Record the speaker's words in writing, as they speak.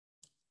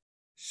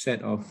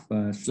set of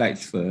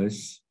slides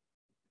first.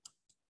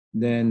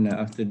 Then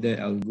after that,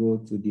 I'll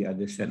go to the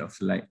other set of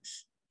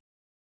slides.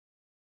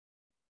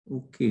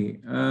 Okay,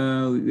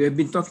 we have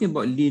been talking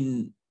about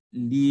lean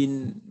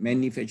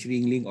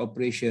manufacturing, lean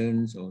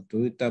operations, or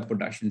Toyota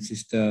production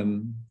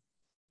system,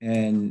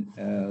 and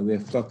we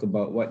have talked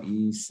about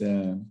what's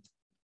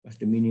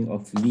the meaning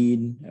of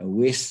lean,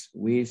 waste.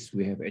 We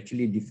have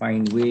actually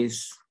defined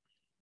waste,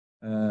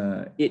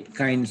 8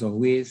 kinds of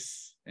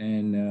waste,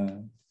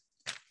 and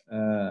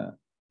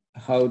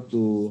how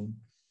to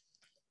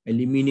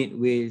eliminate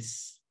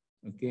waste,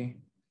 okay,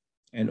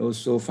 and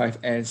also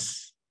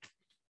 5S,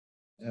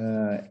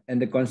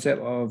 and the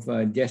concept of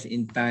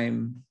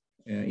just-in-time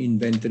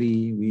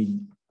inventory.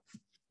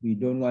 We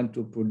don't want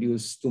to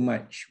produce too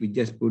much. We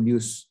just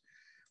produce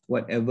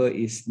whatever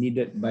is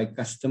needed by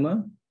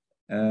customer,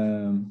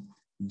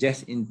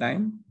 just in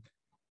time,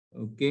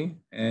 okay,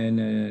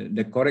 and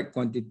the correct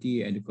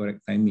quantity and the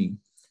correct timing.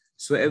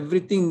 So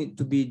everything need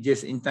to be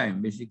just in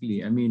time,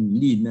 basically. I mean,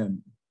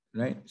 lean,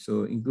 right?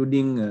 So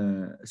including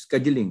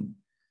scheduling.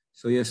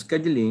 So your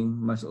scheduling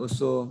must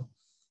also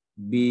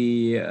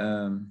be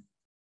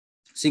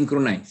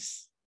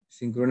synchronized.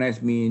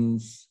 Synchronized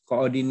means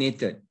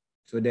coordinated,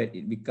 so that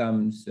it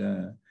becomes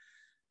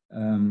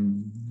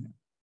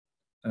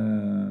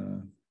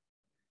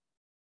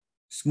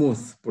smooth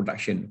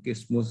production, okay,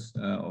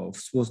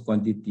 smooth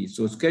quantity.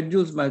 So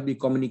schedules must be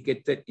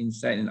communicated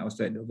inside and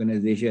outside the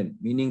organization,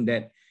 meaning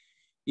that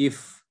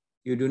if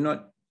you do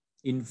not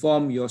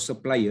inform your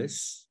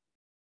suppliers,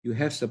 you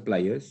have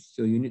suppliers,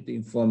 so you need to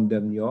inform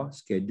them your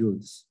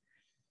schedules.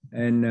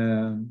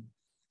 And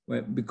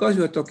because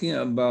we're talking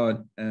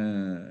about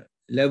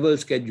level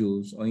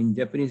schedules, or in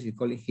Japanese we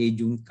call it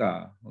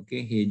heijunka,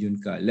 okay,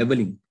 heijunka,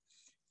 leveling.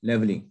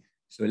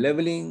 So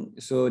leveling,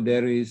 so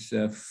there is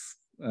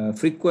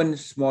frequent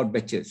small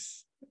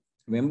batches.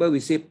 Remember we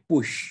say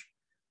pull.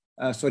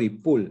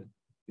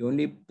 You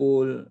only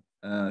pull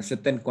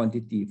certain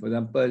quantity. For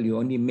example, you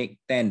only make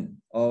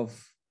 10 of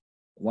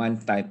one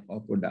type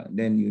of product,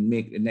 then you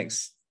make the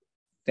next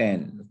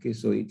 10. Okay,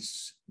 so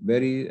it's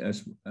very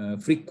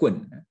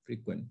frequent.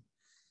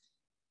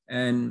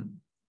 And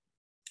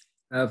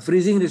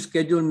freezing the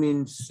schedule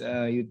means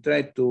you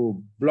try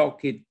to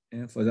block it.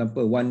 For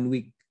example, 1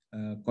 week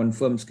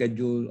confirmed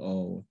schedule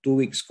or 2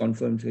 weeks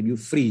confirmed schedule. You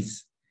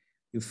freeze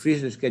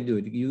the schedule.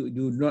 You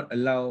do not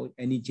allow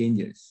any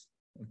changes.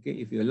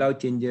 Okay, if you allow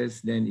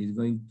changes, then it's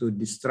going to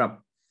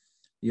disrupt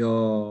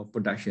your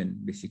production,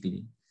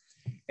 basically.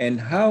 And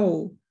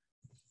how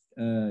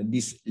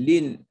this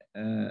lean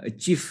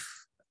achieve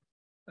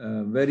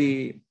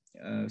very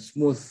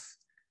smooth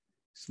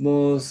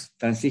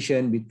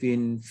transition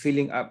between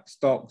filling up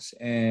stocks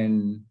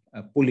and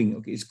pulling.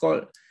 Okay, it's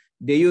called,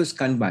 they use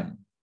Kanban.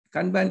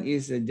 Kanban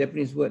is a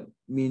Japanese word,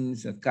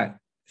 means a cut.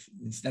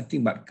 It's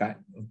nothing but cut.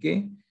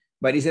 Okay,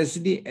 but it's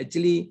actually a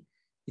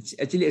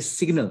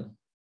signal.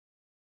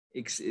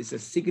 It's a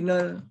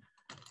signal.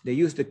 They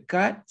use the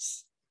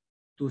cuts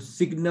to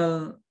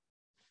signal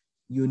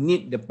you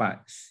need the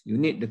parts, you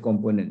need the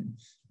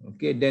components.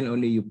 Okay, then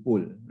only you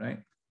pull,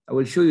 right? I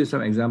will show you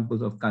some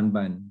examples of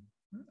Kanban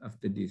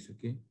after this,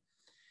 okay?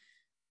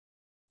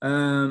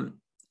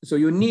 So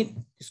you need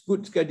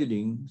good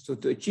scheduling. So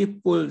to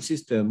achieve pull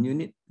system, you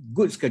need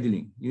good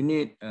scheduling. You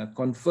need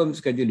confirmed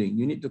scheduling.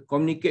 You need to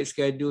communicate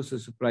schedules to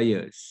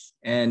suppliers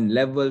and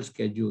level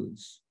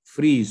schedules,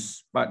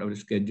 freeze part of the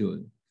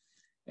schedule.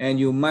 And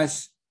you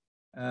must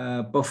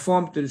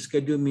perform to the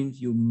schedule, means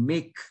you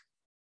make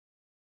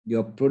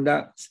your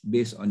products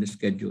based on the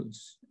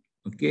schedules,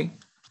 okay?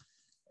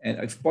 And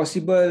if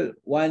possible,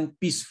 one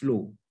piece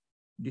flow.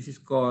 This is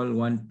called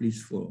one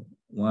piece flow.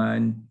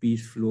 One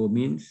piece flow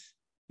means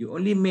you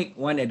only make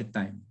one at a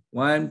time.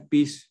 One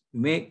piece you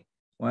make,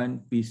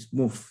 one piece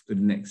move to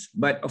the next.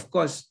 But of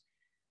course,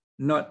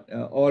 not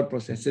all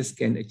processes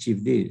can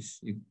achieve this.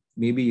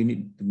 Maybe you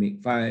need to make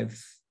 5,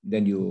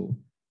 then you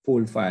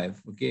pull 5,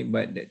 okay?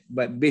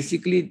 But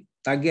basically,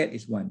 target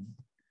is 1.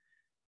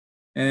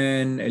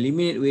 And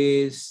eliminate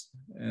waste,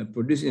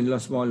 produce in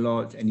small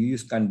lots, and you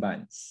use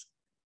Kanbans.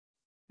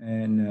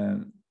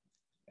 And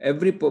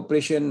every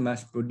operation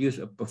must produce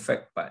a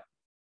perfect part.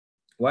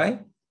 Why?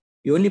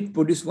 You only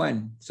produce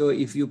one. So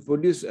if you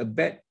produce a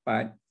bad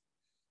part,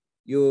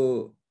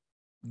 you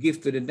give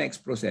to the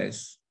next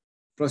process.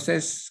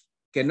 Process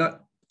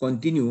cannot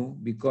continue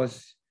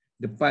because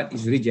the part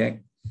is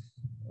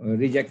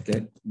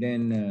rejected.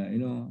 Then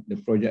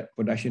the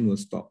production will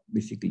stop,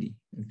 basically.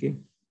 Okay.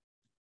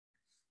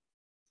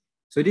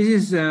 So this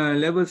is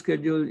level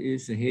schedule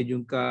is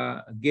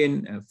heijunka.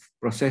 Again,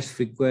 process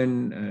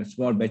frequent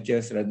small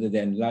batches rather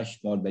than large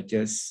small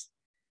batches.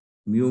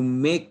 You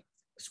make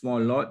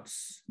small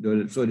lots,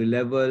 so the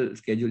level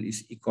schedule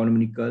is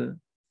economical.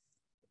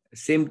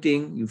 Same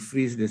thing, you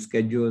freeze the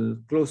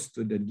schedule close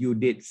to the due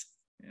dates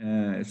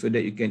so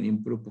that you can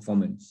improve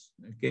performance.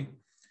 Okay,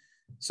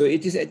 so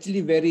it is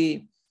actually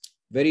very,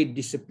 very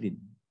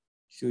disciplined.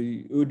 So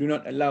you do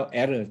not allow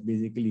errors,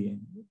 basically.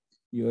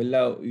 You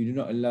do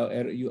not allow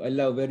error. You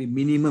allow very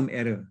minimum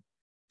error.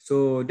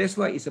 So that's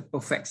why it's a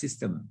perfect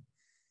system.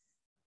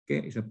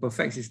 Okay, it's a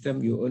perfect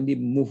system. You only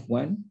move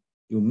one,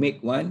 you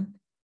make one.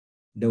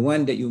 The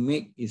one that you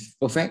make is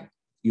perfect.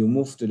 You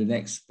move to the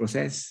next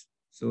process.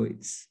 So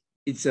it's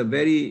a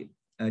very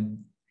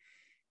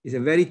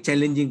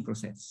challenging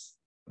process.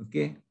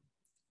 Okay.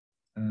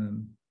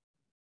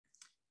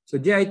 So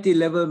JIT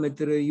level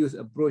material use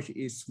approach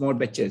is small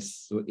batches.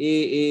 So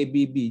A,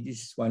 B, B.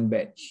 This is one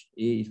batch.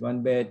 A is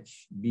one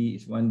batch. B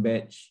is one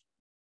batch.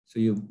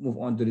 So you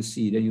move on to the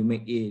C. Then you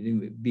make A. Then you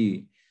make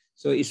B.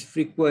 So it's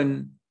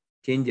frequent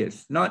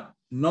changes. Not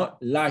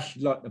large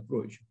lot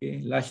approach.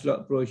 Okay. Large lot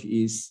approach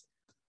is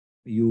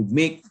you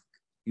make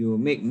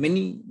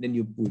many, then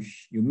you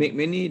push. You make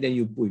many, then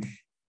you push.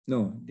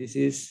 No, this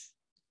is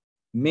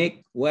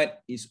make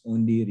what is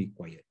only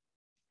required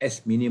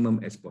as minimum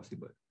as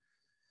possible.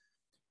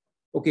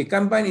 Okay,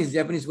 Kanban is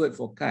Japanese word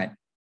for cut,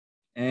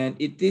 and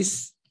it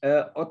is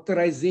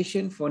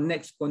authorization for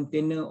next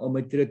container or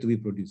material to be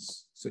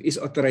produced. So it's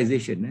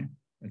authorization.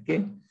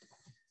 Okay.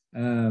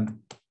 So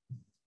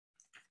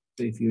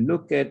if you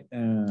look at,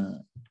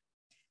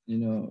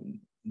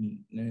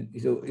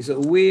 it's a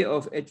way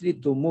of actually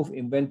to move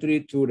inventory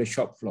to the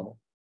shop floor.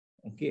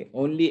 Okay,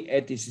 only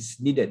as it is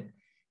needed.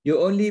 You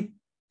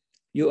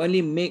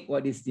only make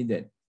what is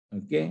needed.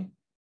 Okay.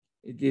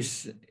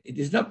 It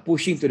is not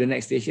pushing to the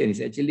next station. It's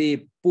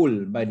actually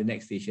pulled by the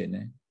next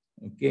station.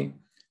 Okay,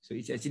 so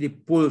it's actually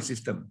pull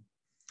system.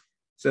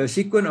 So a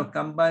sequence of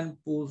Kanban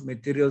pulls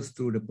materials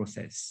through the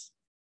process.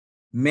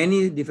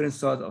 Many different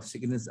sorts of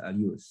signals are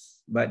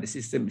used, but the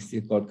system is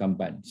still called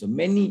Kanban. So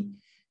many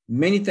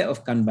types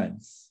of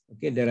Kanbans.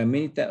 Okay, there are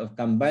many types of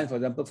Kanban. For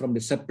example, from the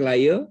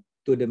supplier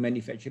to the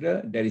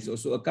manufacturer, there is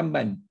also a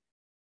Kanban.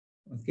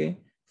 Okay,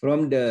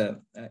 from the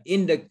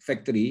in the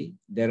factory,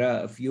 there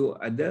are a few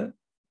other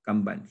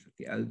Kanbans.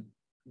 Okay, I'll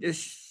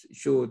just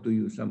show to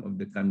you some of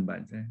the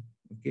Kanbans.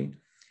 Okay,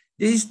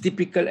 this is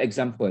typical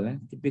example.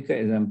 Typical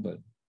example.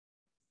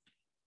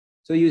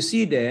 So you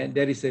see there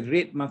is a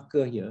red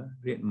marker here,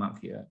 red mark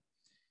here.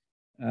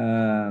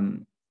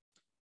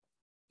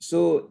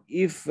 So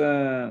if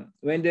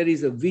when there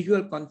is a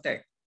visual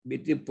contact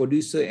between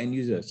producer and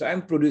user, so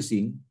I'm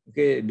producing.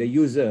 Okay, the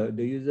user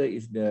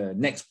is the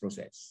next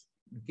process.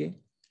 Okay,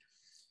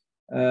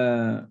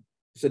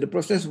 so the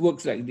process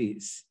works like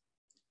this.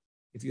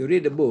 If you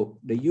read the book,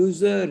 the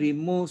user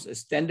removes a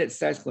standard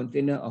size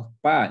container of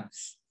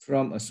parts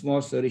from a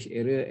small storage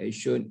area as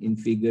shown in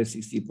figure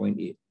 60.8.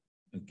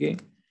 Okay,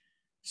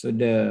 so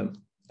the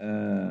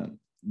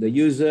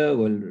user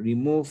will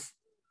remove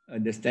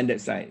the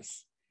standard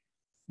size.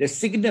 The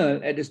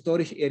signal at the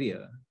storage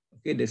area,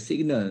 okay, the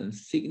signal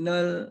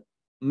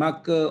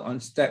marker on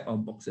stack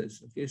of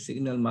boxes, okay,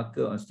 signal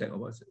marker on stack of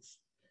boxes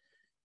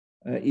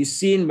is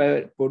seen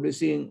by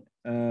producing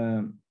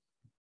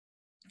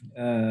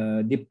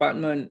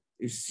department,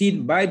 is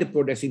seen by the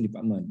producing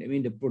department. I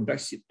mean the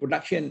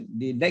production,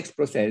 the next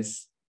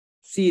process,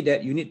 see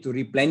that you need to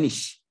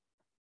replenish.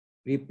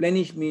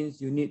 Replenish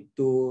means you need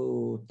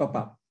to top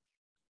up.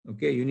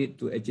 Okay, you need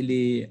to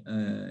actually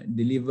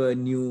deliver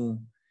new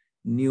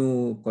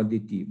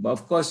quantity. But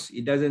of course,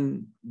 it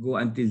doesn't go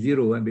until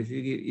zero.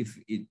 Basically, if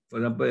it, for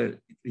example,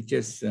 it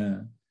reaches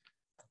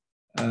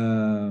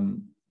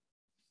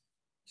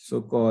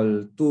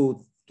so-called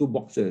two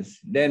boxes,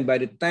 then by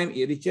the time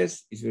it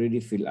reaches, it's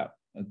already filled up.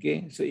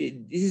 Okay, so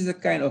this is a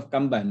kind of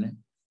Kanban.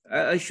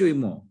 I'll show you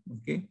more.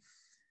 Okay,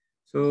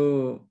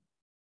 so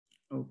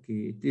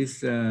okay, it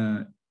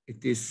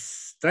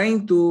is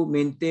trying to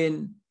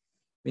maintain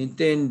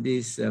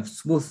this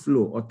smooth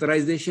flow,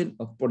 authorization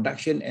of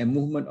production and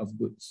movement of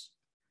goods.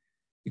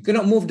 You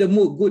cannot move the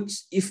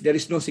goods if there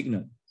is no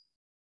signal.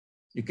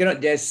 You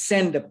cannot just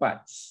send the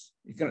parts.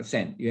 You cannot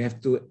send. You have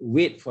to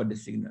wait for the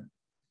signal.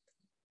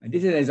 And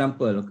this is an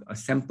example, a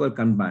sample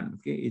Kanban.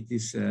 Okay, it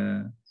is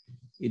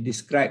it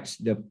describes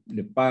the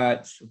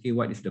parts. Okay,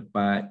 what is the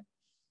part?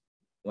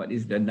 What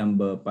is the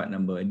number, part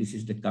number? And this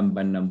is the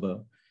Kanban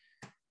number.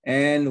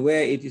 And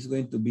where it is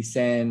going to be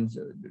sent.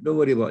 So don't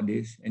worry about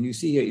this. And you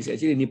see here, it's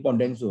actually Nippon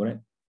Denso, right?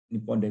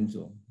 Nippon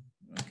Denso.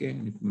 Okay,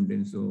 Nippon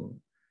Denso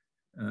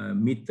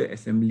meter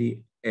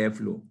assembly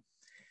airflow.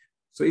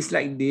 So it's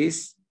like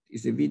this.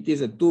 It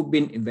is a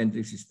 2-bin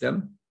inventory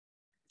system.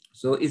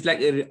 So it's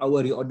like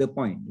our reorder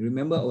point. You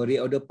remember our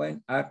reorder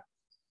point R?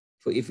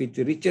 So if it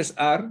reaches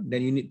R,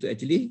 then you need to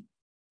actually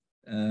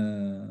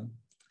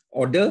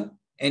order,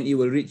 and it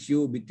will reach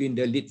you between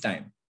the lead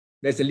time.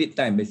 That's a lead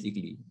time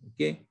basically.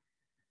 Okay.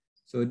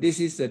 So this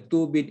is a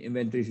 2-bin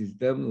inventory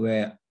system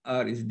where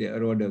R is the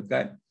reorder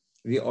cut.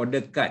 They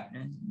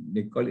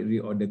call it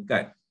reorder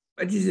cut.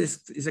 But this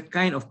is a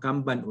kind of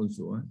Kanban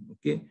also.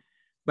 Okay.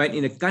 But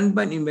in a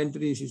Kanban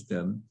inventory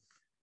system,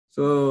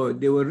 so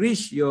they will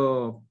reach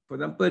your, for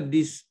example,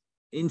 this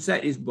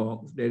inside this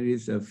box, there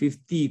is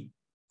 50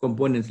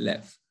 components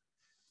left.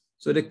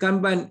 So the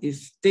Kanban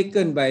is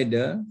taken by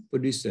the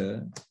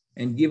producer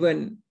and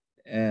given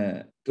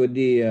to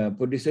the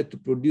producer to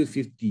produce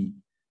 50.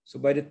 So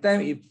by the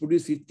time it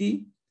produces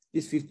 50,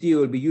 this 50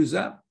 will be used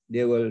up,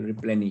 they will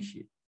replenish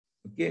it.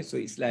 Okay, so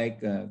it's like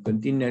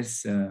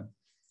continuous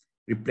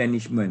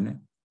replenishment.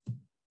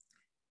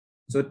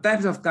 So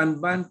types of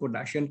Kanban: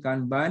 production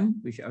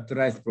Kanban, which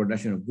authorize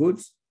production of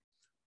goods.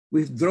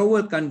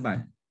 Withdrawal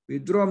Kanban.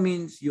 Withdraw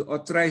means you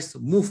authorize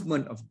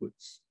movement of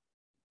goods.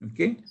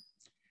 Okay.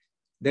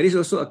 There is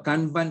also a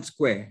Kanban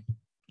square.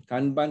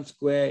 Kanban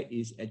square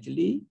is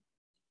actually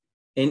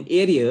an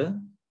area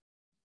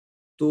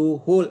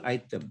to hold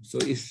items. So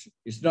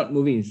it's not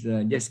moving, it's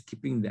just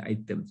keeping the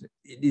items.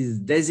 It is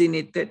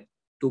designated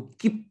to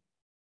keep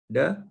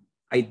the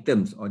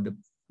items or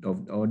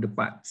the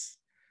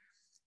parts.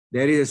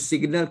 There is a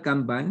signal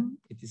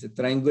Kanban. It is a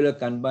triangular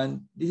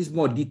Kanban. This is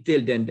more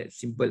detailed than that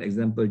simple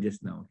example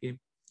just now. Okay,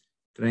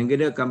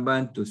 triangular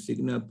Kanban to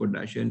signal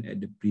production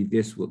at the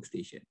previous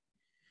workstation.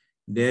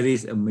 There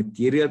is a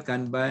material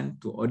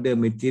Kanban to order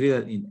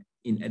material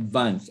in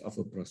advance of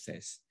a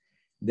process.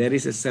 There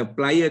is a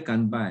supplier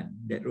Kanban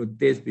that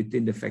rotates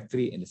between the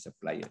factory and the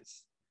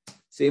suppliers.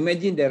 So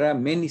imagine there are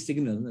many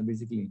signals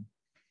basically.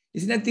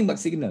 It's nothing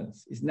but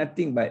signals. It's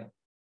nothing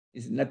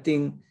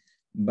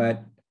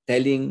but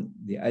telling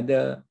the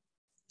other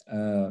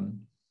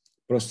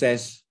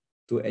process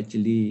to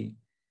actually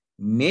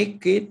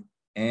make it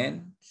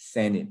and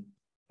send it.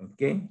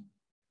 Okay,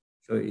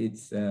 so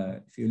it's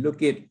if you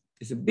look at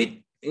it's a bit,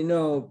 you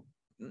know,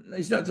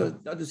 it's not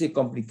to say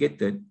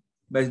complicated,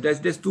 but there's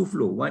two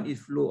flow. One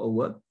is flow of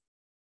work.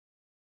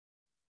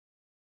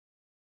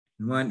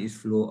 One is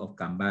flow of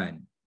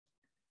Kanban.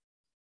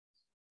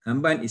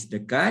 Kanban is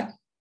the card.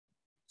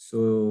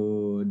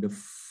 So the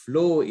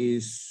flow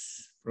is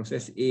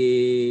process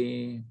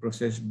A,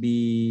 process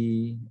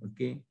B,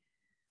 okay.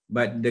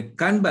 But the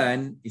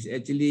Kanban is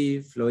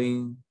actually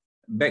flowing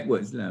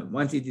backwards.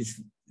 Once it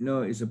is,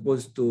 it's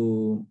supposed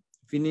to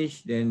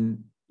finish,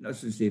 then not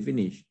to say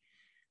finish.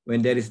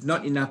 When there is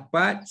not enough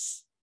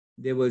parts,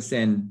 they will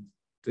send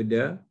to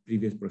the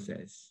previous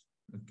process,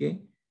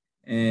 okay.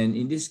 And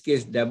in this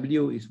case,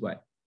 W is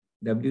what?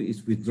 W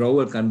is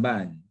withdrawal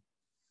Kanban.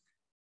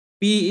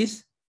 P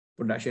is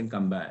production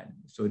Kanban.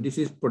 So this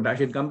is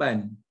production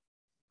Kanban.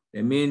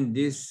 That means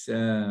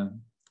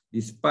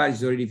this part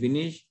is already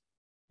finished.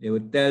 They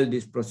will tell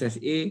this process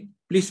A,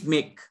 please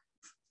make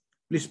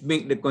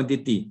the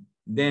quantity.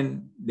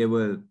 Then they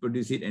will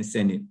produce it and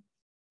send it.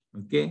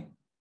 Okay.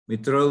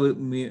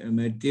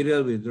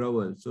 Material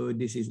withdrawal. So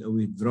this is a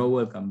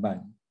withdrawal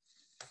Kanban.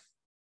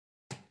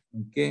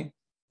 Okay.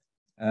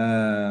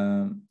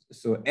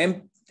 So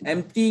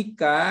empty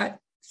card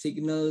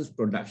signals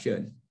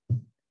production.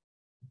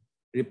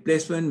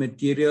 Replacement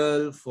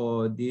material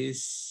for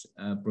this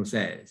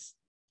process.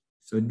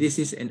 So this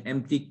is an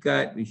empty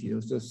card, which is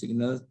also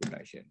signals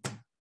production.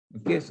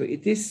 Okay, so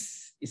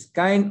it's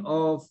kind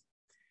of,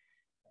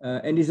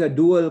 and it's a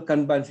dual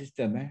Kanban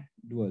system,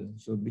 dual.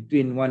 So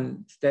between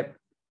one step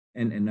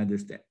and another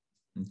step.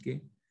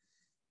 Okay.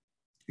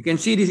 You can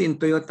see this in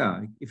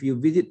Toyota. If you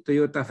visit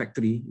Toyota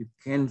factory, you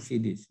can see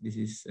this. This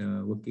is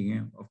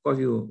working. Of course,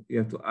 you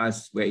have to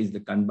ask where is the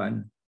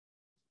Kanban.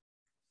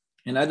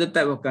 And other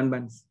type of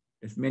Kanbans.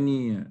 There's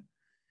many.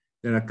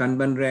 There are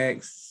Kanban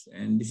racks,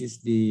 and this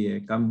is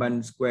the Kanban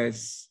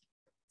squares,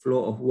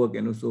 flow of work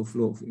and also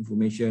flow of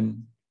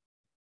information.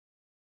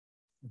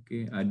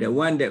 Okay, the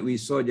one that we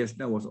saw just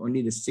now was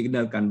only the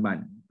signal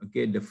Kanban.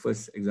 Okay, the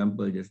first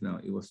example just now,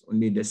 it was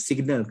only the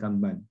signal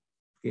Kanban.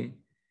 Okay,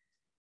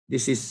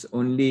 this is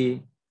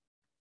only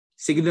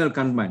signal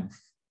Kanban.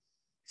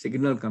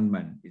 Signal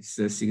Kanban. It's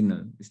a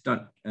signal. It's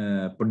not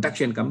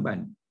production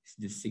Kanban. It's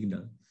just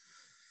signal.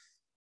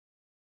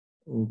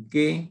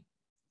 Okay.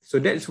 So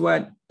that's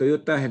what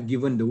Toyota have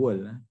given the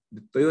world.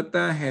 The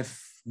Toyota have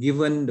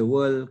given the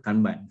world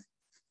Kanban.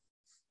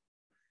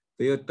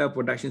 Toyota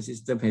production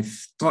system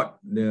has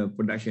taught the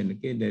production.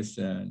 Okay, there's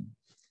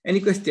any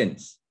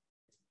questions?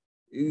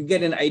 You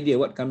get an idea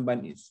what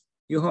Kanban is.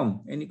 You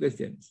home? Any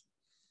questions?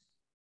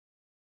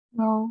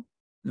 No.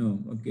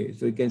 No. Okay,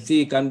 so you can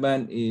see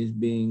Kanban is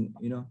being,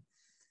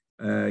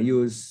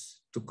 used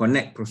to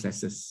connect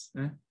processes.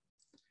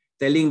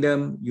 Telling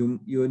them you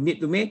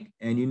need to make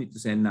and you need to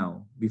send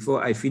now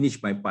before I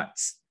finish my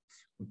parts.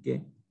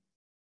 Okay.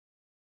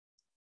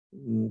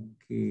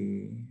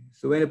 Okay.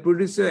 So when a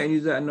producer and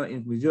user are not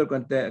in visual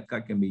contact, a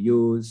card can be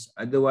used.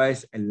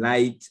 Otherwise, a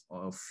light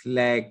or a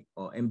flag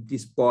or empty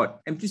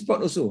spot. Empty spot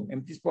also.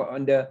 Empty spot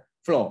on the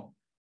floor.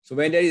 So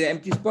when there is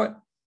an empty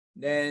spot,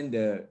 then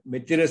the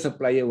material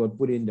supplier will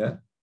put in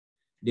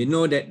they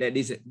know that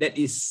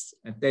is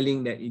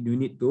telling that you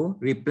need to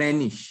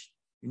replenish.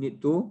 You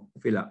need to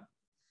fill up.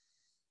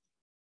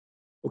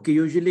 Okay,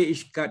 usually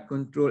each card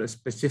controls a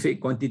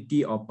specific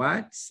quantity or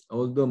parts,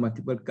 although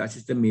multiple card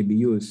system may be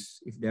used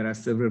if there are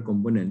several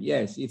components.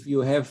 Yes, if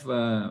you have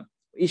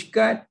each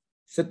card,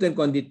 certain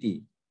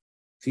quantity,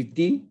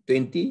 50,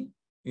 20,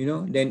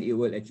 then it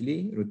will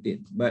actually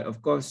rotate. But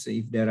of course,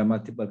 if there are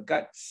multiple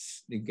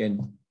cards, you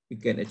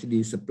can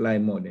actually supply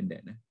more than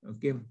that.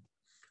 Okay,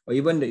 or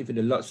even if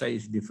the lot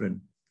size is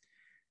different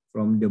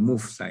from the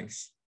move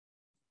size.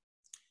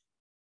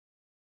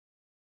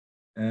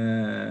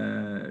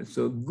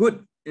 So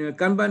good.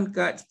 Kanban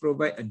cards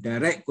provide a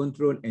direct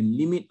control and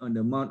limit on the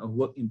amount of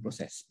work in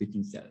process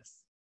between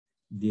cells.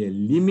 They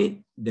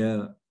limit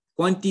the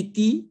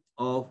quantity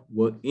of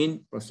work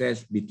in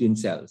process between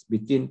cells,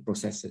 between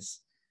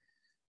processes.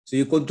 So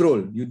you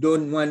control, you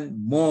don't want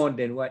more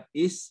than what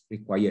is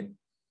required.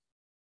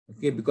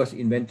 Okay, because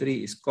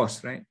inventory is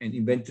cost, right? And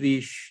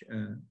inventory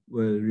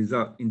will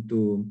result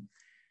into,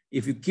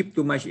 if you keep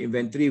too much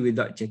inventory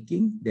without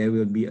checking, there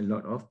will be a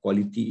lot of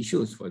quality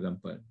issues, for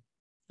example.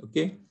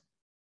 Okay.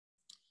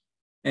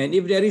 And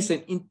if there is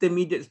an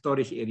intermediate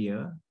storage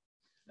area,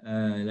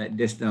 like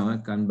this now,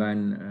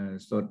 Kanban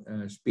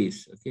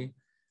space, okay,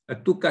 a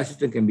two-card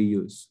system can be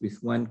used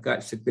with one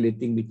card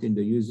circulating between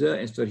the user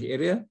and storage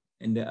area,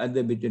 and the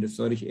other between the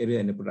storage area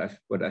and the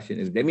production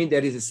area. That means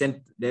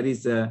there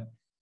is a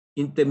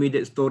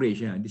intermediate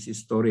storage. This is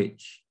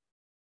storage.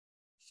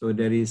 So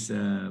there is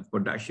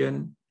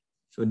production.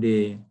 So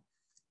they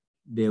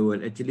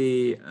will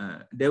actually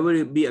there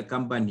will be a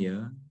Kanban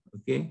here,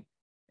 okay,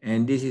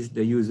 and this is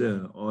the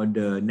user or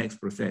the next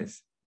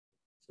process.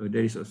 So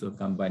there is also a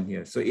Kanban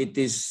here. So it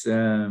is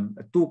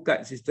a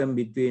two-card system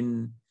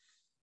between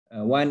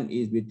one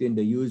is between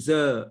the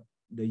user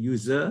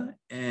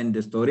and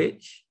the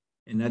storage.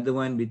 Another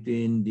one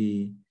between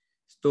the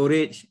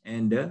storage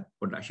and the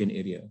production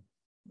area.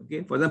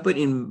 Okay, for example,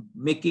 in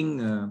making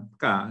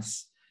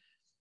cars,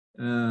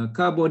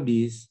 car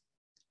bodies,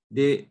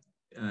 this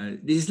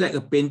is like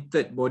a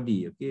painted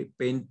body. Okay,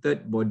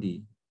 painted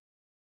body.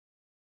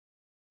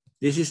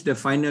 This is the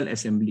final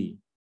assembly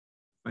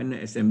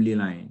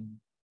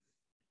line.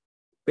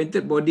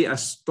 Painted body are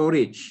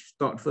stored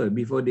first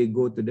before they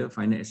go to the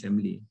final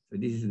assembly. So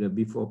this is the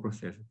before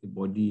process, the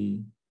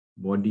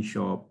body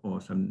shop or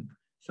some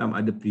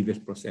other previous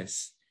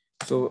process.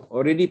 So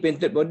already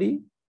painted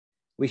body,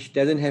 which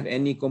doesn't have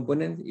any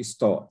component, is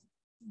stored.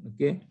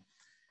 Okay.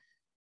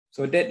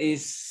 So that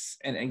is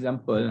an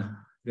example.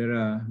 There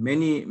are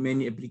many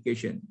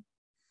applications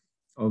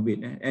of it.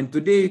 And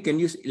today you can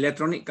use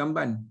electronic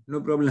Kanban,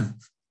 no problem.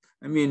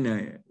 I mean,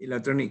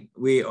 electronic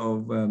way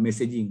of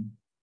messaging.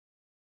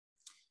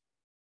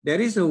 There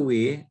is a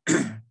way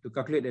to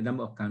calculate the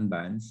number of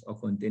Kanbans or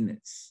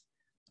containers.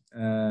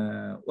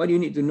 What you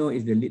need to know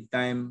is the lead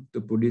time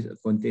to produce a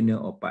container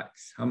or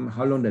parts.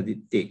 How long does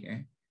it take?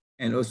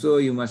 And also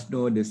you must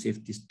know the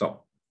safety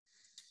stock.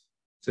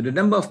 So the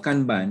number of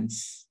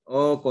Kanbans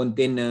or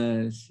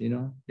containers,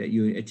 that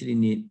you actually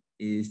need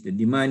is the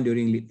demand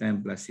during lead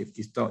time plus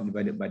safety stock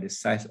divided by the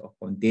size of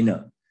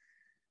container.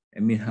 I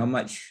mean, how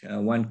much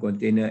one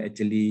container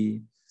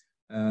actually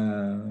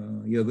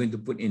you're going to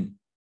put in.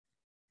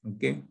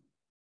 Okay.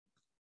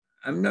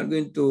 I'm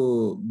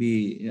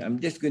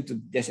just going to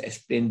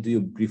explain to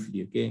you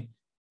briefly. Okay.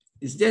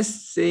 It's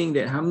just saying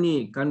that how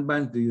many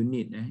Kanban do you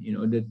need in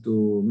order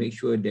to make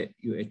sure that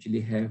you actually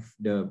have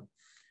the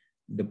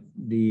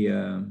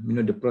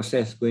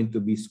process going to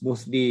be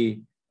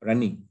smoothly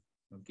running.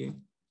 Okay.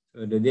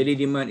 So the daily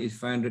demand is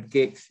 500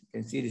 cakes. You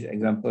can see this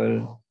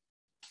example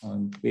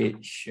on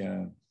page,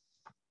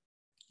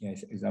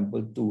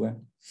 example 2,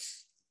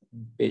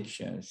 page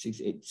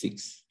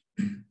 686.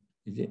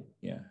 Is it?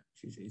 Yeah,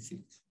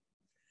 686.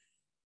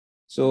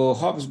 So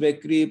Hobbs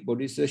Bakery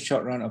produces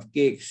short run of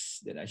cakes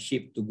that are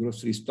shipped to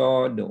grocery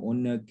store. The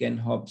owner, Ken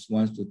Hobbs,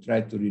 wants to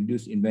try to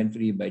reduce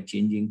inventory by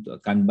changing to a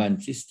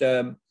Kanban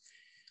system.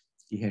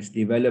 He has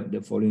developed the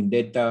following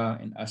data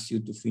and asks you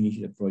to finish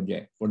the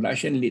project.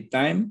 Production lead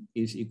time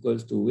is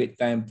equals to wait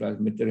time plus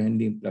material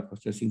handling plus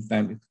processing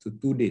time equals to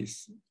 2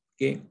 days.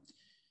 Okay,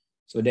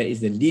 so that is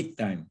the lead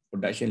time,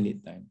 production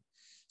lead time.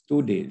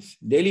 2 days.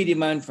 Daily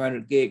demand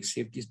 500 cakes,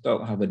 safety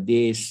stock have a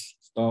day's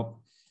stock.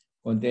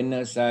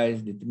 Container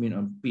size determined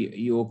on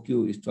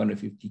EOQ is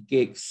 250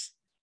 cakes.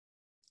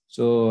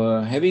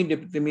 So having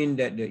determined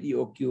that the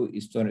EOQ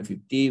is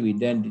 250, we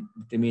then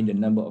determine the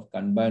number of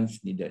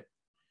Kanbans needed.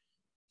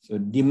 So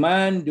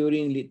demand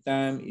during lead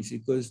time is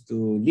equals to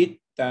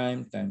lead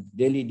time times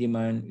daily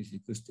demand is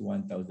equals to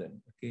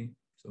 1,000. Okay,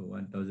 so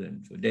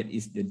 1,000. So that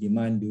is the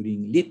demand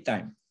during lead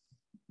time.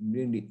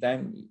 During lead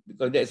time,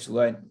 because that's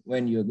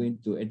when you're going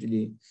to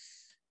actually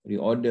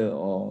reorder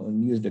or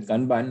use the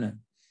Kanban.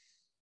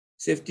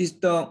 Safety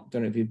stock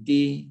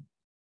 250.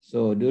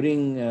 So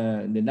during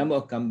the number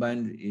of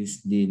Kanban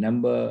is the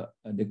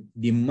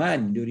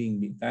demand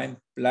during lead time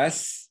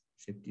plus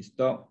safety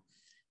stock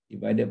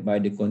divided by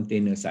the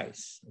container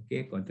size.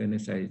 Okay, container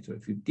size is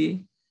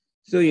 250.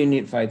 So you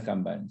need 5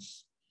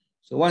 Kanbans.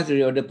 So once the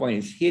reorder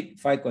point is hit,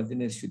 5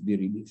 containers should be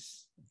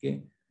released.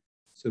 Okay,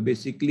 so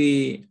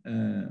basically,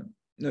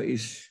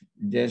 it's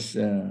just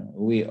a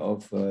way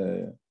of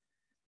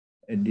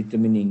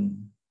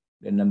determining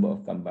the number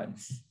of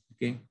Kanbans.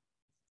 Okay.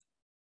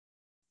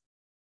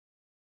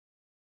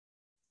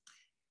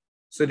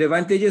 So the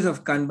advantages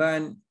of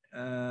Kanban,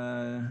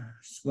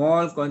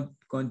 small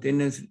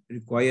containers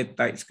require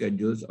tight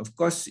schedules. Of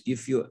course,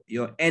 if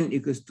your n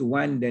equals to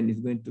 1, then it's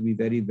going to be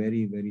very,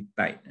 very, very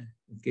tight.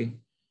 Okay,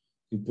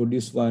 you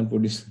produce one,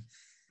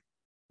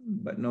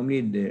 but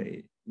normally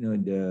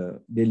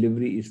the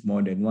delivery is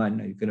more than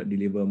 1. You cannot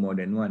deliver more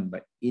than 1,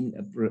 but in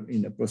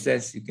a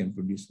process you can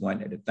produce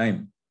 1 at a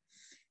time.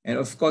 And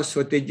of course,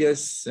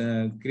 shortages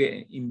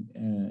create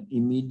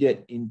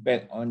immediate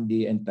impact on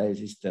the entire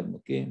system.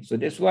 Okay, so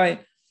that's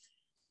why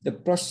the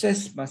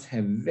process must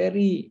have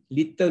very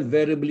little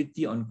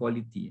variability on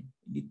quality.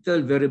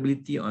 Little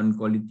variability on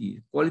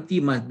quality. Quality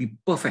must be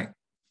perfect.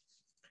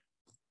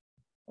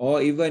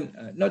 Or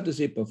even, not to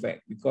say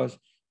perfect, because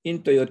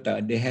in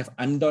Toyota, they have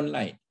undone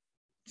light.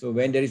 So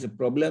when there is a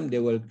problem, they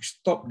will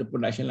stop the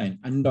production line.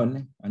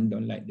 Undone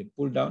light. They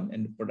pull down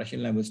and the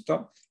production line will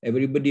stop.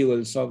 Everybody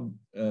will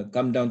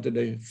come down to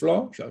the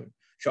floor,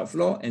 shop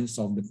floor, and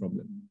solve the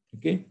problem.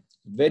 Okay,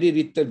 very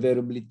little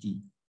variability.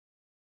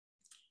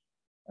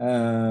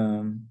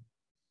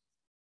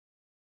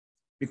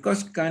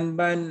 Because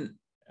Kanban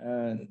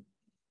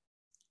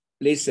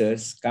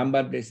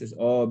places,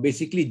 or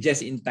basically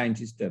just-in-time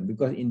system,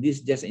 because in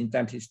this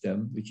just-in-time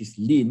system, which is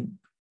lean,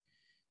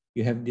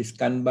 you have this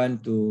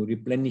Kanban to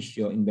replenish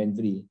your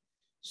inventory.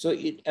 So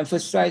it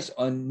emphasizes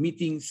on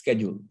meeting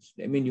schedules.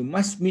 That means you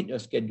must meet your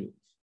schedules.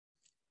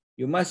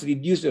 You must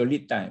reduce your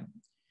lead time.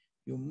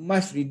 You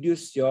must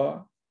reduce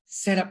your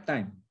setup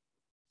time.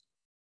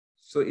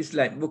 So it's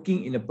like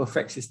working in a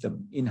perfect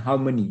system, in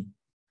harmony.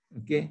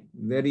 Okay,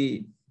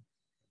 very,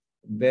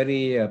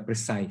 very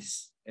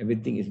precise.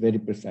 Everything is very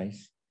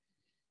precise.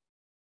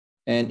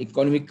 And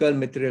economical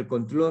material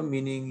control,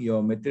 meaning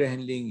your material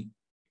handling,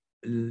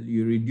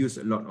 you reduce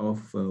a lot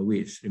of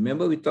waste.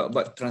 Remember, we talked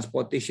about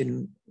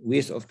transportation,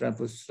 waste of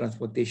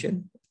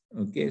transportation.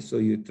 Okay, so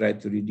you try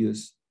to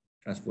reduce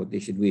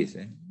transportation waste.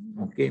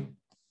 Okay.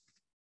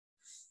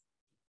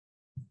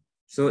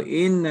 So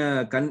in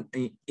plant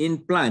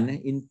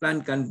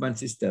Kanban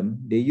system,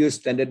 they use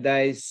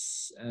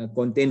standardized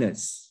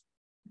containers,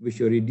 which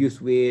will reduce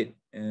weight,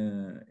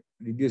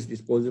 reduce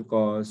disposal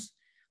costs,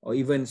 or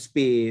even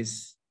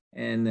space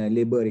and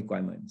labor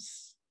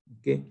requirements.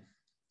 Okay,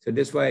 so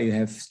that's why you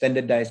have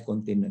standardized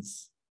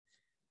containers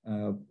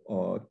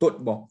or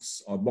tote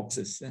box or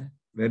boxes,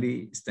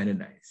 very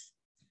standardized,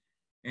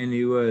 and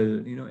you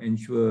will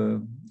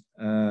ensure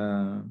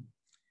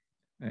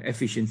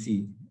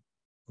efficiency.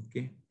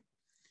 Okay.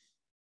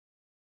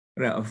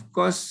 Right, of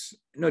course,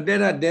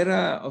 there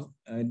are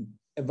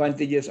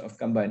advantages of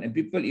Kanban, and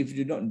people, if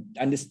you don't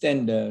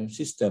understand the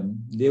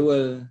system, they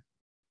will.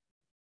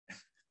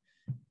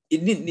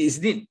 It needs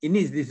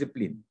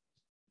discipline,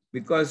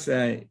 because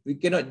we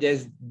cannot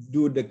just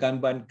do the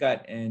Kanban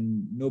card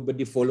and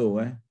nobody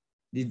follow.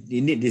 They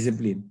need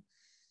discipline.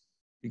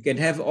 You can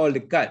have all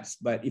the cards,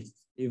 but if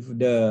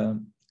the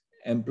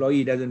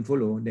employee doesn't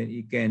follow, then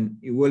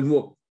it will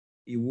work.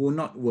 It will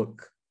not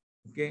work.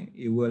 Okay,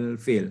 it will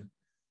fail.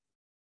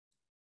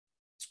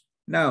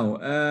 Now,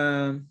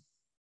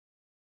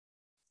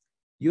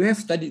 you have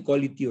studied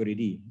quality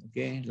already,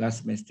 okay,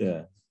 last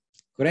semester,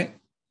 correct?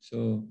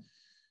 So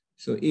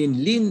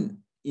in lean,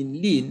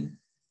 in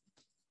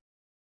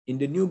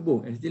the new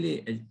book,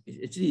 actually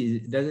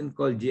it doesn't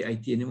call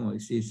JIT anymore.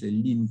 It says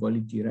lean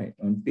quality, right?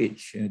 On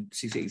page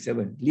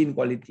 687, lean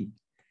quality.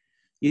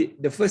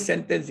 The first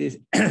sentence is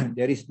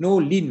there is no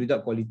lean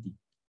without quality.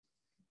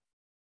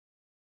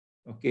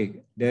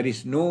 Okay, there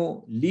is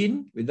no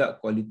lean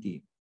without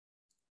quality.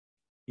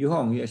 Yu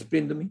Hong, you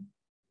explain to me.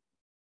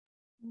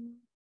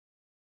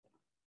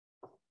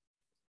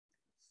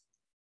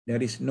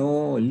 There is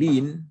no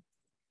lean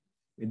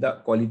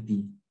without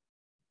quality,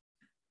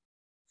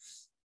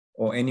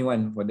 or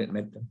anyone for that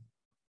matter.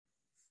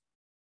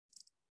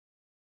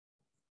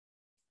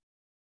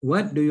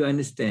 What do you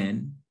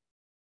understand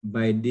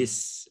by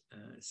this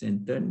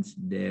sentence?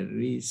 There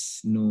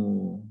is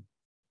no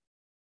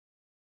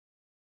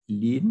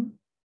lean.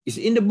 It's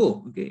in the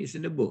book, okay? It's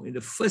in the book, in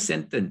the first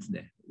sentence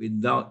there,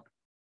 without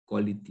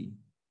quality.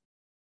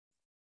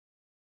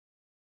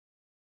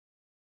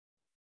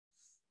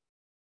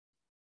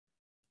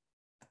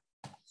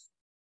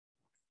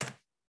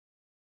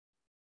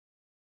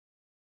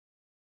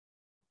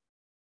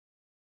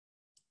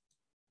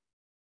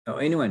 Oh,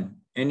 anyone,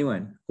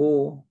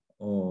 Ho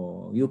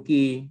or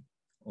Yuki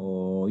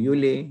or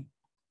Yule,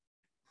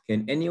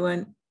 can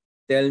anyone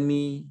tell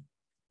me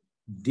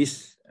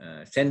this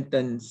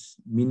sentence,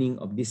 meaning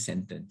of this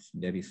sentence?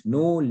 There is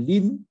no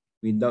lean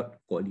without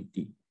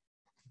quality.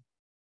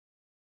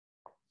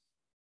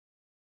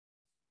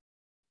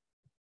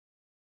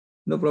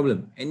 No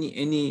problem.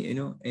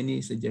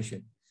 Any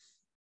suggestion?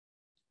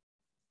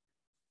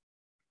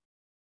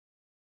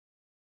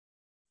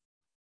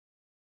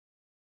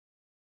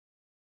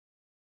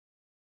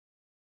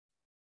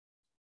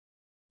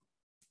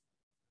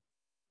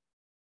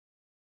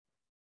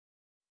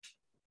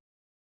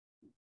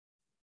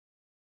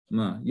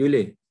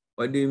 Yule,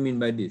 what do you mean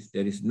by this?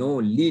 There is no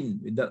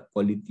lean without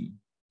quality.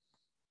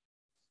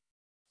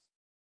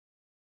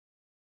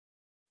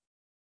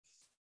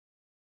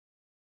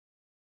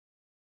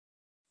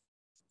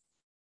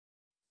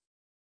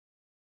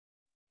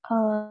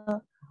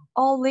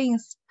 All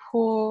links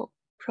poor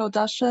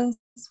production,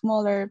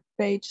 smaller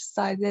batch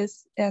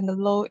sizes, and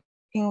low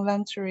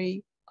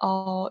inventory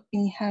or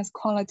enhance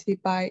quality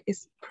by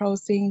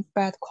exposing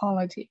bad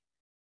quality.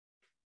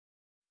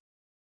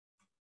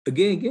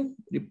 Again,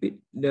 repeat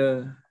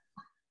the.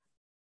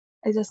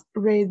 I just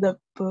read the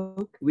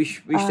book.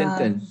 Which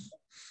sentence?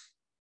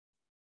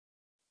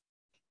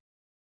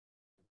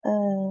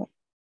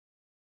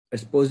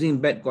 exposing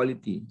bad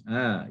quality.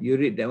 You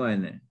read that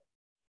one.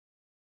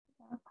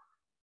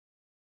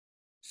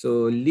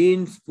 So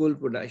lean full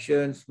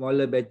production,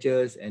 smaller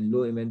batches, and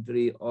low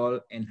inventory all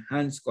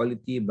enhance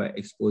quality by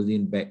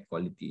exposing bad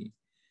quality.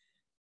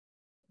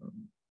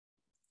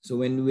 So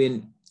when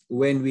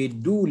we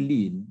do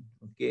lean,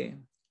 okay,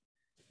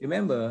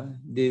 remember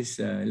this.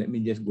 Let me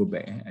just go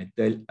back.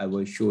 I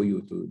will show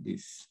you to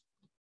this.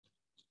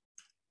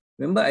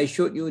 Remember, I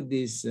showed you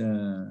this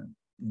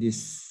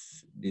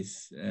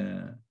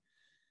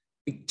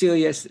picture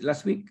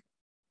last week.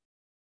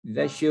 Did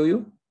I show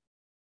you?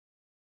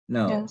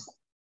 No. Yes.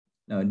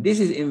 Now this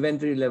is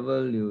inventory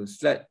level. You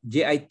start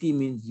JIT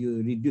means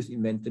you reduce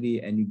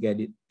inventory and you get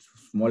it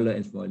smaller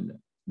and smaller.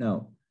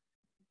 Now,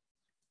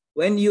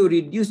 when you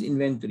reduce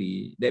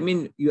inventory, that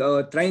means you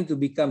are trying to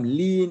become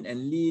lean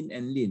and lean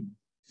and lean.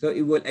 So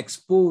it will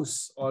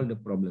expose all the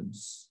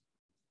problems.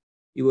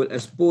 It will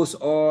expose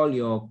all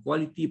your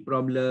quality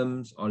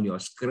problems, all your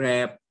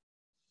scrap,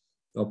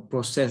 your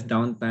process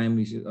downtime,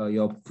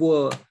 your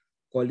poor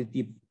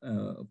quality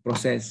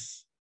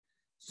process.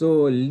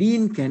 So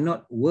lean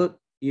cannot work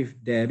if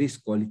there is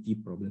quality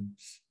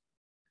problems.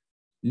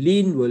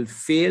 Lean will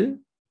fail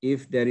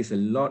if there is a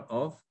lot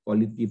of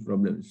quality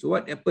problems. So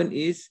what happened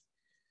is,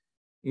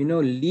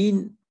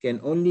 lean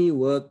can only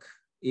work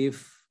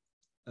if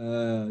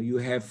you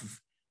have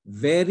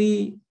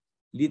very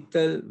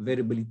little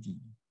variability.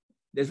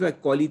 That's why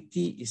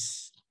quality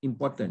is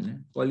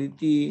important.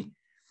 Quality,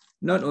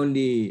 not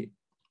only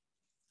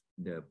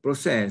the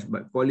process,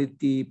 but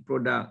quality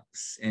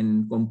products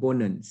and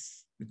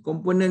components. The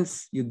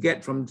components you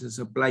get from the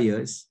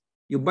suppliers,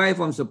 you buy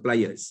from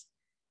suppliers.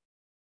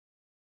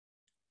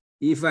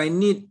 If I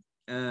need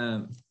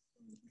to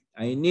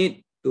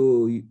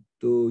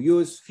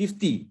use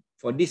 50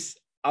 for this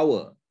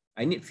hour,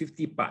 I need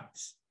 50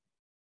 parts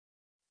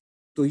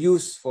to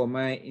use for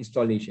my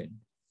installation.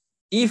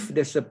 If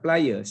the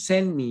supplier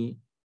send me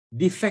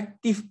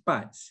defective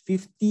parts,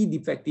 50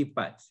 defective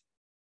parts,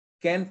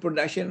 can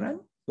production run?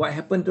 What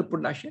happened to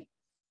production?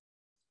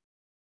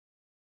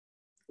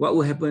 What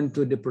will happen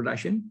to the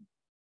production?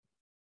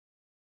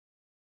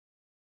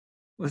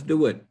 What's the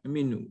word? I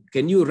mean,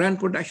 can you run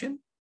production?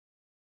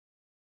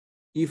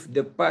 If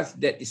the parts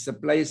that is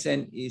supplier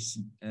sent is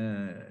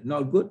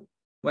not good,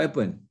 what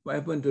happened? What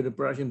happened to the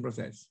production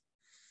process?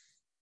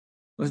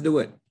 What's the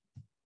word?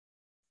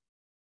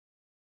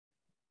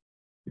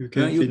 You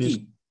can finish.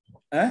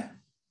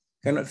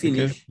 Cannot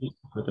finish.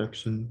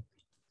 Production.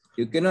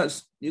 You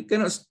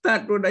cannot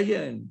start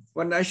production.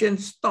 Production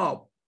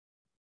stop.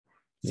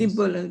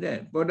 Simple as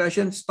that.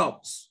 Production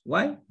stops.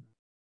 Why?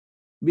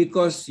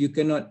 Because you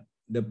cannot,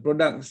 the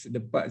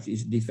parts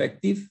is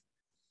defective.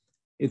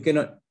 You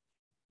cannot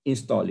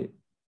install it.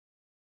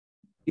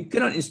 You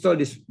cannot install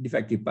this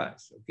defective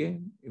parts, okay?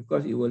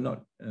 Because it will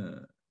not,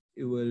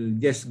 it will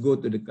just go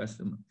to the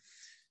customer.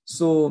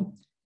 So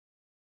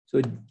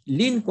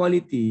lean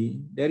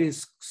quality, there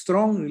is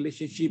strong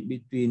relationship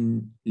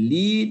between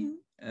lean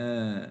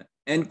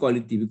and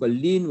quality, because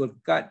lean will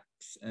cut,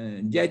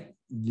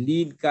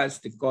 lean cuts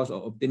the cost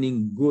of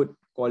obtaining good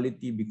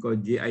quality because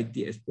JIT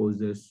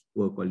exposes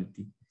poor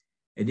quality.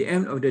 At the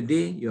end of the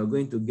day, you are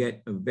going to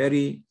get a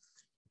very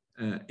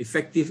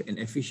effective and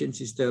efficient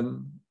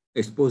system,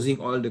 exposing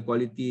all the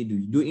quality,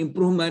 do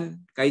improvement,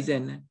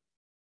 Kaizen.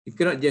 You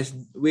cannot just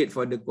wait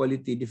for the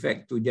quality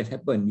defect to just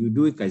happen. You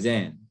do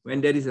Kaizen. When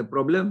there is a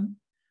problem,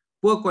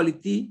 poor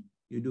quality,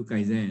 you do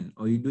Kaizen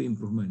or you do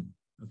improvement.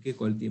 Okay,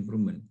 quality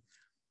improvement.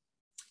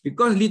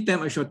 Because lead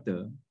time are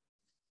shorter,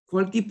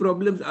 quality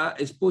problems are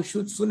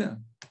exposed sooner.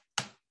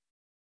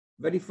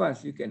 Very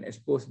fast, you can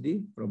expose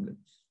the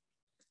problems.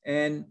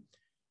 And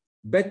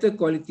better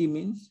quality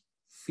means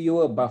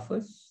fewer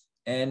buffers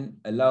and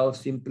allow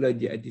simpler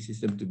JIT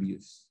system to be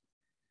used.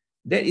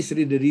 That is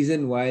really the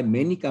reason why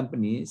many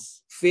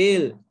companies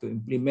fail to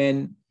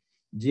implement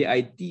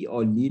JIT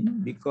or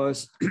lean,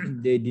 because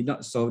they did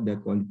not solve their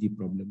quality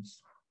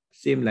problems.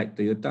 Same like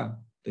Toyota.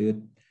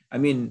 I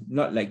mean,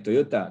 not like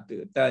Toyota.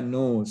 Toyota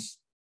knows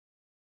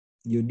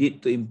you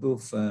need to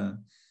improve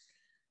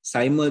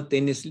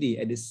simultaneously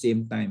at the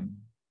same time.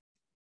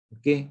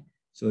 Okay,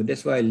 so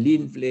that's why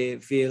lean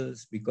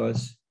fails,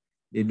 because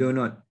they do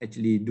not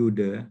actually do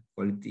the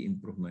quality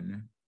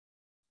improvement.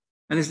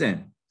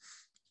 Understand?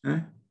 Huh?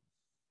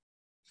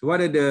 So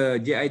what are the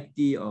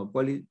JIT or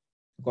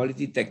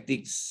quality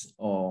tactics?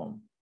 Or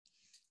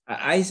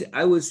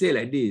I would say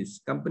like this: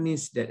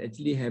 companies that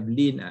actually have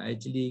lean are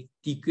actually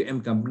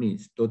TQM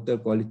companies, total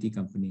quality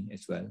company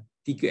as well.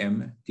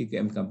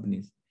 TQM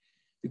companies,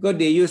 because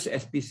they use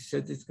SP,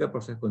 statistical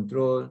process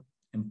control,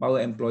 empower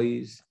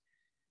employees.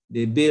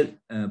 They build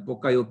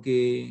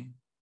Pokayoke.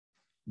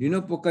 Do you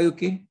know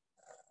Pokayoke?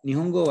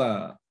 Nihongo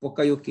wa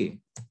Pokayoke.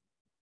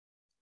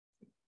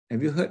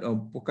 Have you heard of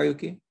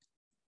Pokayoke?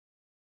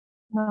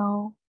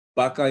 No.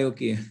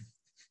 Pokayoke.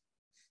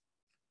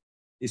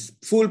 It's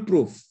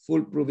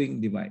foolproofing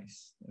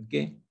device.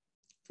 Okay,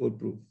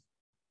 foolproof.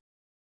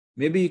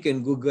 Maybe you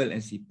can Google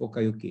and see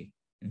Pokayoke.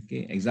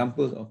 Okay,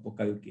 examples of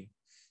Pokayoke.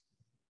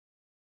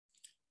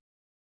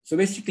 So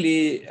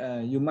basically,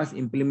 you must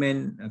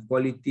implement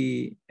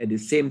quality at the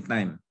same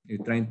time.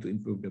 You're trying to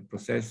improve the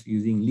process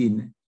using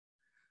lean.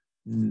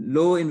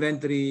 Low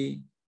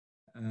inventory,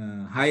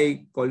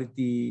 high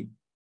quality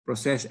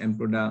process and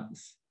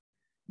products,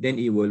 then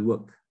it will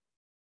work.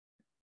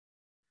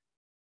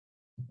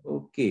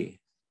 Okay.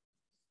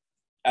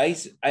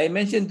 I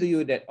mentioned to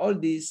you that all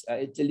these are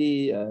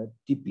actually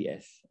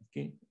TPS.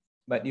 Okay.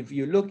 But if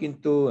you look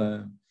into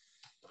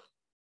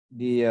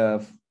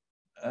the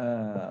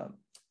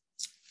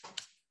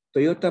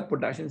Toyota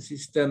production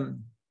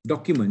system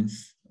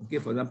documents, okay,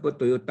 for example,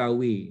 Toyota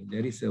Way,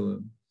 there is a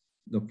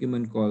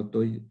document called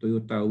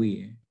Toyota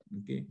Way,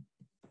 okay.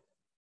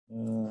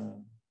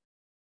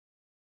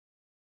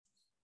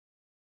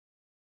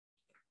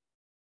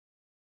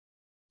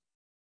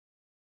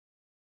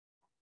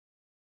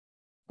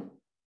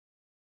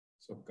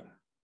 Soka.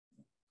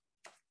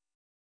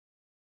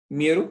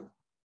 Miru?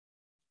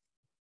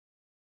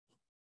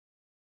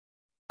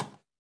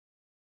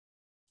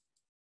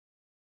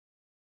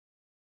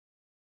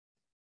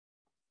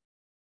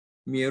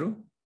 Miru?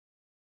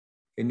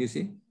 Can you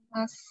see?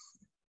 Yes.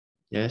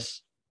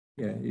 Yes.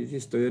 Yeah, this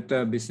is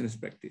Toyota business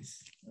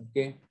practice.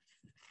 Okay.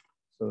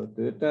 So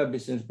Toyota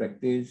business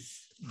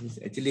practice is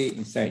actually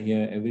inside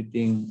here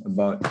everything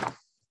about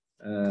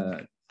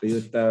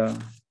Toyota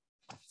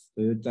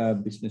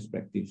business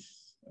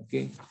practice.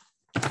 Okay.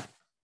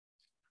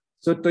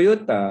 So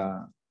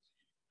Toyota,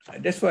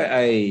 that's why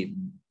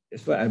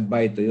I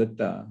buy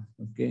Toyota.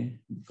 Okay,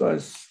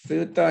 because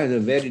Toyota has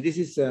this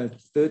is a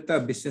Toyota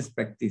business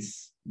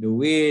practice. The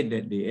way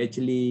that they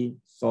actually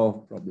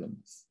solve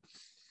problems.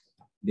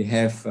 They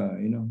have,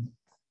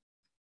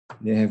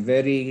 they have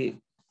very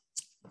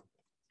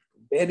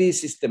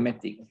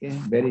systematic. Okay,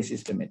 very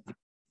systematic.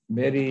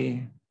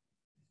 Very.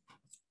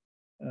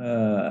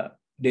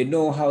 They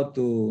know how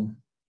to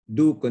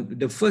do.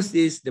 The first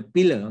is the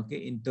pillar.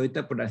 Okay, in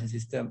Toyota production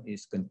system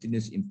is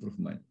continuous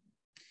improvement.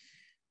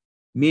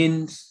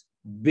 Means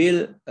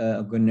build an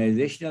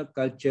organizational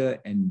culture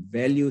and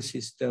value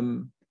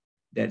system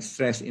that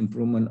stress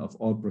improvement of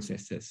all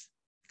processes.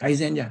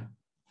 Kaizen ya.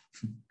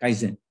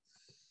 Kaizen.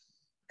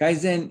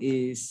 Kaizen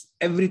is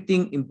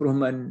everything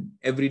improvement,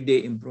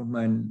 everyday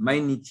improvement,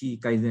 Mainichi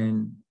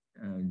Kaizen,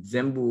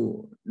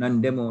 Zenbu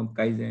Nandemo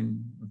Kaizen,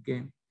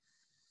 okay?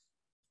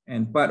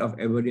 And part of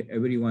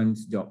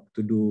everyone's job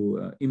to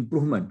do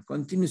improvement,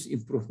 continuous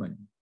improvement,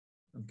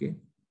 okay?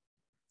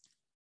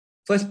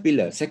 First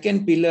pillar.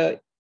 Second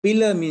pillar,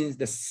 pillar means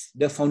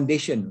the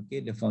foundation, okay,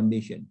 the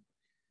foundation.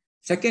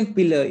 Second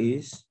pillar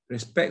is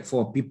respect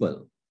for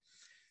people.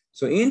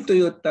 So in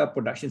Toyota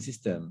production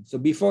system, so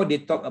before they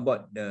talk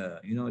about the,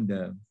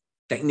 the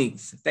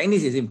techniques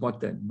is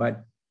important,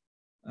 but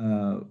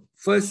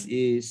first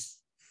is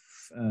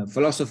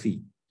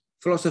philosophy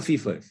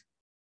first,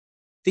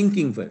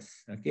 thinking first,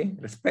 okay,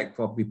 respect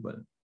for people.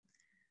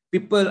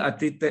 People are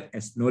treated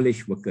as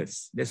knowledge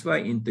workers. That's why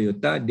in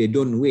Toyota, they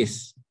don't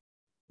waste.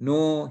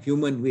 No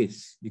human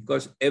waste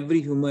because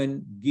every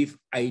human give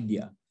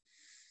idea.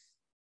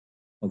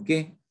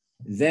 Okay,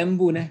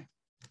 Zambu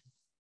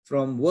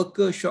from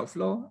worker shop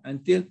floor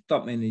until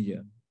top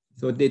manager.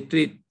 So they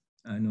treat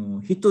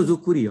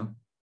hitozukuri,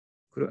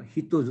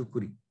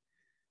 hitozukuri.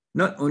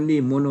 Not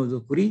only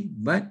monozukuri,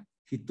 but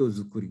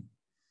hitozukuri.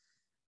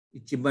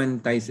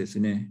 Ichiban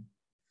taisetsu ne.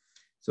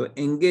 So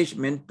engage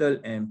mental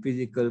and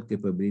physical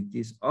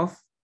capabilities of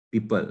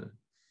people.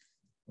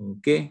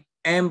 Okay.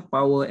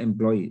 Empower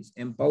employees.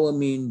 Empower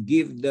means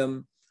give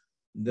them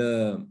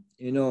the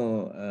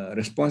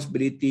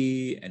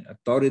responsibility and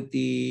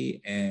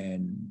authority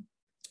and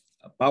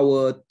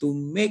power to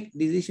make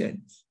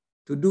decisions,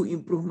 to do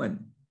improvement.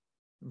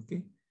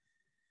 Okay,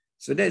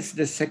 so that's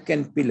the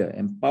second pillar: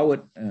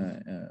 empowered,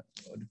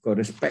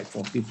 respect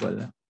for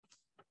people.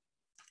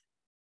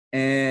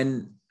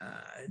 And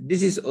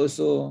this is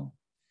also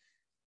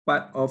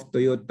part of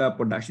Toyota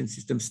production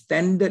system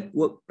standard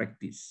work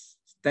practice.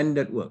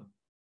 Standard work.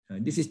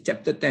 This is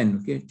chapter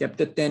 10, okay?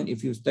 Chapter 10, if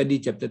you study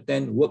chapter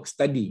 10, work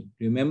study.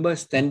 Remember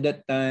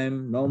standard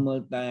time,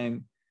 normal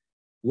time,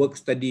 work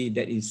study,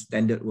 that is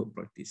standard work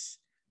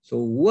practice. So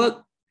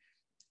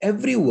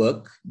every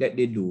work that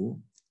they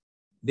do,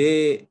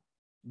 they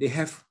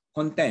have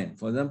content.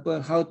 For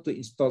example, how to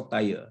install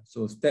tire.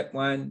 So step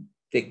 1,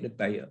 take the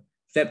tire.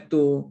 Step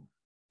 2,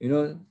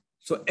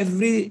 so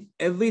every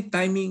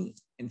timing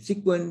and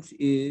sequence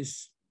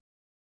is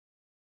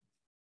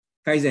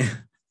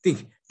Kaizen.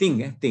 Think.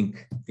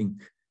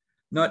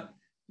 Not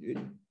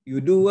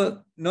you do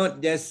work,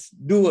 not just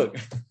do work,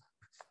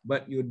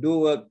 but you do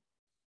work.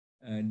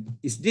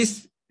 Is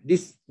this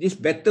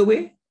better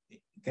way?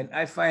 Can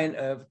I find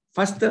a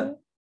faster,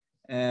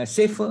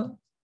 safer?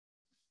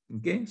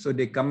 Okay, so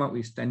they come up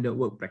with standard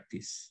work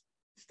practice.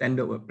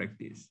 Standard work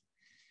practice.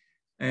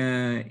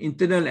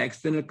 Internal and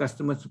external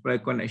customer supply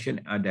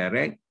connection are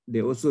direct.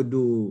 They also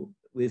do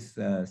with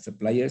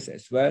suppliers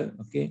as well.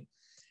 Okay.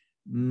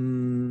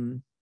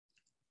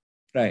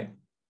 Right.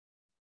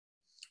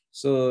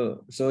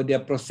 So their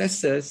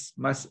processes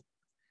must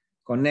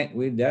connect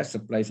with their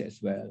suppliers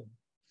as well.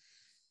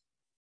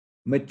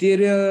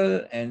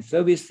 Material and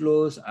service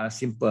flows are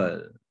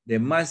simple. They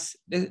must,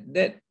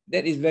 that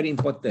is very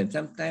important.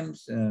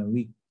 Sometimes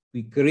we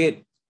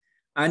create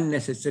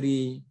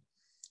unnecessary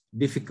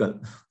difficult.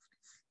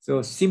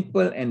 So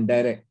simple and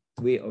direct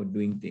way of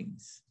doing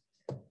things.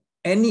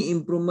 Any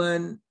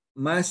improvement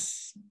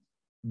must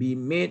be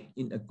made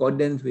in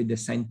accordance with the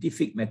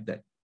scientific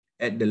method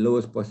at the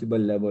lowest possible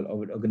level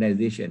of the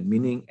organization,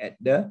 meaning at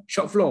the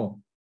shop floor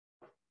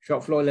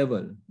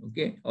level,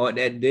 okay, or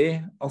at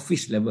the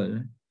office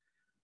level.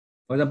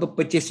 For example,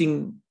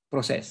 purchasing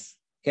process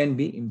can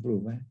be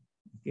improved,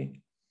 okay.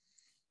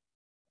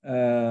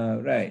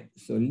 Right,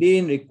 so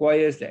lean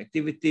requires the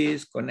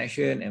activities,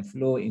 connection, and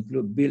flow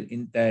include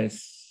built-in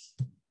tests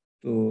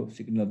to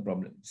signal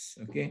problems,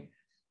 okay,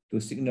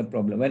 to signal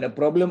problem. When a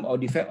problem or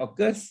defect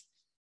occurs,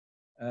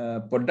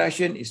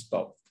 production is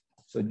stopped.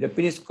 So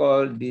Japanese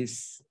call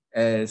this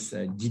as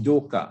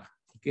jidoka.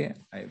 Okay,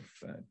 I've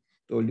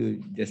told you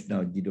just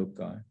now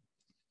jidoka.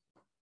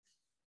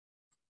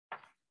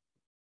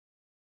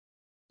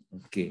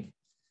 Okay.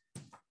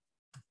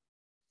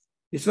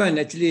 This one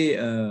actually,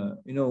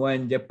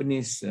 one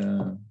Japanese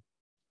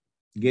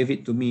gave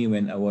it to me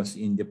when I was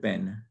in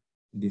Japan.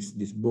 This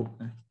book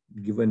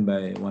given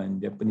by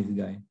one Japanese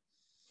guy.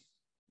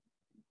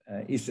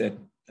 He said,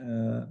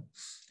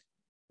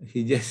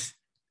 he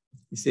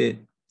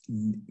said,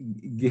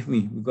 give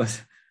me,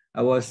 because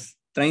I was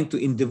trying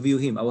to interview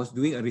him. I was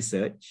doing a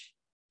research.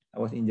 I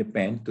was in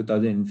Japan,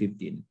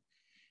 2015,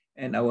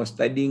 and I was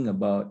studying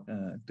about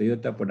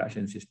Toyota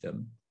production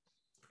system.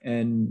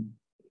 And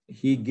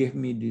he gave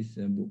me this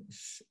book.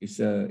 It's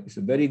a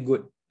very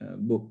good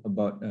book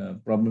about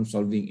problem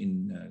solving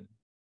in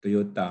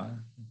Toyota.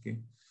 Okay.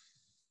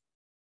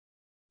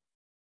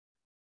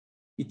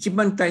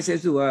 Ichiban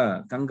taisetsu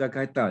wa kangai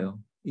kata yo.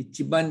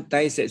 Ichiban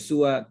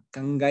taisetsu wa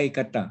kangai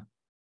kata.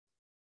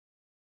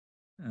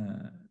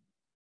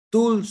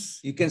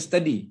 Tools you can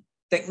study,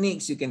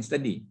 techniques you can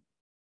study.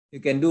 You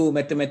can do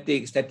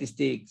mathematics,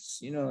 statistics,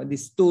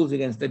 these tools you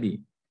can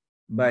study.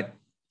 But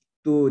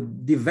to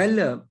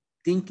develop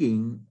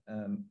thinking,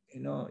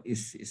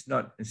 it's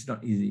not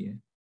easy.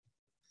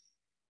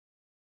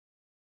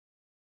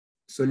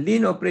 So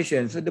lean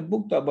operation. So the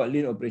book talk about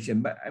lean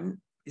operation, but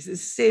it's the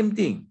same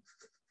thing.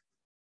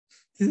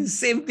 It's the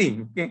same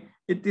thing. Okay,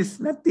 it is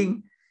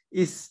nothing.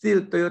 It's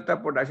still Toyota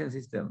production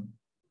system.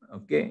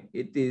 Okay,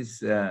 it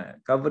is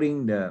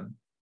covering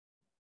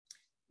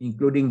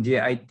including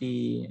JIT,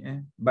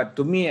 but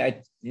to me,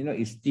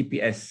 it's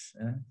TPS,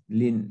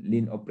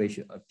 lean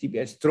operation,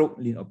 TPS stroke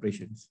lean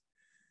operations.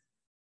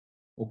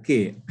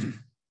 Okay,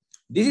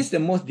 this is the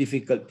most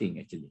difficult thing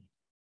actually.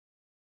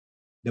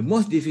 The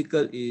most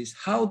difficult is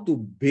how to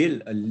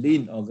build a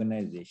lean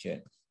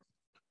organization.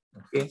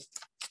 Okay,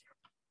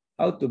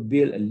 how to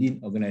build a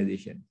lean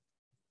organization.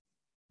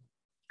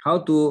 How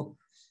to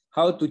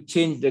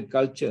change the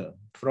culture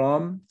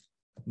from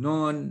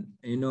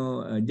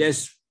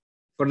just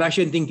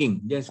production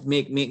thinking, just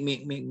make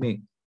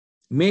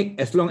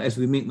as long as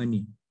we make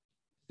money.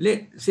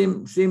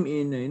 Same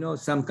in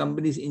some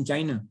companies in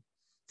China.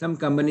 Some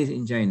companies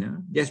in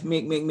China just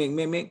make,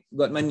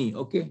 got money,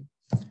 okay.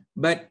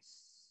 But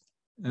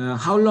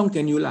how long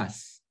can you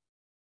last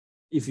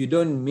if you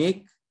don't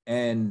make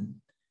and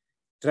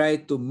try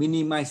to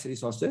minimize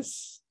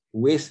resources,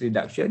 waste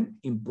reduction,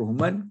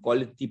 improvement,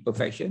 quality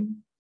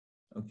perfection?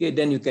 Okay,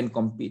 then you can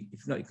compete.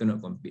 If not, you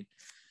cannot compete.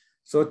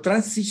 So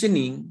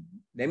transitioning,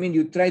 that means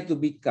you try to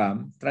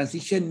become.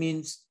 Transition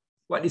means,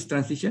 what is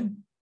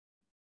transition?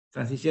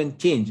 Transition,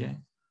 change,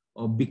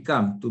 or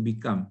become, to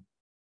become.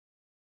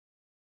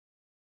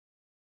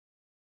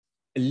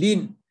 A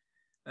lean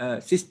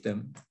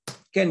system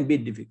can be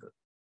difficult.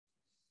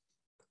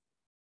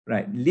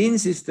 Right, lean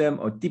system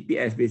or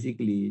TPS,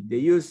 basically, they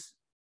use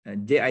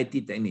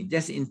JIT technique,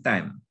 just in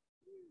time.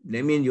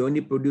 That means you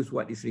only produce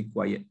what is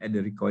required at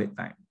the required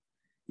time.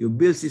 You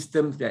build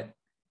systems that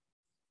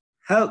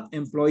help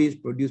employees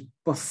produce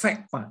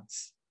perfect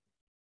parts.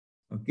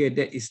 Okay,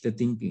 that is the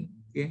thinking.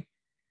 Okay,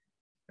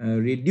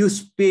 reduce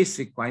space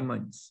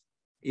requirements.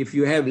 If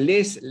you have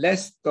less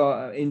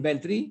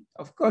inventory,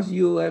 of course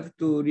you have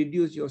to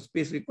reduce your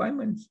space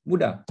requirements.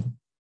 Mudah.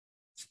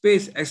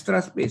 Space,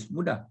 extra space,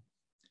 mudah.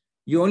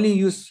 You only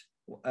use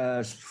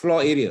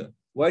floor area.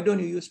 Why don't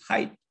you use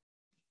height?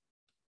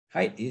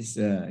 Height is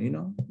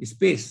is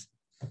space.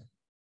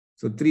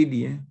 So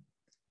 3D.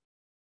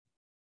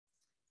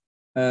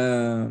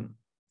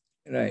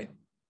 Right.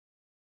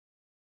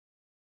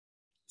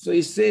 So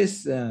it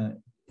says,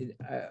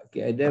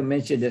 okay, I didn't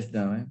mention just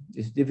now,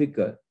 it's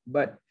difficult,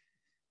 but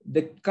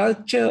the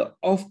culture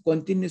of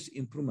continuous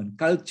improvement,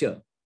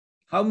 culture,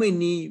 how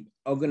many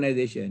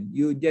organizations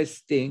you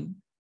just think,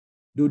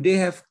 do they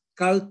have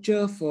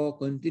culture for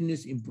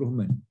continuous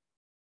improvement?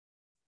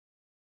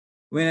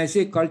 When I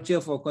say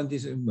culture for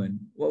continuous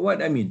improvement,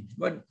 what I mean?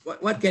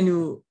 What can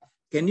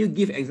you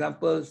give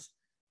examples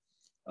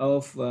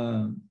of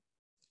a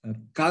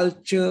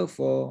culture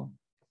for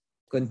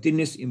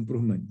continuous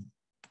improvement?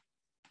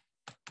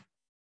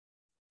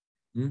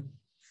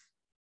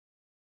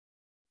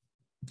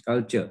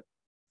 Culture.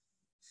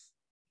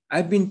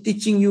 I've been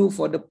teaching you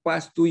for the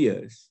past 2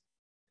 years.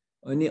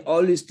 Only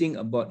always think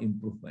about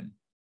improvement.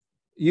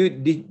 Do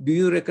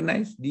you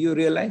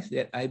realize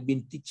that I've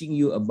been teaching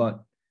you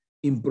about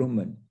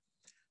improvement?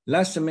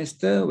 Last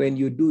semester, when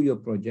you do your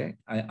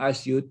project, I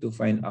asked you to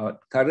find out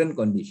current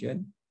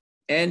condition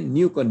and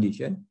new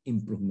condition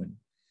improvement.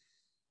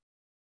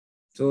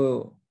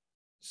 So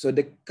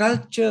the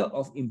culture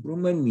of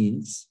improvement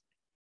means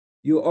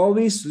you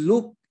always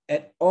look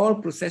at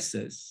all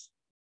processes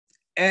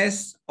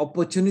as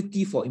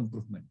opportunity for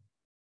improvement.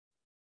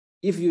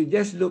 If you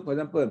just look, for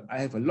example, I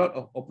have a lot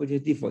of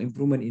opportunity for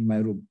improvement in my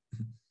room.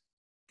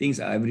 Things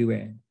are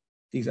everywhere.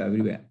 Things are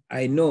everywhere.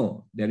 I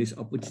know there is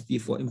opportunity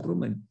for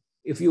improvement.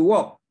 If you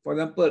walk, for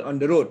example, on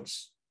the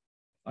roads,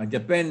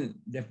 Japan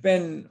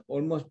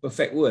almost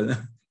perfect world.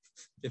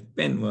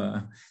 Japan,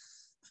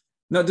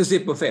 not to say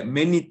perfect,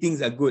 many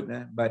things are good,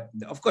 but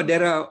of course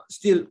there are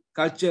still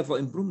culture for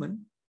improvement.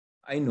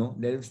 I know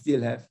they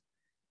still have.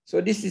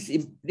 So this is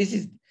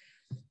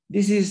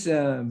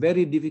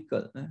very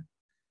difficult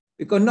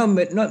because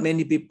not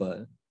many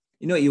people.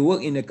 You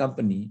work in a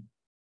company.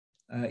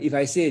 If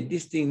I say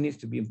this thing needs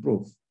to be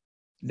improved,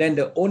 then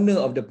the owner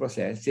of the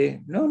process say,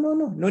 no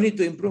need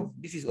to improve.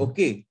 This is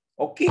okay.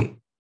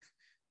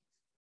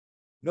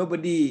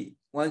 Nobody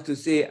wants to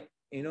say,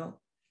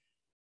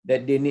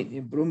 that they need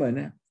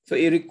improvement. So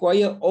it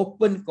requires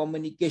open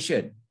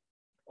communication,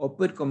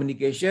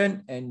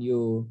 and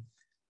you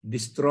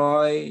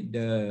destroy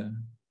the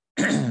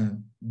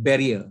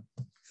barrier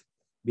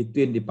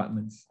between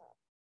departments.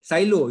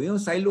 Silo,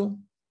 silo.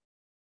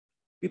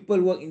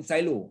 People work in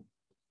silo.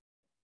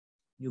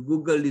 You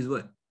Google this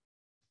word.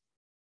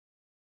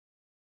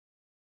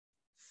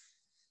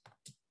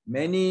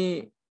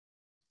 Many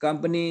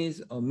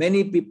companies or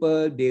many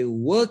people, they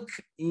work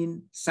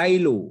in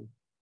silo.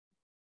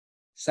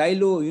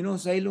 Silo,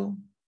 silo?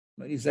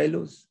 What is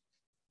silos?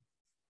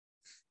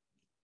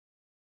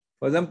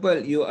 For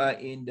example, you are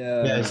in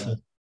the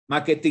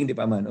marketing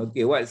department.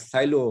 Okay, what is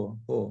silo?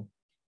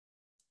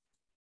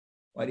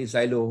 What is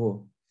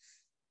silo?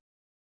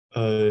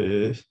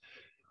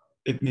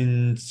 It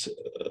means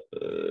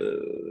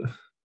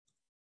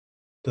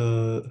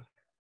there's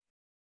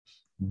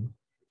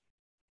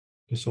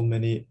so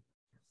many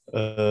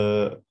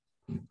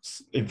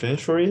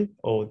inventory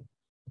or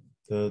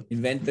the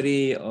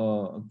inventory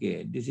or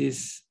okay. This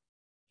is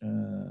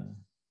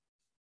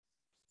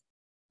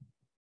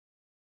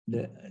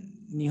the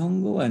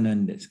Nihongo wa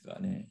nan desu ka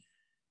ne?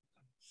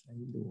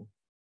 Silo.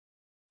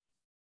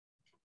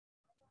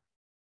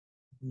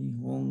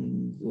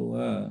 Nihongo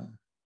wa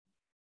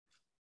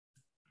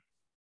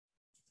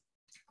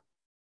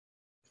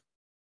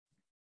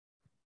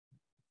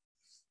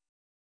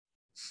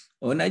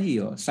Naji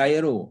yo,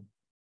 Sairo.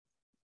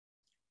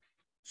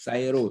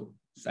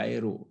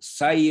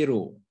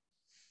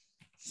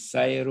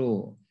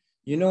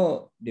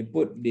 They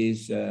put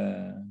this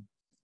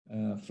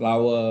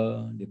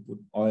flour, they put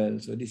oil.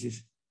 So this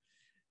is,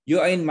 you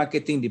are in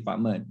marketing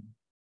department.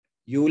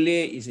 Yule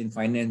is in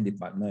finance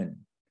department.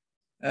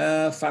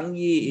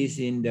 Fangi is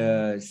in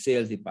the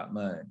sales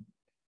department.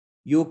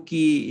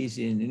 Yuki is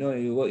in,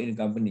 you work in a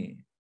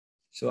company.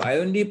 So I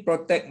only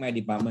protect my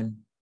department.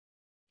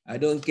 I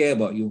don't care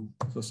about you.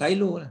 So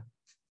silo lah.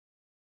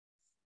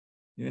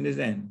 You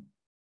understand?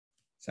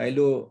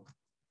 Silo,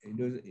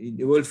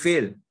 it will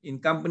fail. In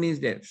companies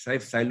that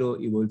have silo,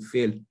 it will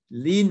fail.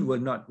 Lean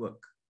will not work.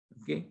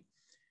 Okay.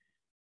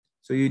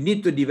 So you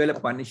need to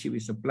develop partnership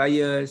with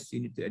suppliers.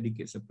 You need to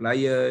educate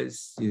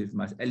suppliers. You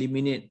must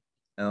eliminate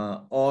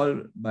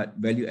all but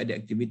value-added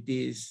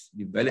activities,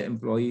 develop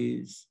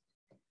employees,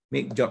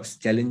 make jobs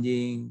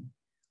challenging,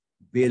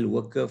 build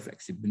worker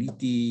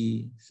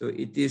flexibility. So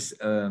it is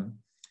a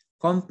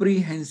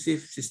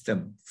comprehensive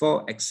system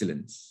for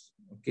excellence.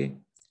 Okay,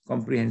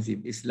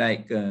 comprehensive. It's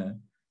like, a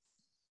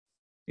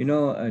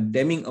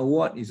Deming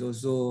Award is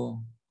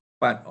also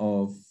part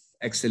of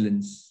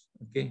excellence.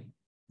 Okay,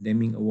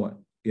 Deming Award.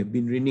 You have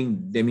been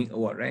reading Deming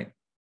Award, right?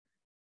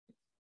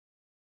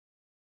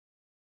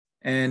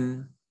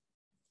 And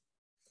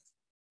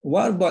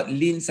what about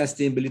lean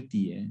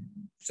sustainability?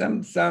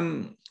 Some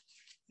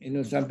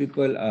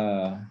people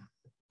are.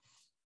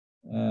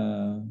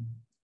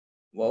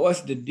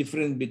 What's the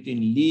difference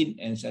between lean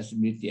and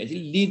sustainability?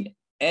 Actually, lean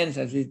and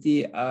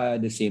sustainability are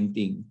the same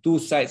thing, two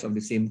sides of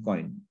the same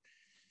coin.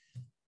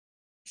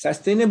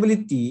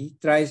 Sustainability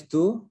tries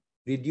to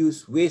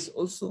reduce waste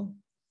also.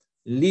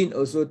 Lean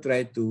also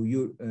tries to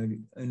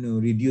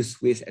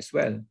reduce waste as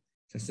well.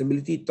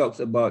 Sustainability talks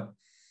about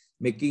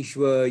making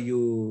sure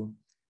you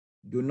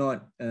do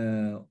not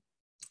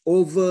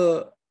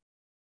overuse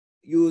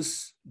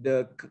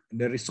the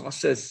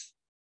resources.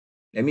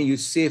 I mean, you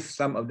save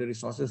some of the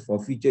resources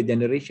for future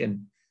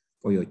generation,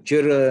 for your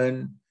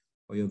children,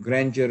 for your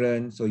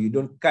grandchildren, so you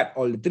don't cut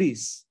all the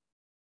trees.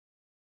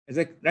 Is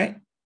that right?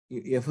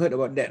 You have heard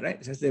about that, right?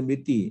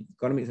 Sustainability,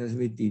 economic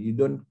sustainability. You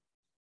don't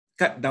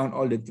cut down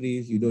all the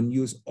trees. You don't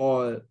use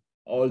all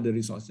the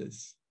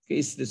resources. Okay,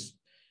 it's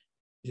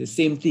the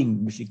same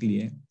thing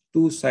basically.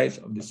 Two sides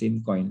of the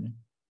same coin.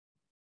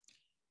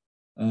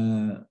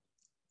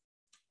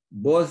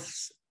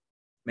 both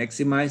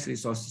maximize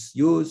resources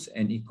use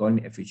and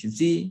economic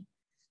efficiency,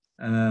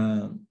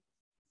 and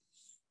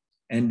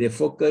they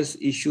focus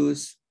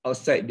issues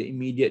outside the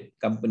immediate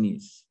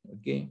companies.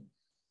 Okay,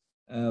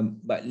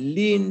 but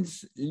lean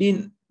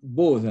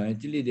both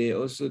actually they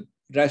also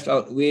drives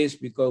out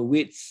waste because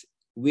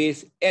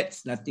waste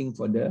adds nothing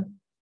for the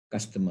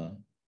customer.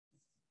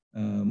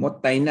 もっ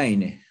たいない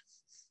ね。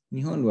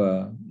日本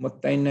はもっ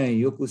たいない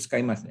よく使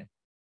いますね。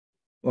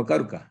わか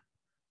るか？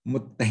も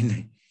ったいな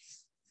い。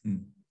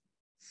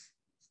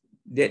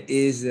That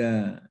is,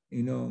 that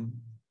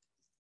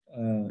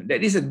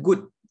is a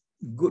good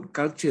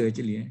culture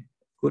actually.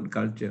 Good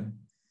culture.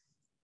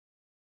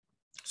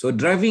 So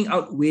driving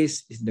out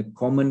waste is the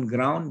common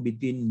ground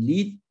between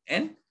lean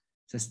and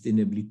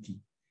sustainability.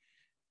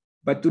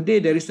 But today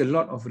there is a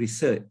lot of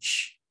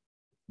research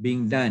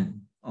being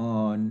done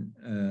on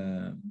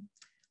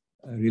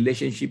a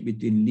relationship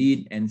between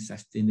lean and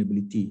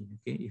sustainability.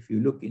 Okay, if you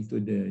look into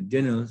the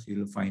journals, you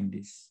will find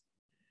this.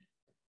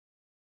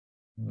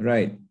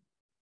 Right,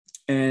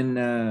 and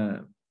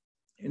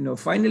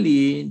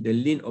finally, the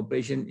lean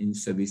operation in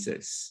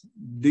services.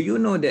 Do you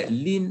know that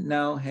lean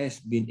now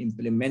has been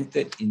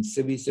implemented in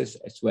services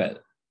as well?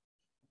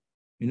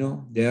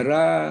 There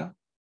are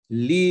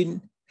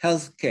lean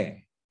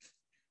healthcare.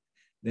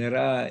 There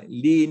are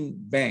lean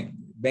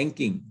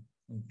banking.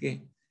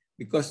 Okay,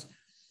 because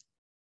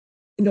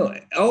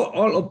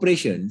all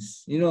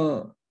operations.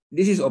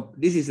 This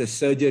is a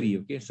surgery.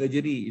 Okay,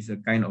 surgery is a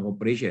kind of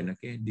operation.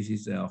 Okay, this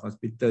is a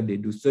hospital. They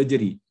do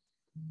surgery.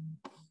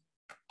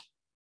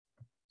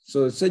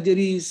 So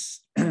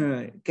surgeries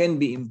can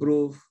be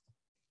improved.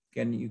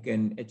 You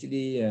can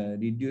actually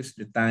reduce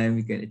the time.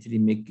 You can actually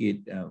make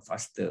it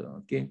faster.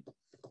 Okay,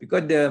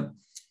 because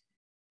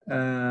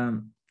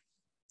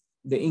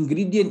the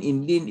ingredient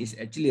in lean is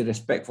actually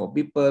respect for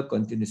people,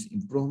 continuous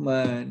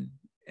improvement,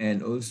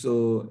 and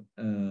also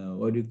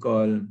what do you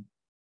call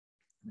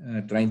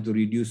trying to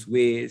reduce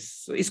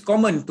waste. So it's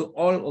common to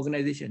all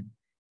organizations,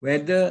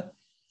 whether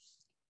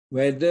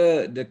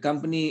the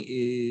company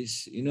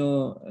is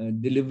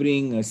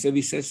delivering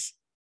services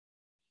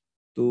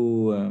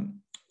to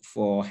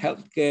for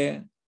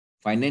healthcare,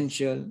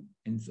 financial,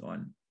 and so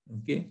on.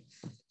 Okay,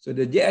 so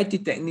the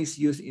JIT techniques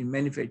used in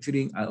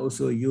manufacturing are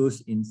also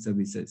used in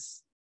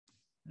services.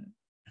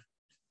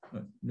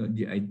 Not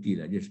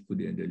JIT lah, just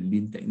put it the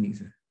lean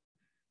techniques.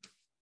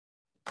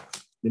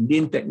 The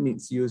lean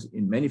techniques used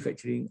in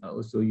manufacturing are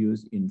also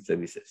used in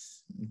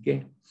services.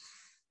 Okay,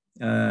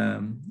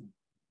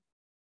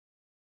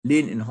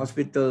 lean in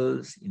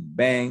hospitals, in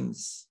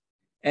banks,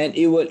 and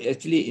it will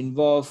actually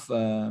involve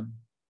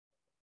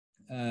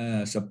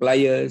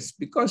suppliers,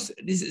 because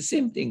this is the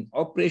same thing.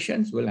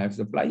 Operations will have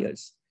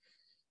suppliers.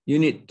 You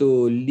need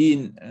to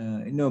lean,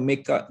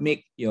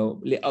 make your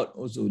layout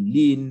also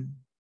lean,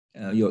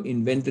 your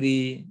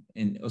inventory,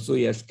 and also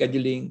your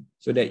scheduling,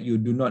 so that you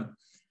do not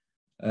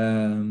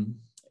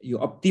you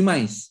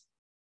optimize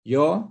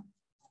your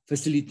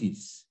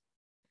facilities.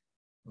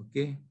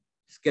 Okay,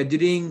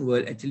 scheduling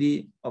will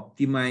actually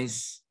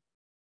optimize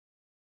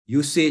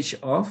usage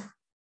of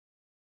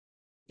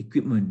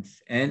equipment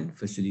and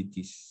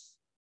facilities.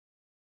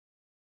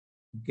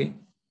 Okay,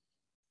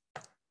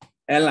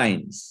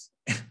 airlines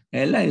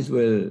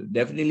will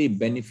definitely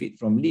benefit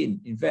from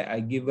lean. In fact,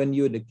 I've given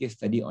you the case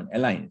study on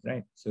airlines,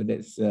 right? So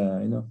that's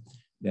the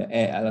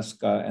Air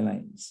Alaska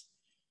Airlines.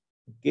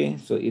 Okay,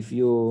 so if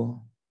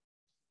you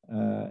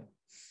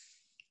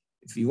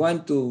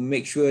want to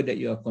make sure that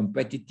you are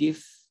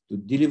competitive to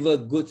deliver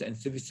goods and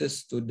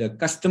services to the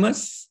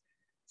customers,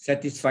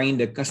 satisfying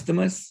the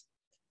customers,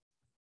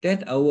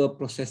 then our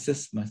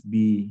processes must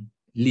be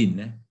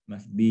lean,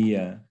 must be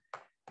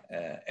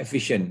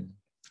efficient,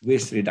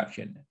 waste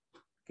reduction.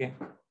 Okay,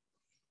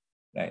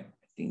 right.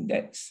 I think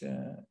that's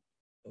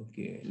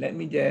okay. Let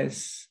me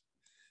just.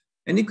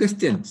 Any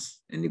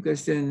questions? Any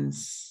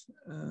questions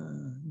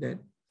that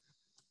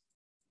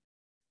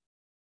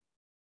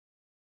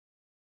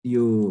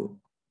you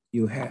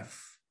have?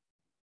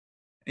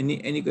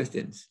 Any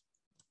questions?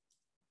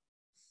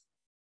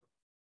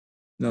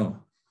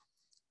 No.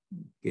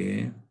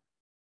 Okay.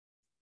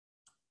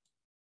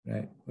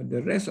 Right. For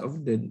the rest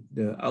of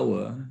the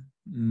hour,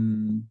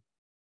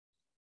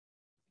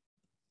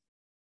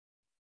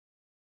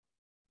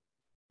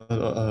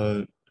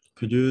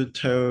 could you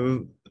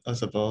tell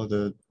us about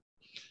the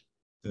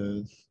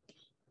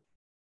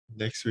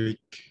next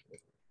week,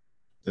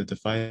 the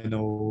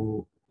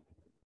final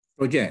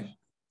project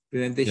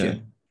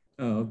presentation?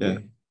 Yeah. Oh,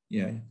 okay.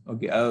 Yeah.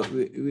 Okay.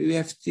 We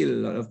have still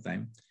a lot of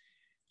time.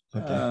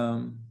 Okay.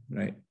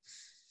 Right.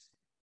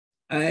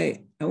 I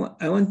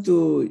want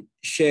to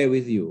share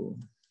with you.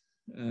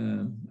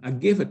 I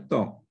gave a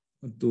talk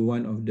to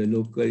one of the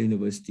local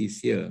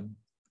universities here,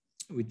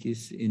 which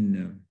is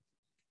in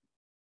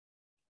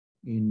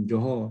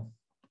Johor.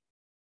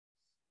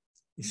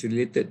 It's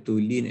related to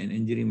lean and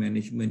engineering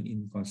management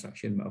in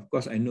construction. But of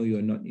course, I know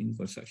you're not in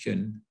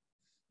construction,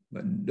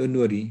 but don't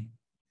worry.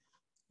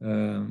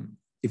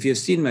 If you've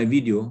seen my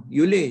video,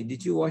 Yule,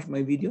 did you watch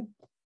my video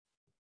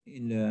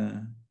in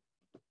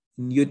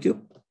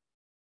YouTube?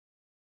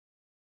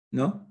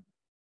 No?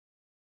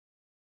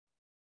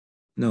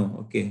 No,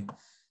 okay.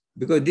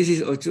 Because this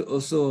is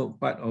also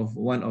part of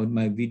one of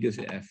my videos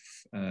that I've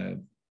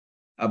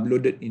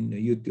uploaded in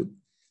YouTube.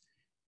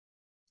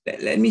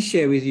 Let me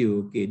share with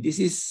you. Okay, this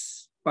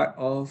is part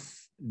of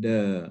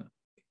the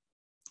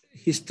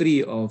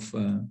history of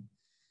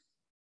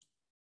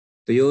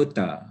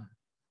Toyota.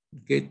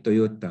 Okay,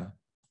 Toyota.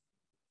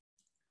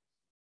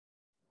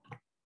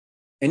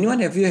 Anyone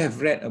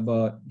have read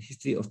about the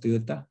history of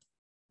Toyota?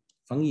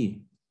 Fang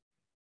Yi,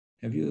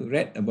 have you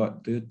read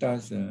about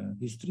Toyota's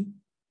history?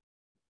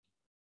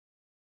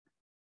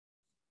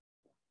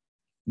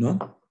 No?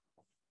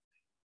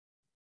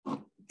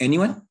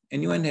 Anyone?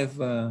 Anyone have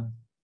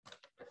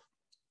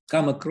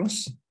come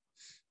across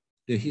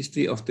the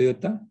history of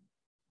Toyota?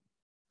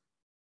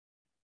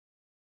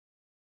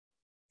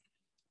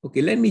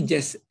 Okay, let me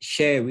just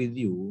share with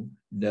you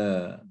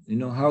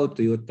how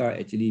Toyota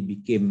actually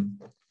became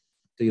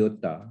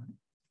Toyota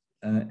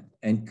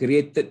and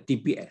created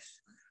TPS,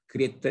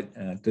 created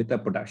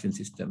Toyota Production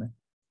System.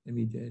 Let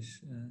me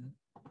just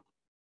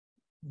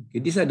okay,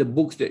 these are the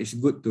books that is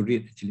good to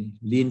read actually.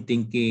 Lean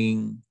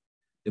Thinking,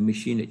 The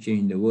Machine That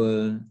Changed the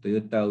World,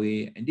 Toyota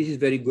Way, and this is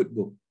very good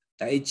book.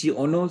 Taiichi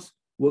Ohno's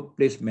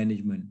Workplace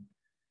Management.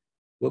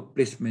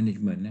 Workplace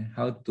management,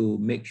 how to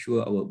make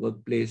sure our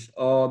workplace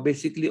or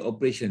basically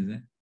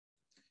operation.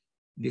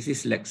 This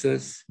is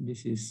Lexus.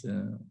 This is,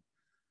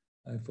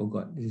 I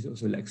forgot, this is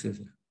also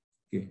Lexus.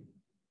 Okay.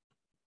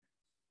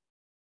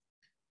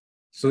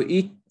 So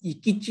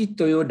Ikichi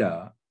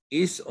Toyoda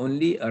is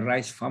only a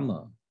rice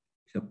farmer.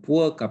 He's a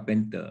poor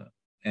carpenter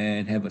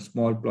and have a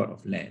small plot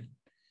of land.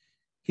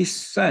 His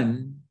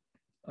son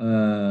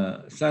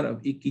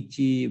of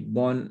Ikichi,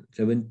 born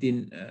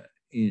 14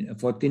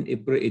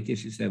 April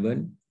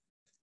 1867,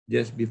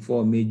 just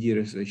before Meiji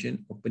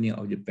Restoration, opening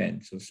of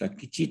Japan. So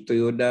Sakichi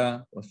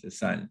Toyoda was the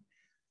son.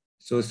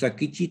 So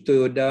Sakichi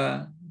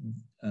Toyoda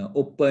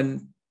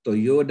opened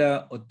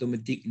Toyoda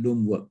Automatic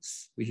Loom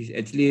Works, which is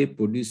actually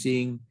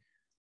producing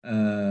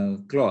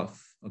cloth,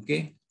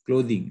 okay,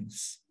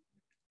 clothings.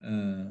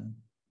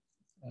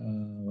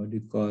 What do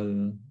you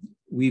call,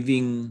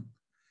 weaving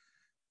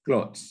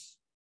clothes.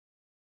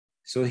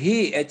 So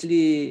he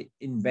actually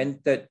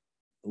invented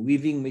a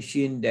weaving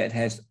machine that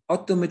has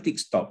automatic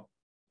stop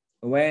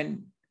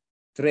when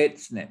thread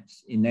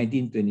snaps in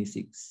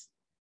 1926.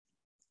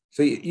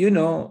 So you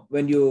know,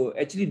 when you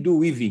actually do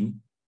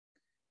weaving,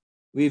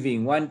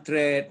 one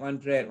thread,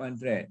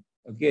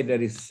 okay,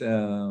 there is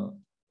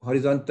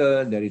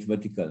horizontal, there is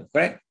vertical,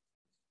 correct?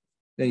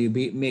 Then you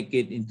make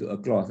it into a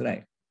cloth,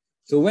 right?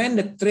 So when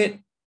the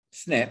thread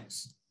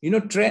snaps, you know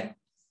thread,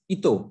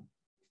 ito.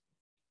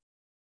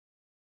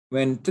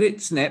 When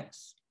thread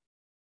snaps,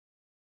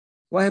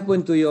 what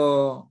happened to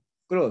your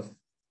cloth?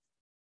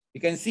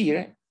 You can see,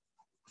 right?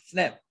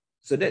 Snap.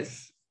 So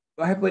that's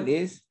what happened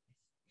is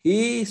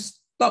he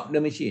stopped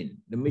the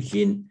machine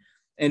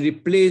and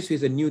replaced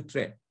with a new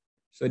thread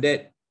so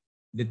that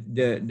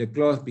the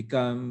cloth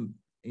become,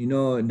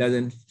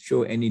 doesn't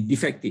show any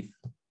defective.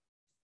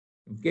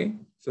 Okay,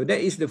 so that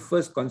is the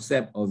first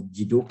concept of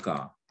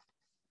jidoka.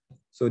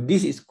 So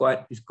this is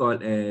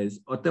called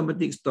as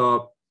automatic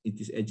stop. It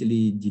is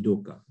actually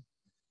jidoka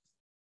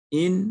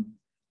in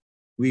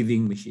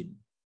weaving machine.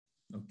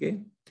 Okay,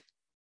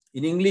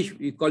 in English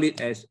we call it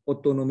as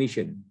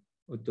automation.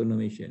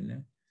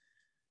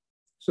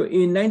 So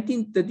in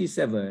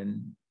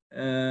 1937,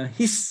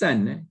 his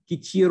son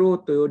Kichiro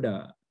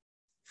Toyoda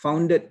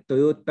founded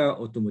Toyota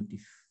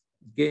Automotive.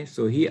 Okay,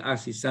 so he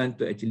asked his son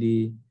to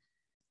actually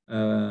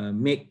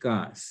make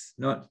cars.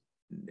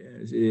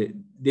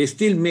 They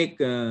still make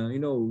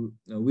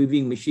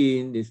weaving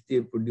machine. They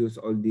still produce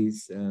all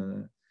these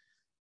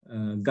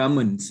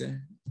garments,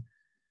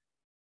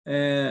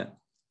 and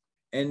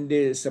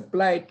they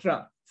supply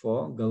truck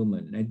for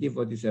government.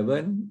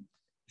 1947,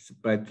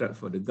 supply truck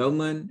for the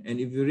government. And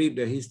if you read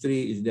the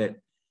history, is that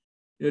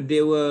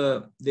they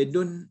were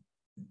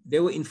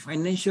in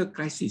financial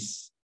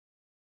crisis,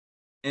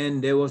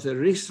 and there was a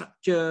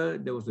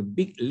restructure. There was a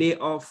big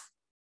layoff.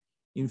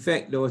 In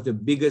fact, there was the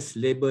biggest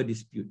labor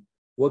dispute.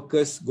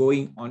 Workers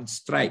going on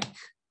strike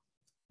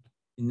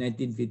in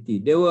 1950.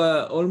 They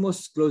were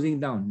almost closing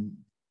down.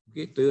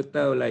 Okay,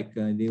 Toyota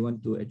they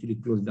want to actually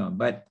close down,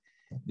 but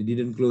they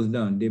didn't close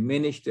down. They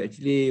managed to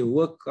actually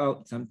work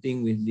out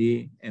something with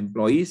the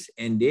employees,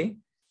 and they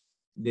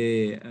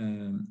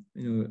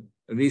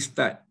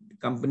restart the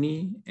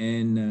company.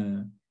 And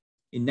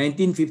in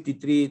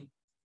 1953,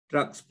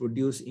 trucks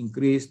produced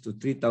increased to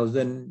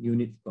 3,000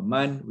 units per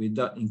month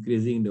without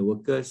increasing the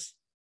workers.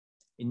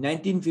 In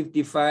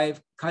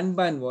 1955,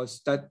 Kanban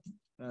was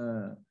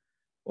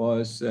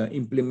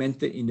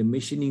implemented in the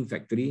machining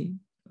factory.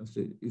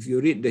 So if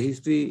you read the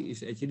history,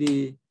 it's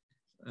actually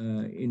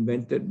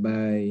invented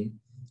by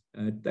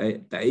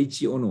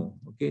Taiichi Ohno.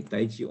 Okay,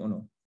 Taiichi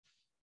Ohno.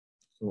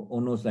 So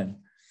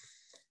Ohno-san.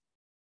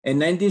 In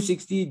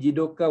 1960,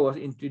 jidoka was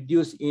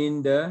introduced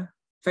in the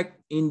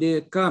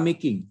car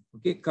making,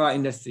 okay, car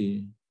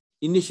industry.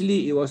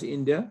 Initially, it was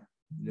in the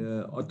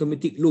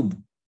automatic loom,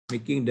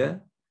 making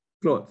the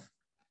cloth.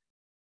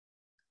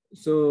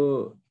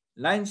 So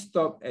line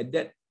stop at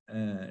that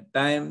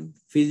time,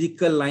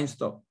 physical line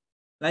stop.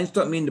 Line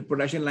stop means the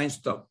production line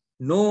stop.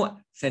 No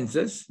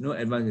sensors, no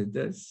advanced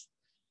sensors.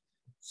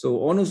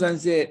 So Ono-san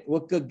said,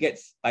 worker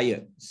gets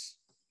tired.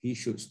 He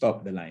should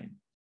stop the line.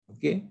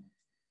 Okay.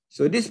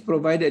 So this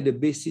provided the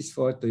basis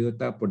for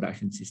Toyota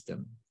production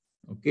system.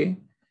 Okay.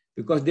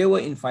 Because they were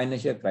in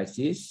financial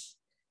crisis,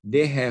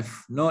 they have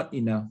not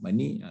enough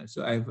money.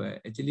 So I've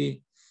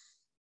actually,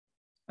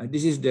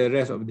 this is the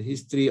rest of the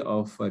history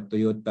of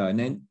Toyota.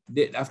 And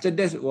then after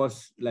that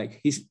was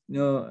like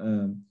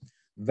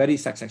very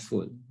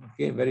successful.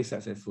 Okay, very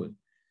successful.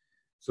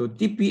 So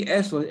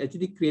TPS was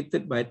actually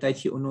created by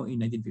Taiichi Ohno in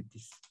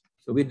 1950s.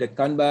 So with the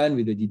Kanban,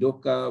 with the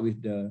Jidoka,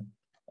 with the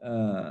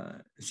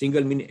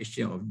single minute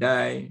exchange of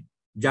die,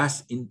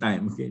 just in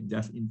time. Okay,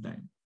 just in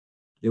time.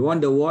 They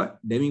won the award,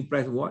 Deming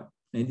Prize Award,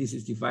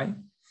 1965.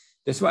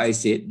 That's why I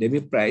said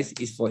Deming Prize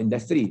is for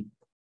industry.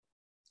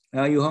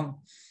 Yu Hong?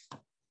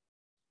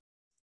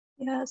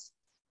 Yes.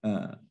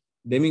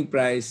 Deming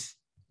Prize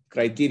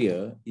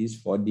criteria is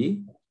for the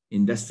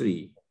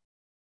industry.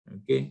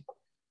 Okay.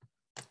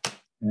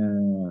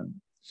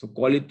 So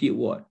quality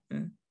award.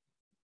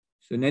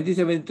 So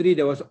 1973,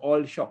 there was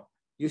all shock.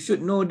 You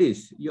should know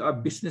this. You are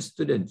business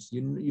students.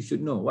 You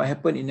should know what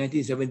happened in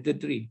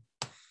 1973.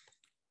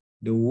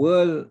 The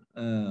world,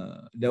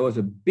 there was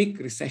a big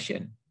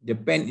recession.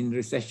 Japan in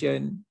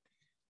recession,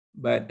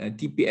 but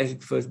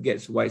TPS first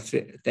gets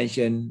widespread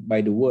attention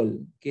by the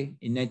world. Okay,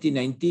 in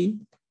 1990,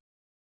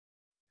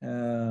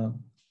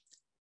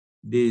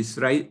 these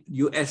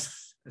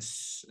US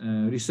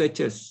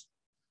researchers,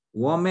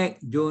 Womack,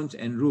 Jones,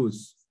 and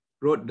Roos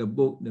wrote the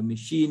book, The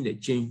Machine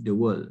That Changed the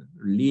World,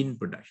 Lean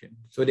Production.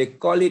 So they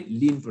call it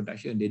lean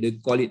production. They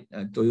don't call it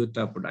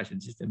Toyota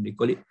production system. They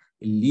call it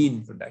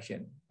lean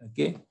production.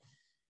 Okay.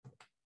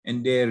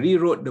 And they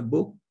rewrote the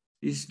book.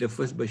 This is the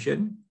first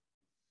version.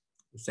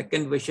 The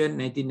second version,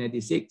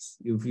 1996,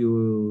 if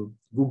you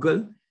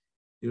Google,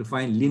 you'll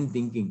find lean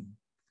thinking.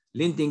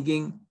 Lean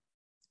thinking,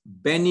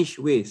 banish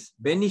waste.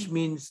 Banish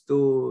means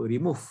to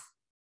remove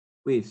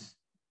waste,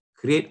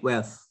 create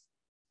wealth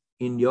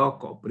in your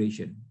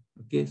corporation.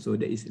 Okay, so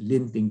that is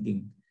lean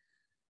thinking.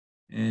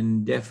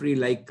 And Jeffrey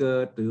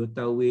Liker,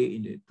 Toyota Way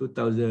in the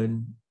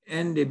 2000,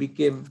 and they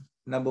became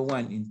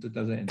 #1 in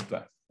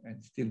 2012,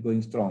 and still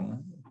going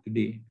strong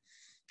today.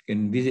 You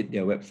can visit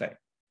their website.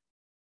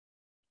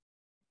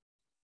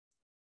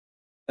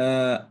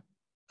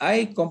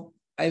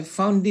 I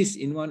found this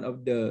in one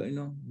of the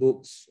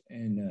books,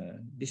 and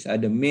these are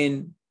the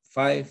main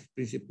 5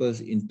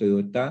 principles in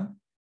Toyota.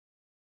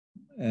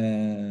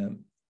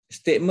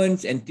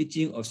 Statements and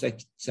teaching of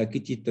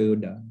Sakichi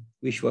Toyoda,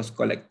 which was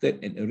collected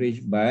and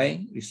arranged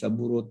by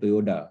Risaburo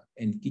Toyoda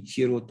and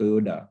Kichiro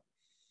Toyoda,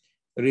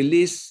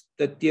 released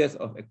 30th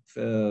of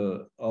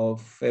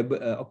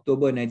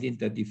October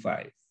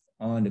 1935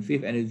 on the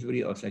 5th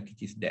anniversary of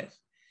Sakichi's death.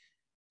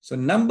 So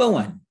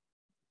 #1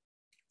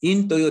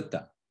 in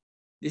Toyota,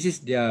 this is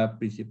their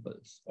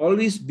principles.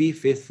 Always be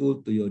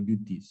faithful to your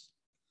duties.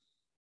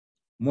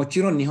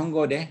 Mochiron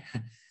Nihongo de,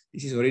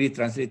 this is already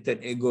translated,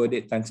 ego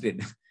de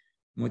translate.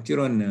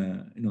 Mochiron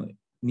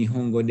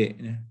Nihongo de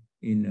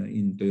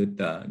in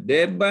Toyota,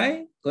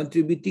 thereby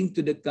contributing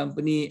to the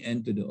company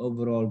and to the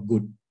overall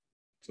good.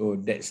 So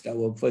that's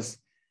our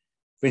first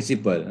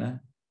principle.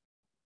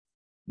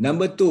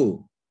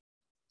 #2,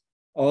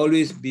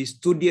 always be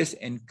studious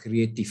and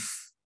creative,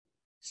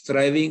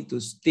 striving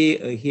to stay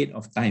ahead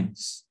of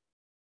times.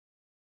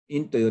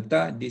 In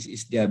Toyota, this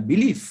is their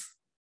belief.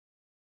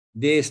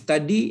 They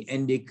study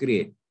and they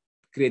create,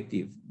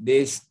 creative.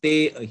 They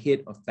stay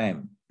ahead of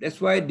time. That's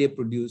why they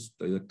produce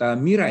Toyota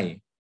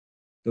Mirai.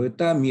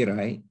 Toyota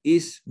Mirai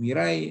is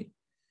Mirai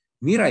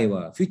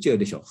wa future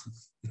de show.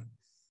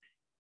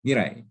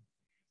 Mirai.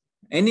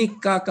 Any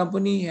car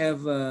company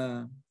have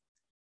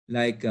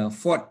like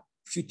Ford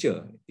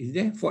Future. Is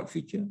there Ford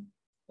Future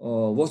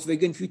or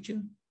Volkswagen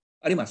Future?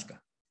 Arimasu ka?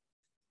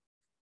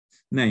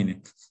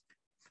 Nine.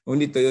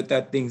 Only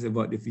Toyota thinks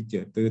about the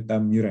future.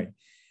 Toyota Mirai.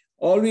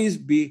 Always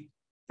be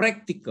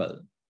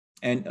practical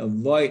and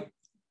avoid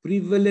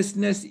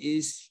frivolousness.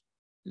 Is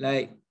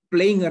like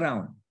playing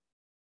around.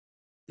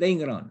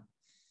 Playing around.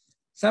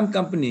 Some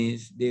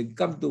companies, they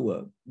come to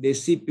work, they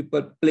see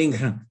people playing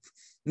around,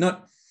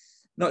 not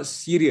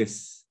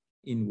serious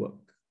in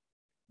work.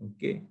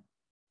 Okay.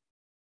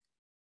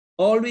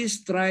 Always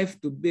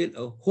strive to build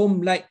a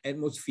home-like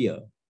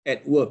atmosphere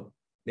at work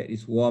that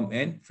is warm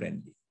and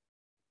friendly.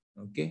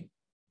 Okay.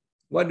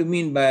 What do you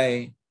mean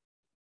by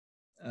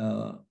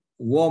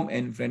warm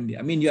and friendly?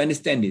 I mean, you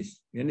understand this.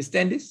 You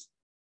understand this?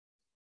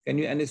 Can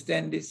you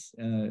understand this?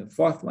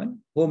 4th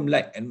one,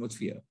 home-like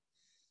atmosphere.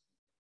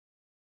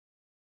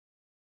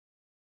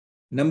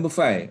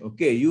 #5.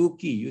 Okay,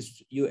 Yuki,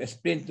 you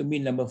explain to me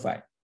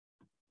 #5.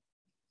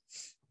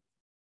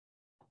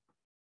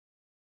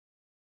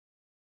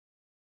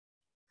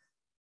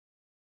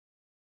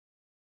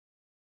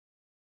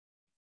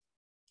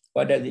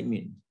 What does it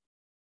mean?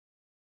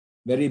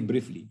 Very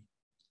briefly.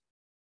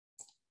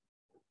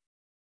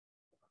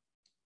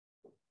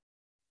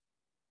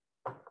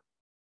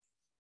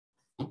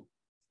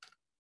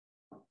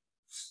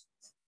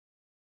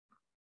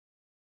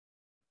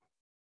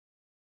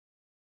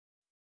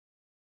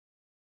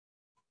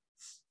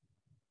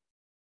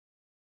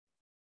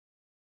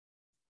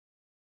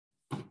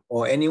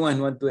 Or anyone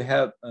want to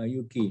help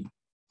Yuki?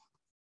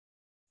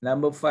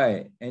 Number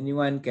 5.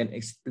 Anyone can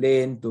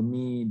explain to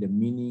me the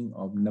meaning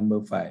of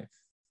number 5?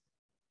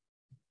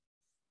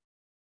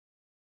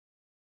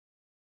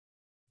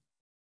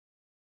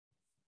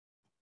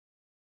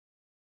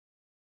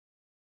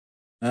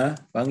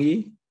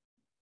 Pangi?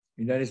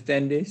 You don't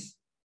understand this?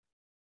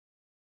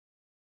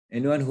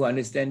 Anyone who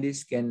understand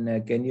this, can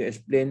you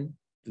explain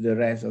to the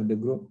rest of the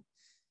group?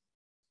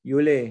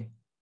 Yule,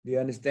 do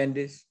you understand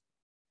this?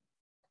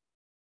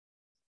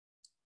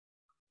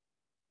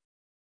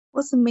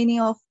 What's the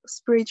meaning of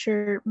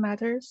spiritual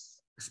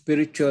matters?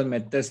 Spiritual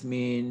matters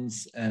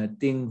means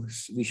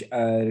things which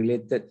are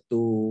related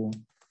to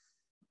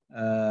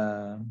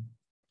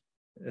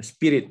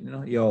spirit,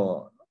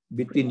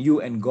 between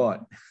you and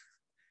God.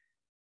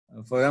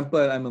 For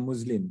example, I'm a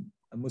Muslim.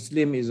 A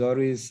Muslim is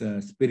always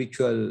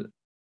spiritual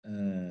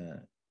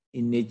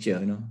in nature,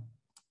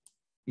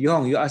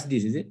 Yohong, you asked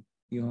this, is it?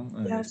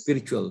 Yohong, Yes.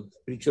 Spiritual.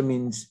 Spiritual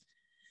means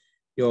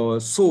your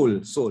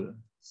soul. So,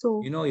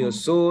 Your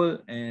soul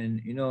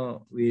and,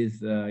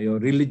 with your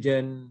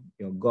religion,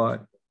 your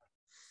God,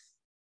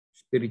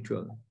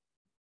 spiritual.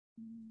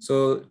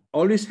 So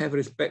always have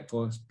respect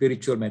for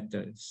spiritual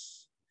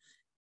matters.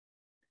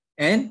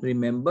 And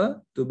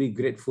remember to be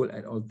grateful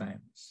at all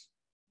times.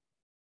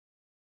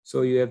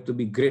 So you have to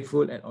be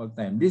grateful at all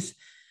times.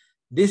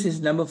 This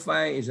is number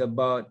 5, is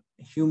about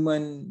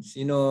humans,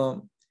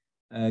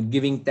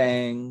 giving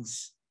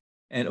thanks,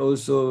 and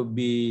also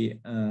be,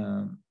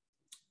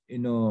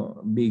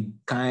 be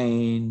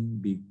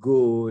kind, be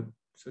good.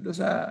 So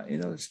those are,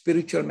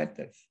 spiritual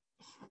matters.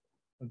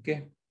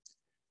 Okay.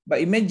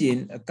 But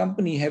imagine a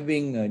company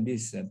having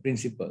these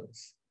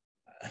principles.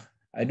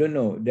 I don't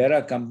know. There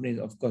are companies,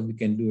 of course, we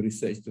can do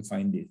research to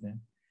find this.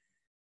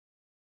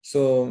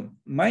 So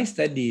my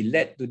study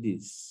led to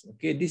this.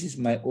 Okay, this is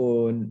my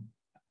own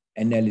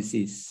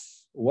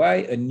analysis.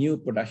 Why a new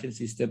production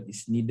system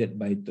is needed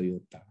by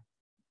Toyota.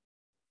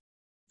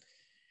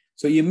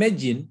 So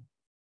imagine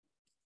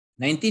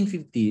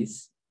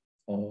 1950s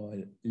or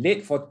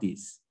late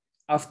 40s,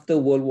 after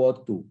World War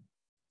II,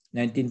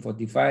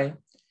 1945,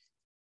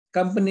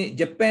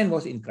 Japan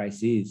was in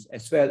crisis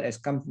as well as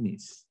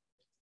companies.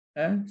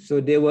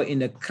 So they were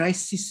in a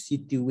crisis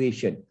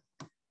situation.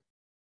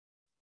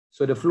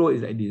 So the flow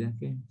is like this,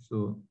 okay?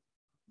 So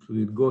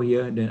we'll go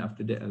here, then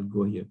after that I'll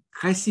go here.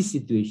 Crisis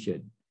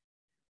situation.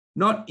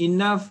 Not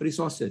enough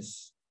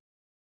resources,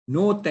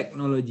 no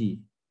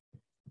technology.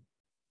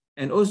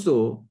 And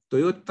also,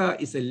 Toyota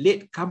is a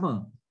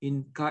latecomer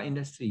in car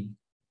industry.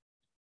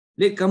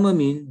 Latecomer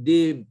means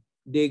they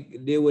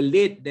were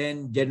late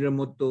than General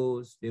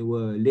Motors. They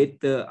were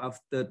later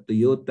after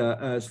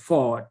Toyota,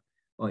 Ford,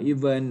 or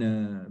even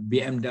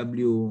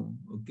BMW,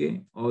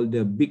 okay? All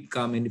the big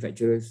car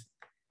manufacturers.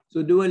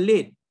 So they were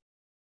late.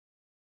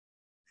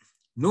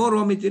 No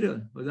raw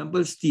material, for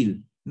example, steel.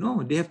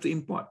 No, they have to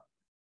import.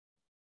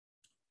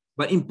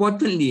 But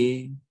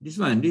importantly, this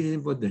is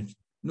important.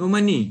 No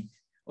money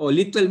or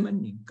little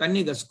money.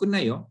 Kane ga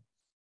sukunai yo.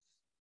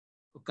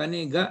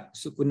 Kane ga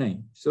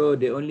sukunai. So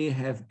they only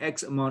have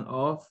X amount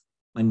of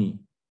money.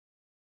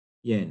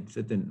 Yen,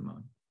 certain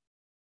amount.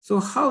 So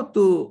how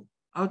to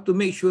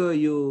make sure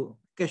you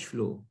cash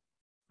flow?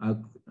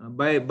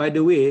 By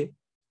the way,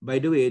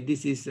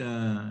 this is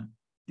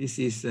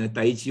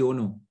Taiichi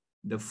Ohno,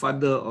 the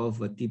father of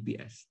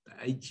TPS,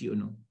 Taiichi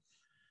Ohno.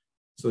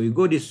 So you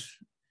go this.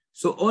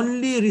 So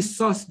only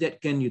resource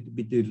that can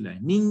be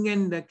utilized.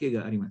 Ningen dake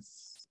ga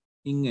arimasu.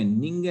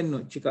 Ningen no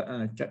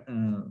chikara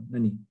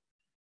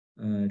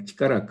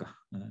ka.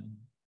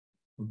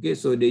 Okay,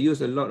 so they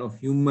use a lot of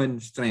human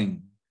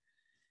strength.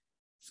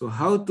 So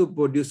how to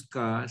produce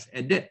cars?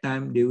 At that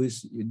time,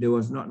 there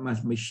was not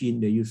much machine.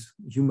 They use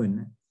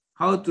human.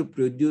 How to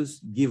produce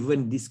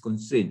given these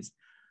constraints?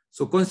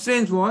 So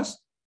constraints was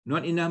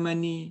not enough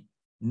money,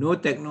 no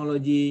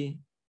technology,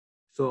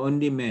 so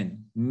only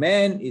man.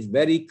 Man is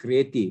very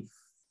creative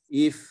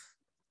if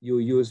you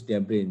use their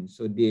brain.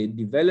 So they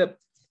develop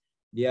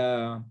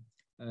their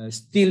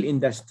steel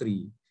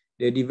industry.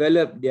 They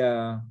develop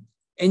their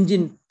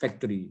engine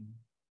factory.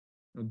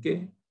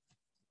 Okay.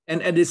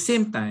 And at the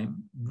same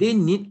time, they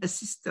need a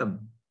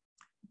system.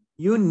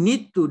 You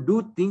need to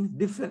do things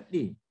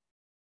differently.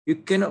 You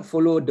cannot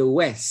follow the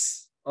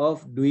West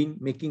of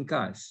making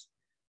cars.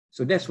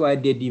 So that's why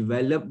they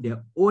develop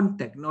their own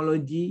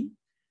technology,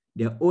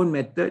 their own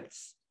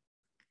methods,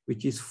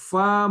 which is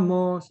far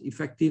more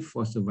effective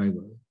for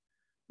survival,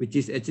 which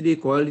is actually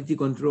quality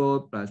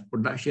control plus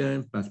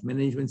production plus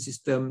management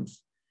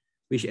systems,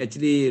 which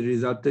actually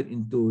resulted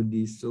into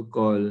this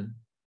so-called,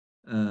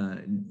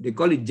 they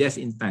call it just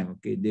in time,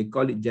 okay? They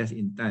call it just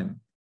in time.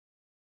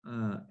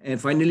 And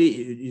finally,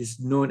 it is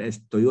known as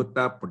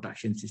Toyota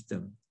production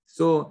system.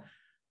 So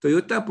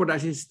Toyota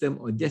production system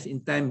or just in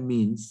time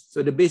means,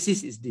 so the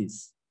basis is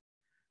this: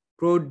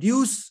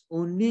 produce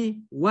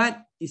only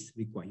what is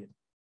required.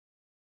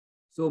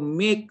 So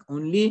make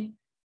only,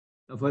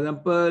 for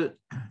example,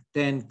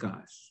 10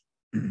 cars.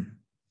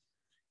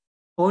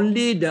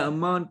 Only the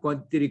amount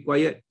quantity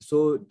required.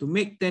 So to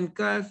make 10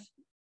 cars,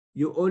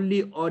 you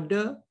only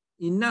order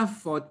enough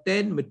for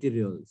 10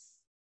 materials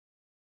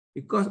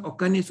because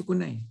okane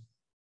sukunai.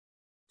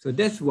 So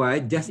that's why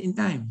just in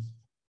time.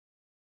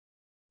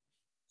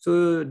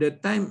 So the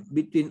time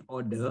between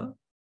order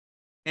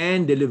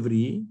and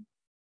delivery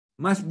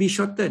must be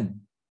shortened.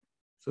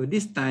 So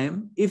this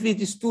time, if it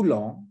is too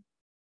long,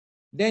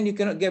 then you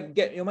cannot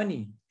get your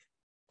money.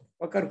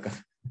 Wakaruka.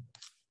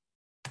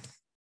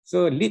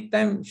 So lead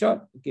time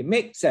short, okay,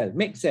 make, sell,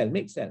 make, sell,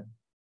 make, sell.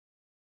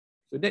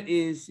 So that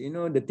is,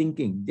 the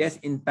thinking, just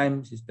in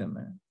time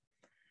system.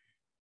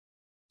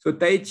 So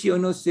Taiichi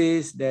Ono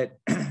says that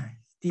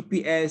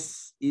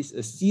TPS is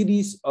a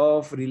series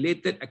of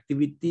related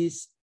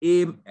activities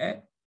aimed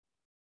at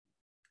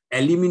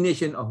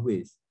elimination of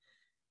waste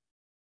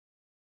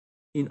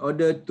in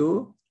order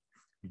to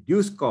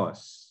reduce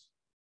costs,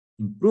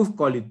 improve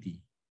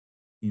quality,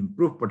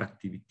 improve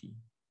productivity.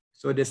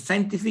 So the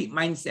scientific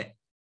mindset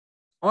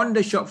on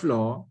the shop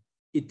floor,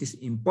 it is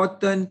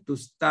important to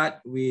start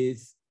with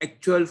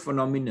actual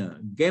phenomena.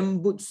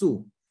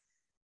 Genbutsu.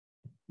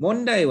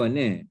 Mondai wa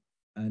ne,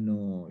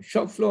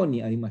 shop floor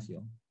ni arimasu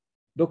yo.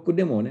 Doku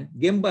demo ne,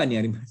 genba ni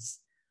arimasu.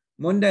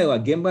 Mondai wa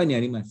genba ni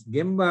arimasu.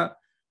 Genba,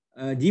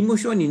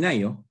 jimusho ni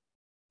nai yo.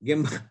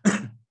 Genba,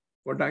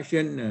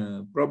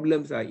 production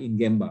problems are in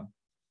genba.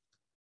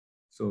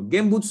 So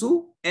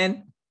genbutsu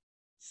and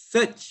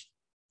search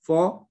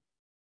for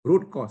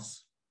root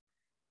cause.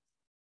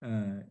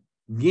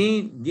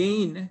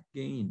 Gain.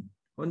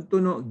 Honto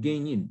no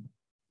gain.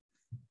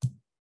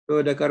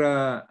 So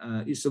dakara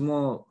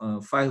isumo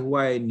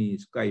 5Y ni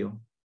sukayo.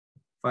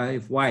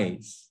 5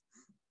 whys.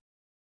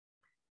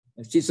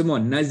 Shitsumo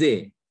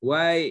naze.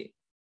 Why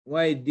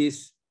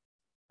this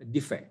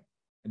defect?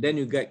 Then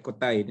you get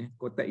kotai.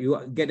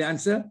 You get the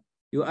answer.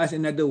 You ask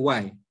another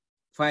why.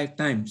 5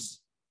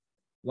 times.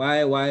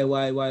 Why?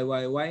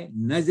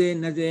 Naze.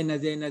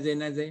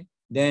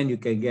 Then you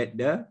can get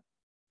the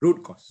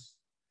root cause.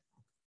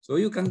 So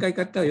you can kai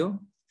kata yo,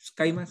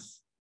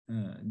 skaimas.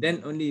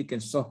 Then only you can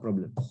solve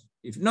problems.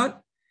 If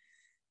not,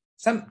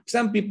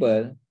 some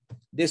people,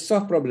 they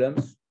solve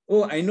problems.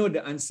 Oh, I know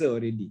the answer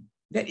already.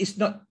 That is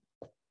not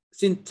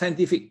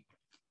scientific.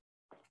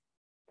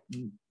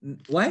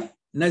 Why?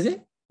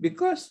 Naze?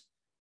 Because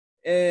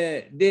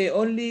they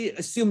only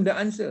assume the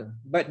answer,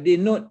 but they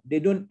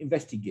don't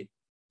investigate.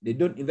 They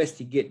don't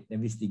investigate.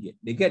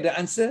 They get the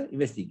answer,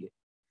 investigate.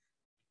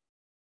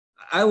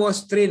 I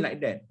was trained like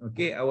that.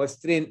 Okay, I was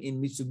trained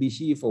in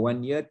Mitsubishi for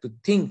 1 year to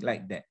think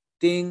like that.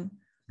 Think,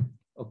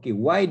 okay,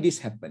 why this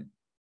happened?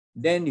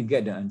 Then you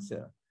get the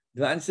answer.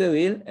 The answer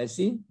will,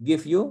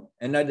 give you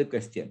another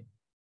question.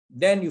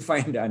 Then you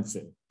find the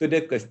answer to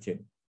the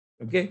question.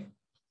 Okay?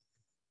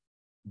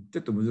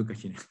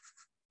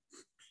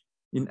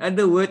 In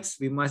other words,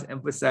 we must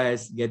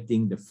emphasize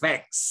getting the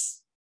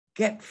facts.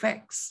 Get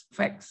facts.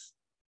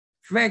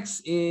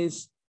 Facts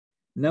is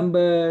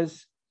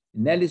numbers,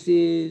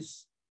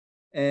 analysis,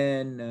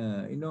 and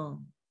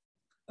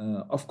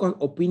of course,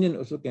 opinion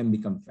also can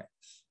become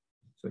facts.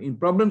 So in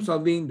problem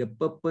solving, the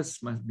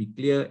purpose must be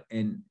clear,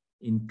 and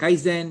in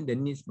Kaizen, the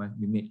needs must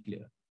be made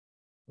clear.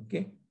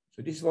 Okay,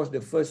 so this was the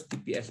first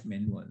TPS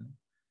manual.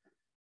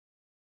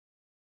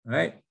 All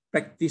right,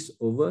 practice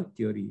over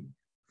theory.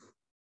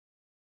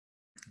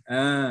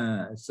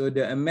 So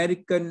the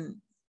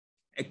American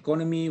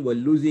economy were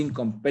losing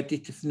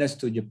competitiveness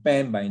to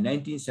Japan by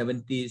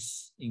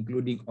 1970s,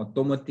 including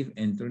automotive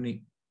and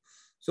electronic.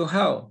 So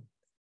how?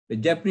 The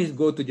Japanese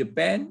go to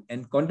Japan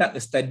and conduct a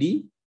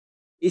study.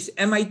 It's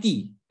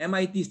MIT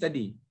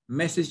study,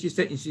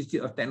 Massachusetts Institute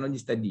of Technology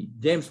study,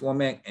 James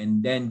Womack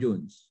and Dan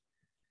Jones.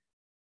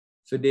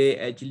 So they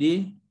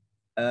actually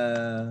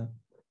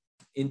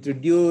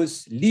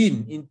introduce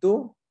lean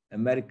into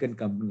American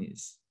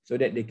companies so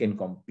that they can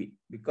compete,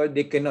 because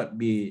they'll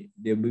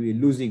be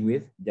losing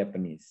with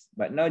Japanese.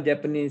 But now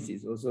Japanese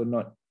is also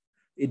not,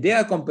 they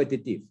are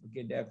competitive,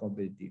 okay, they are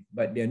competitive,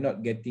 but they're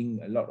not getting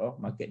a lot of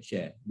market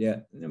share.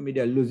 They're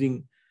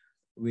losing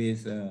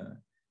with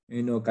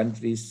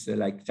countries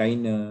like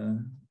China,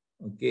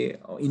 okay,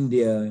 or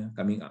India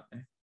coming up.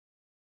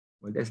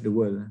 Well, that's the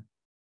world.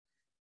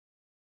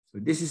 So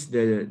this is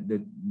the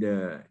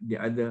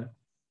other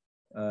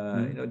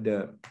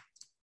the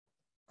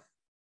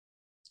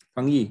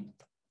Fangi.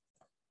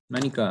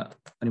 Nanika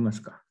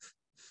arimasu ka?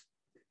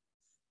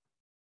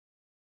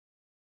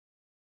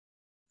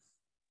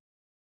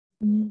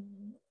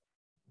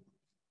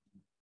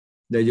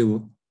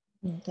 Daijoubu?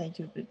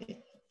 Daijoubu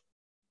desu.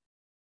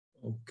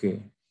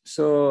 Okay.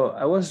 So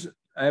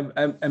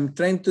I'm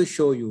trying to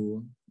show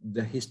you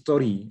the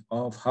history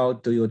of how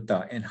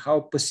Toyota and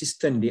how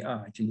persistent they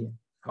are actually.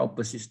 How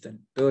persistent.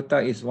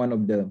 Toyota is one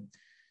of the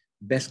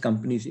best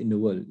companies in the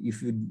world.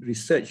 If you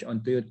research on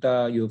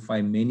Toyota, you'll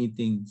find many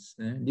things.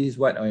 This is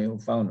what I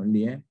found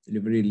only,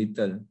 very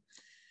little.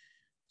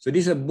 So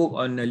this is a book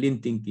on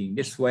lean thinking.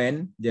 That's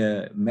when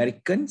the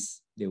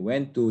Americans, they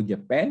went to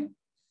Japan,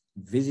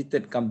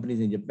 visited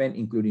companies in Japan,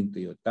 including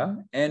Toyota,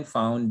 and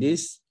found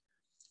this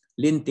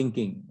lean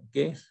thinking,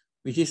 okay,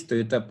 which is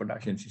Toyota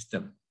production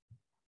system.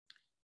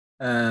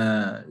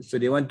 So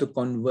they want to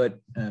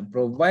convert,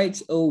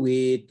 provides a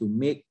way to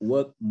make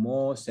work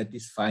more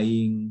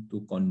satisfying,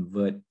 to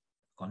convert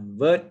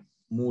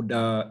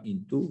muda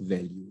into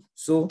value.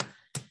 So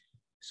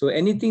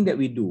anything that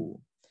we do,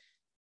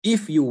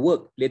 if you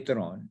work later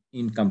on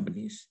in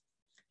companies,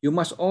 you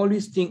must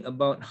always think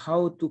about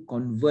how to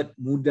convert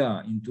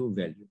muda into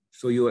value.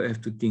 So you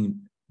have to think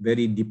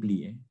very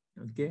deeply.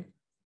 Okay.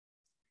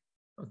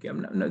 Okay,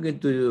 I'm not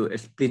going to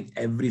explain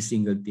every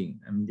single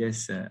thing. I'm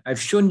just, I've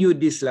shown you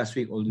this last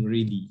week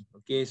already.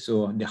 Okay,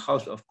 so the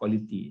house of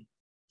quality.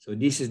 So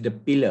this is the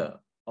pillar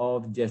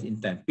of just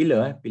in time.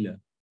 Pillar,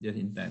 just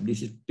in time.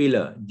 This is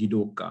pillar,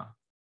 jidoka.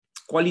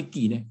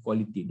 Quality,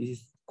 quality. This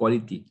is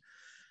quality.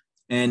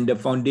 And the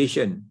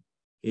foundation,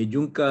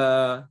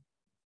 Junka,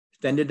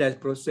 standardized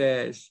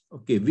process.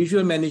 Okay,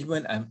 visual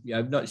management,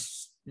 I've not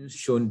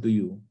shown to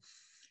you.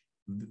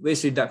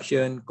 Waste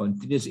reduction,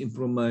 continuous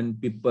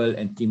improvement, people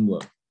and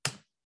teamwork.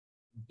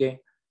 Okay,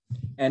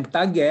 and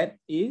target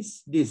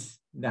is this.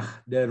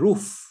 The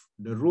roof.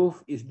 The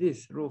roof is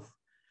this roof.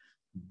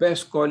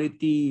 Best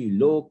quality,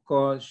 low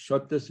cost,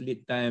 shortest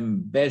lead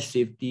time, best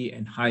safety,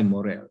 and high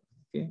morale.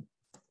 Okay,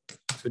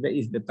 so that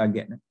is the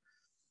target.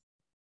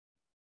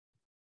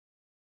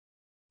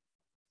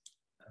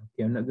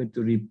 Okay, I'm not going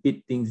to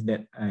repeat things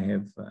that I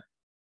have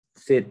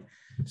said.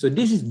 So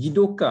this is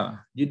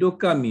jidoka.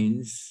 Jidoka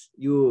means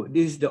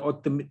this is the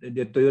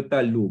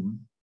Toyota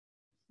loom,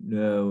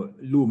 the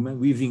loom,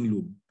 weaving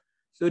loom.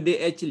 So they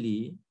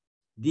actually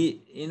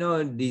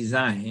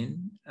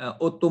design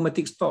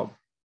automatic stop.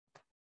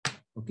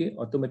 Okay,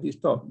 automatic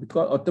stop,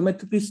 because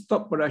automatically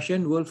stop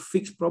production will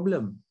fix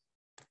problem.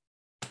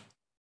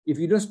 If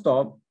you don't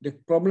stop, the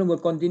problem will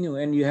continue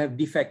and you have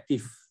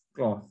defective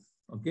cloth.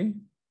 Okay,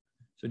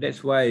 so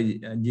that's why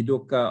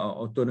jidoka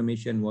or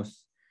automation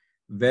was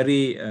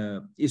very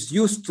is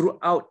used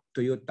throughout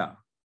Toyota,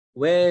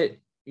 where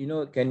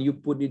can you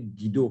put it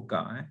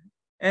jidoka,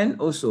 and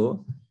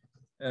also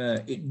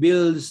it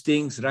builds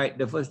things right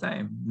the first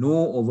time.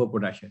 No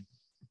overproduction,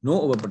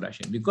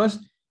 because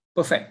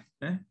perfect.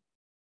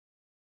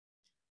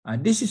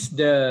 This is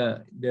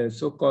the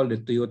so-called the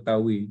Toyota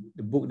way,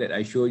 the book that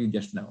I showed you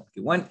just now. Okay,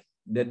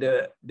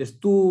 there's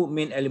two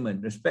main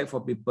elements: respect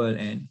for people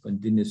and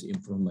continuous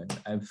improvement.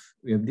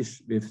 We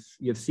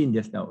have seen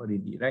just now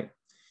already, right?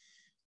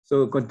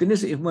 So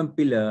continuous improvement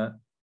pillar,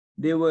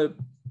 they will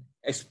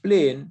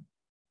explain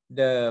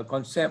the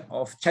concept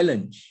of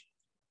challenge.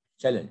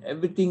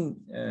 Everything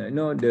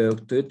the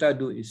Toyota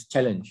do is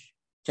challenge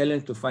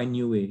to find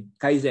new way.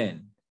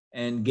 Kaizen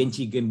and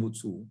Genchi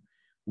Genbutsu.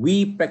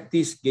 We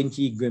practice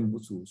Genchi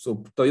Genbutsu.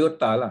 So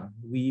Toyota lah,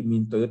 we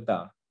mean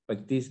Toyota,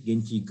 practice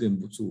Genchi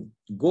Genbutsu.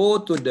 Go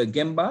to the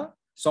Gemba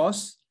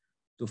source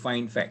to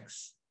find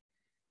facts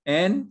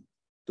and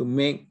to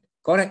make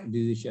correct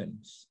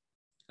decisions.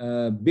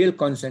 Build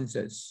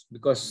consensus,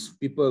 because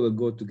people will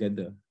go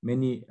together,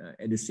 many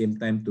at the same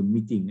time to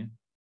meeting.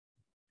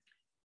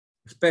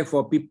 Respect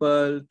for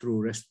people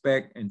through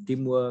respect and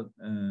teamwork.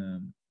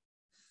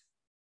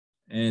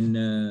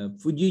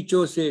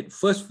 Fujicho said,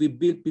 first we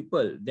build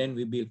people, then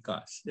we build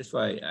cars. That's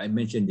why I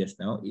mentioned just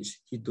now, it's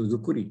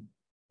hitozukuri.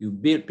 You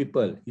build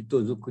people,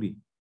 hitozukuri.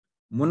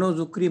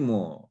 Monozukuri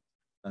more,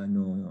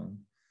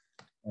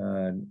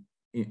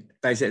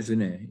 taisetsu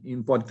ne,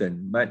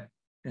 important, but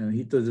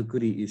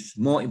hitozukuri is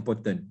more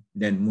important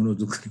than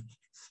monozukuri.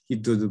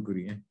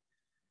 Hitozukuri.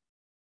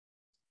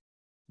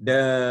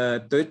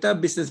 The Toyota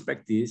business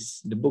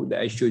practice, the book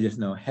that I showed just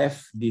now,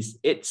 have this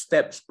 8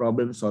 steps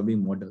problem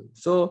solving model.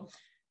 So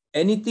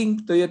anything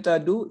Toyota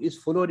do is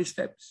follow these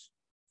steps.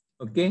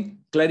 Okay,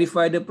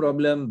 clarify the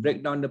problem,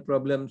 break down the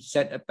problem,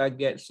 set a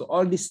target. So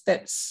all these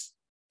steps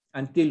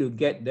until you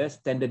get the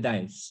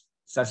standardized,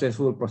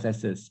 successful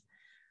processes.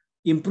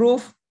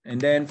 Improve,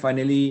 and then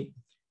finally,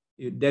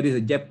 there is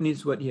a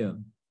Japanese word here.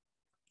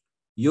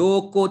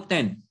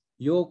 Yokoten.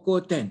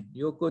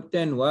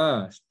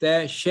 Wow,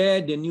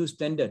 share the new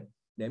standard.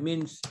 That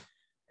means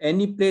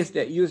any place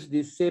that use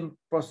the same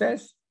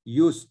process,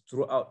 use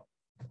throughout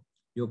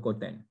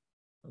Yokoten.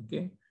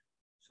 Okay,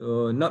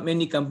 so not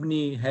many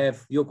company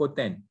have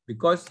Yokoten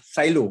because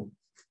silo.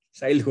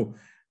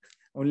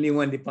 Only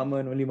one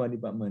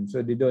department.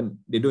 So they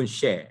don't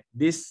share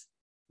this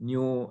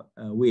new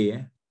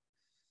way.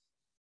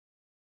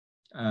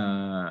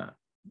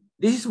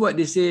 This is what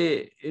they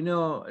say,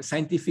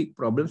 scientific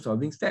problem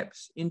solving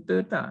steps in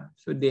Toyota.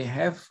 So they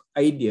have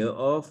idea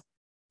of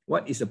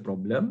what is a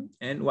problem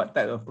and what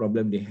type of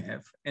problem they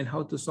have and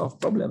how to solve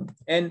problem.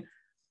 And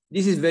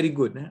this is very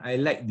good. I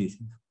like this.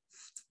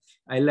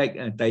 I like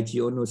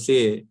Taichi Ono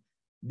say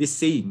these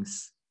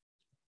sayings.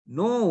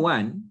 No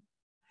one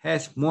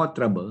has more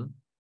trouble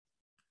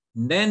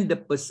than the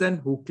person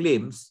who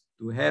claims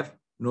to have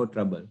no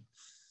trouble.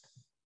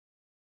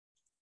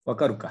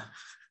 Wakaruka.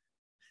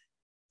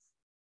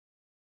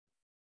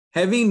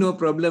 Having no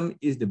problem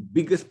is the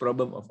biggest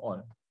problem of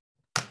all.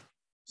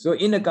 So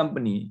in a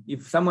company,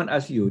 if someone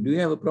asks you, do you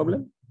have a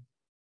problem?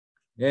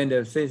 Then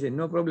they'll say,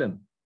 no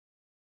problem.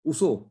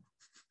 Uso.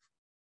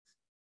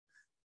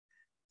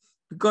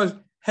 Because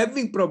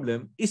having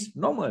problem is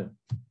normal.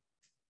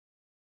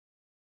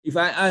 If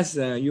I ask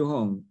Yu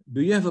Hong, do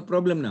you have a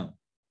problem now?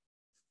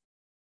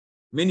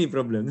 Many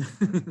problems.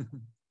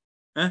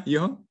 Huh, Yu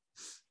Hong?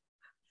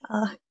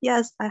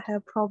 Yes, I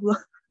have problem.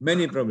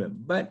 Many problems,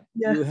 but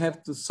Yeah. you have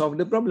to solve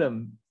the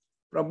problem.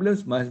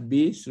 Problems must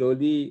be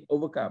slowly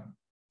overcome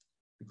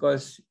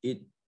because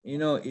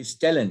it's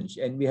challenge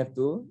and we have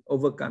to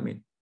overcome it.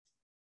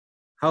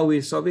 How we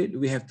solve it?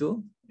 We have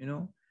to,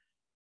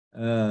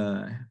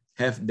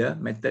 have the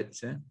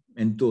methods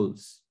and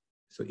tools.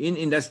 So in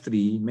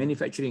industry,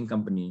 manufacturing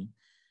company,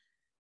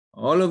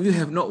 all of you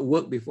have not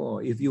worked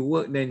before. If you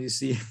work, then you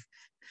see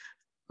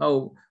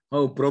how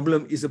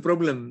problem is a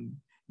problem.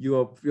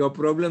 Your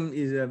problem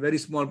is a very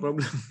small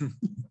problem.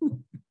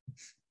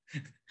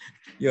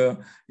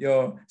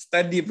 your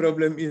study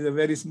problem is a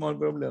very small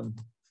problem.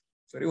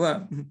 Sorry,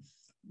 what?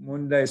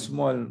 Mondai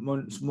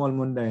small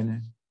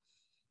mondai.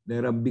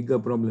 There are bigger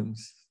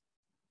problems.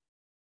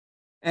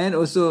 And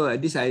also,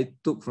 this I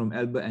took from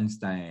Albert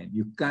Einstein.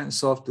 You can't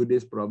solve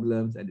today's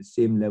problems at the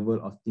same level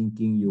of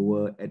thinking you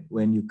were at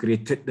when you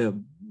created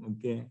them.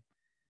 Okay,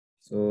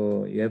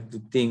 so you have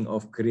to think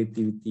of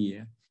creativity.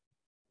 Yeah?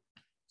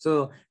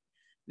 So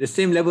the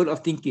same level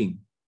of thinking,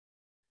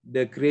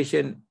 the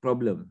creation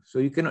problem. So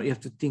you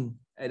have to think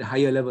at a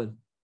higher level,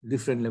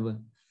 different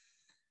level.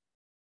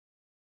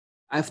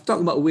 I've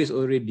talked about waste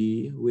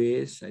already.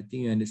 Waste, I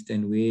think you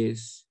understand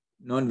waste.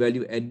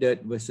 Non-value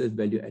added versus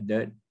value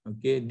added.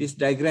 Okay, this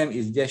diagram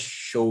is just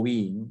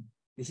showing.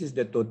 This is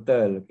the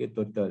total. Okay,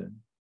 total.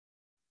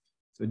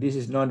 So this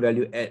is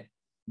non-value add.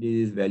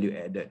 This is value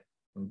added.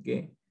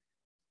 Okay,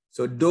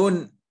 so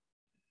don't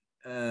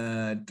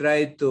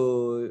try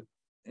to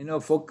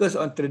focus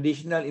on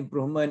traditional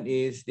improvement.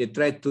 Is they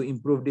try to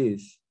improve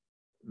this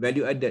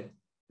value added.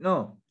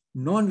 No,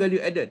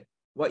 non-value added.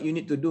 What you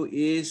need to do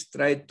is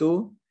try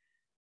to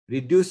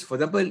reduce. For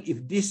example,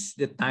 if this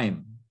the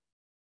time.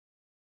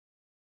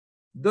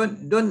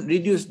 Don't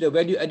reduce the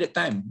value added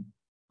time.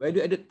 Value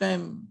added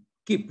time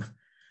keep.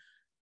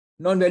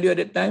 Non-value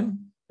added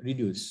time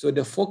reduce. So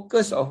the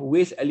focus of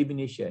waste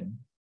elimination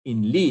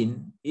in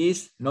lean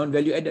is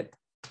non-value added.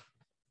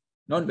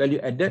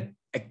 Non-value added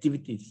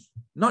activities.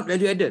 Not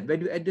value added.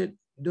 Value added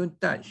don't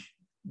touch.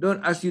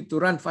 Don't ask you to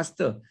run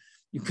faster.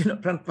 You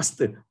cannot run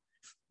faster.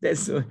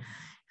 That's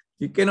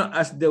you cannot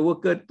ask the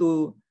worker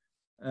to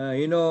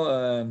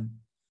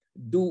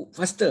do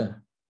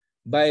faster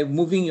by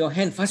moving your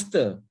hand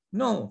faster.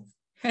 No,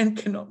 hand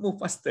cannot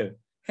move faster.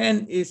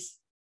 Hand is,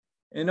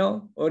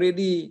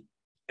 already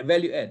a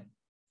value add.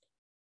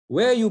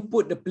 Where you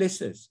put the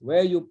places,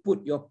 where you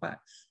put your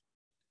parts,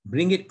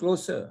 bring it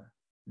closer.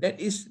 That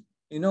is,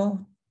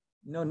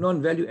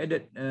 non-value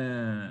added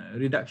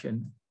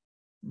reduction.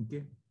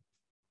 Okay.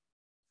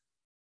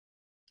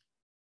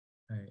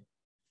 Right.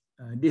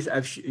 This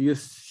you've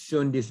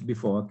shown this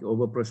before. Okay,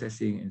 over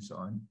processing and so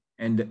on.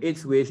 And the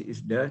eighth waste is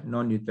the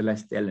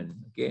non-utilized talent.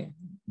 Okay,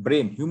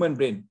 brain, human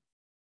brain.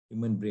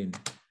 Human brain.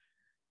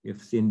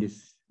 You've seen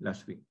this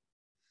last week.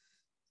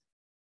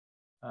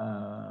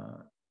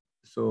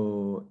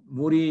 So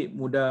muri,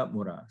 muda,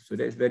 murah. So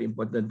that's very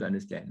important to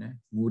understand.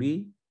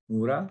 Muri,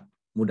 murah,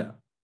 muda.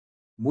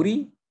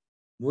 Muri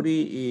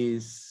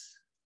is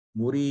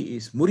muri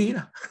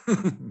lah.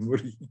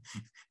 muri.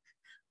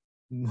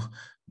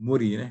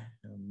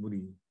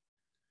 Muri.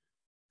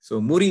 So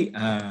muri,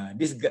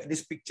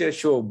 this picture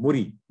show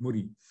muri.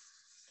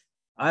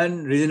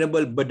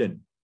 Unreasonable burden.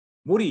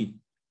 Muri.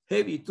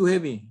 Heavy, too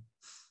heavy.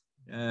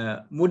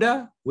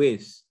 Muda,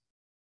 waste.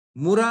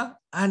 Murah,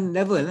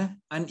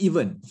 uneven.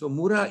 So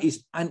murah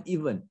is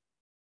uneven.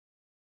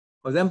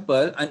 For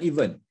example,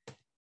 uneven.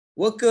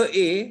 Worker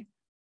A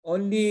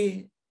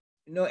only,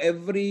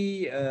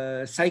 every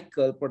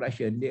cycle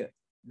production,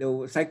 the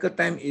cycle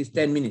time is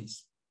 10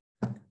 minutes.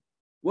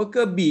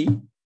 Worker B,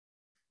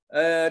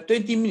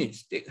 20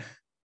 minutes, take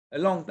a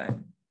long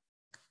time.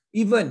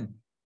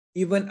 Even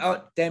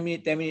out 10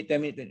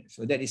 minutes.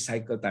 So that is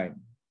cycle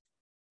time.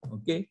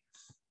 Okay,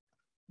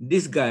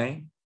 this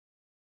guy,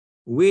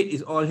 weight is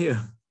all here.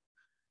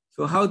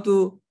 So how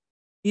to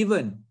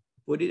even?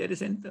 Put it at the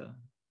center.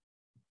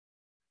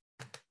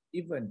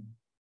 Even.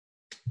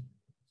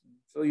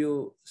 So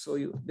you.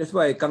 That's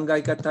why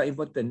Kangai kata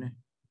important.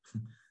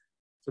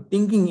 So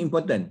thinking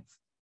important.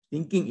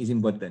 Thinking is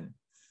important.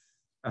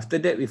 After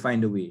that, we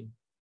find a way.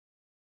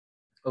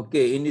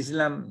 Okay, in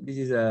Islam, this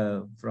is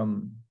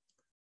from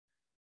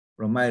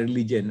my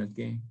religion.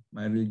 Okay,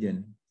 my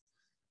religion.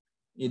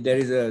 There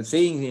is a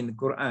saying in the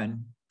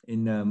Quran.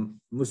 In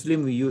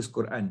Muslim, we use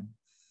Quran.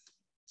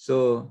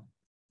 So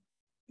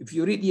if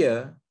you read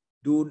here,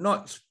 do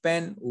not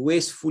spend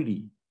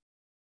wastefully.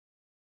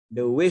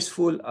 The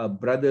wasteful are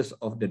brothers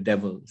of the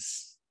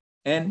devils.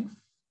 And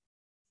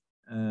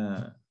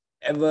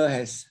ever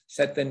has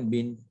Satan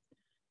been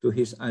to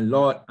his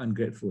Lord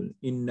ungrateful.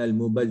 Innal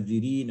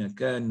mubazzirina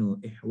kanu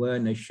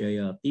ihwana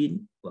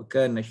syayatin wa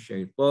kana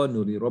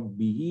syaitanu li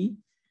rabbih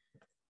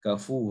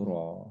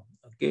kafura.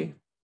 Okay.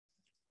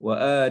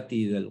 Wa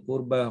ati dzal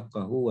qurba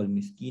haqqahu wal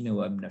miskina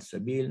wa ibnas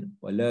sabil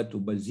wa la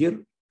tubazzir.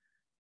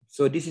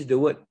 So this is the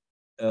word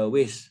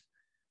waste.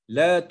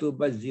 La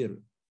tubazzir.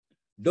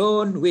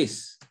 Don't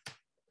waste.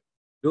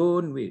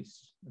 Don't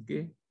waste.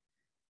 Okay.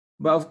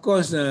 But of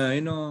course,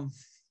 you know,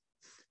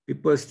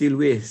 people still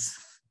waste.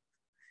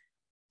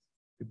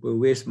 People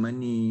waste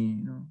money,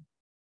 you know.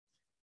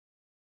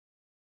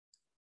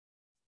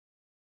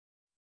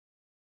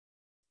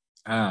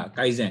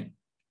 Kaizen.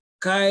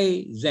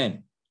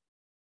 Kaizen.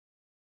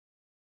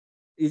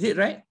 Is it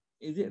right?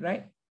 Is it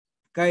right?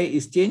 Kai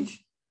is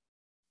change.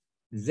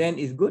 Zen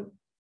is good.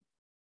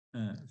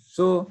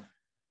 So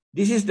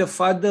this is the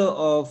father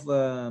of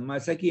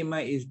Masaki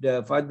Imai is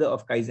the father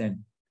of Kaizen.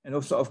 And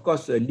also, of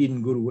course,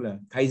 Lin Guru lah.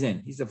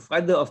 Kaizen. He's the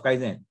father of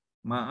Kaizen.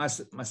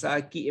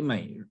 Masaki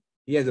Imai.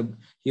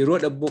 He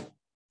wrote a book,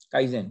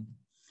 Kaizen.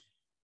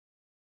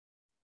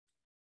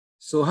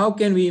 So how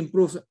can we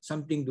improve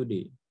something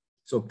today?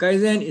 So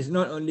Kaizen is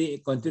not only a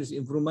continuous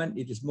improvement,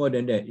 it is more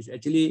than that. It's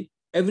actually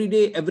every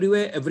day,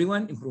 everywhere,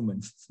 everyone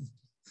improvement.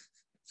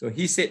 So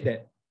he said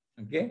that,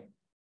 okay?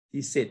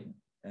 He said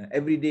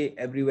every day,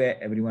 everywhere,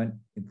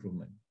 everyone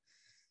improvement.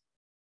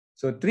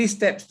 So 3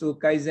 steps to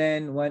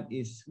Kaizen. One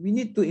is we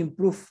need to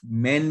improve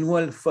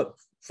manual work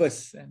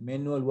first.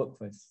 Manual work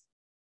first.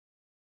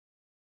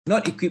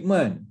 Not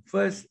equipment.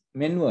 First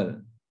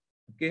manual.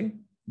 Okay.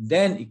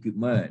 Then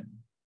equipment.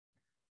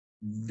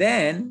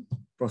 Then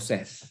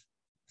process.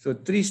 So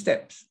 3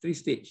 steps, 3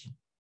 stages.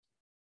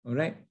 All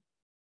right.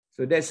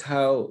 So that's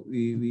how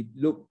we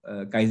look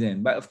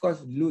Kaizen. But of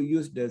course,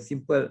 use the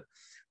simple.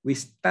 We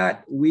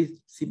start with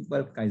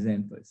simple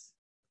Kaizen first.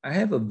 I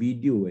have a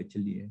video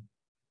actually.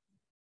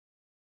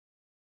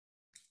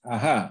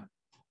 Aha.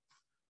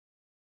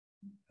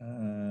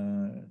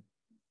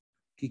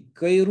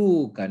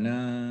 Kikairu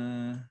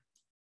kana.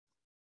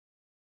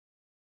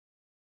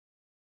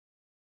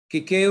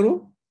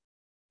 Kikairu?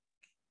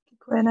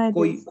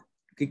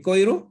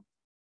 Kikoiru?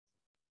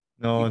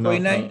 No, no,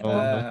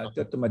 no.ち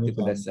ょっと待って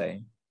くださ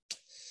い。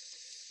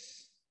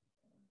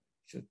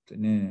ちょっと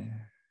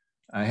ね。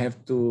I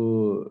have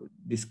to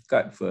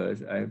discard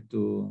first. I have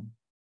to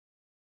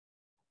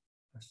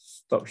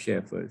stop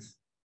share first.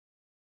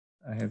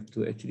 I have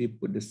to actually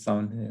put the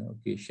sound here.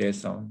 Okay, share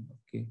sound.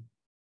 Okay.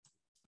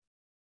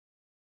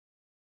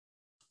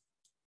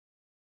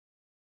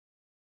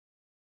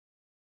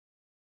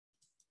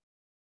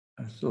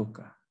 So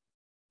ka.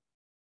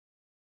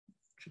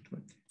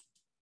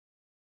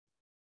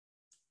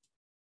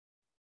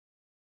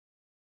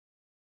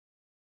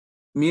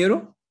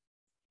 Miro?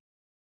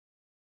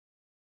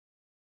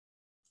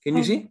 Can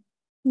you see?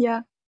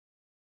 Yeah.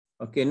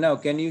 Okay, now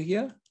can you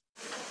hear?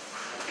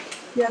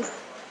 Yes.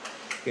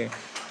 Okay.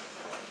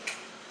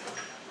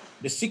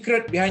 The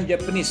secret behind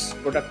Japanese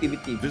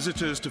productivity.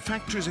 Visitors to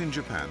factories in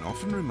Japan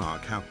often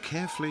remark how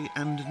carefully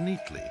and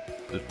neatly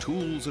the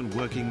tools and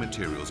working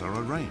materials are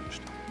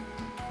arranged.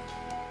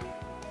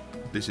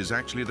 This is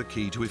actually the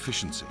key to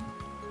efficiency.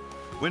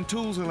 When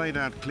tools are laid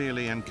out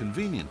clearly and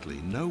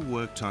conveniently, no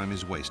work time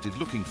is wasted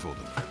looking for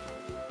them.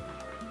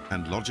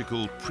 And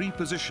logical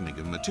pre-positioning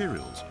of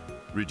materials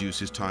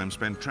reduces time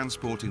spent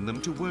transporting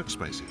them to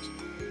workspaces,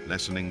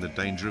 lessening the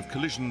danger of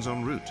collisions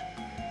en route.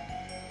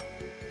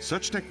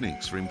 Such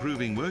techniques for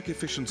improving work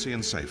efficiency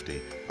and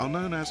safety are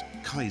known as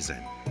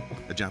Kaizen,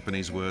 a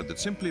Japanese word that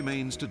simply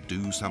means to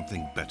do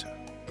something better.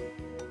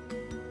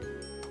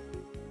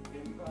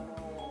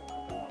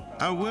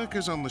 Our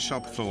workers on the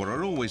shop floor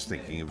are always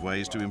thinking of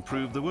ways to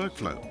improve the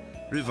workflow,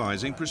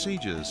 revising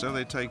procedures so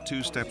they take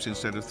 2 steps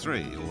instead of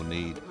 3 or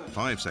need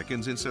 5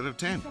 seconds instead of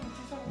 10.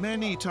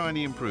 Many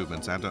tiny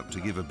improvements add up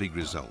to give a big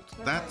result.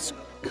 That's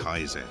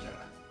Kaizen.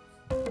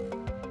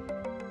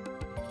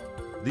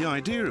 The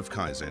idea of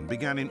Kaizen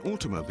began in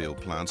automobile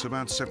plants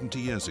about 70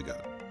 years ago.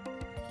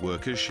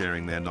 Workers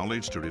sharing their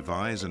knowledge to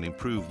revise and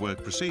improve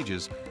work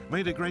procedures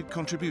made a great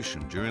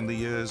contribution during the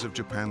years of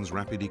Japan's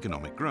rapid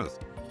economic growth,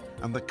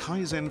 and the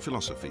Kaizen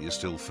philosophy is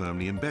still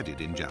firmly embedded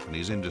in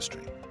Japanese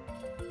industry.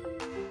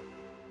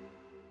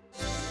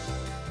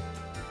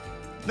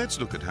 Let's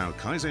look at how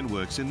Kaizen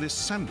works in this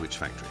sandwich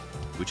factory,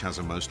 which has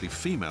a mostly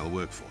female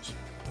workforce.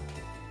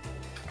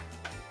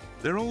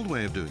 Their old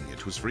way of doing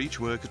it was for each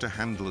worker to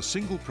handle a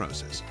single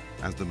process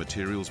as the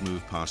materials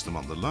moved past them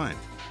on the line.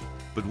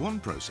 But one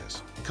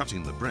process,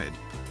 cutting the bread,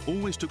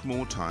 always took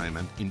more time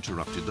and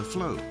interrupted the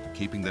flow,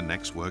 keeping the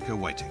next worker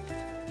waiting.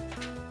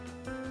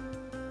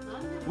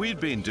 We'd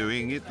been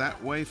doing it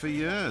that way for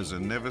years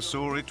and never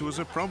saw it was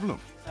a problem.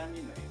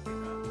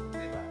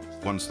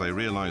 Once they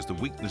realized the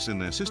weakness in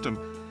their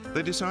system,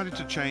 they decided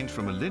to change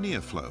from a linear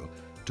flow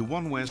to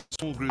one where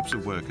small groups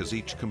of workers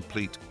each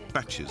complete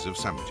batches of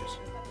sandwiches.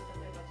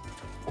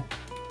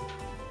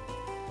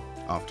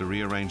 After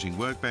rearranging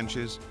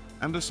workbenches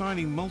and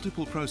assigning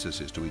multiple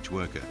processes to each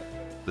worker,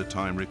 the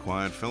time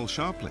required fell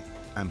sharply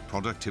and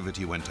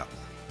productivity went up.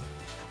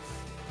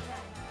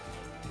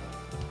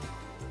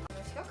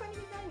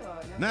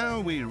 Now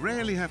we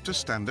rarely have to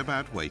stand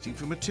about waiting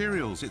for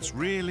materials. It's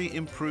really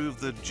improved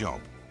the job.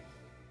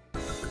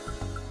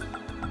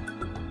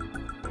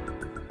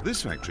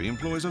 This factory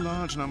employs a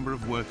large number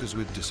of workers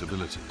with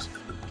disabilities.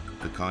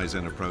 The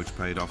Kaizen approach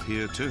paid off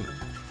here too.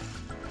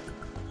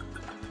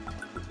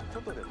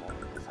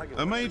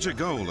 A major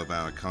goal of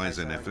our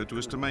Kaizen effort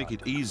was to make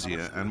it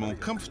easier and more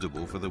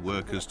comfortable for the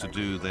workers to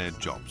do their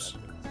jobs.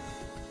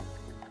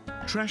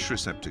 Trash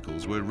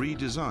receptacles were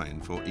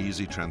redesigned for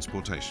easy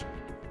transportation.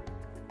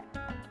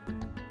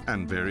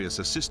 And various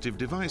assistive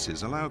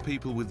devices allow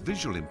people with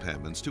visual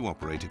impairments to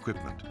operate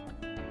equipment.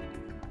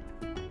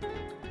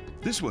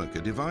 This worker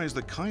devised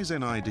the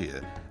Kaizen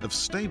idea of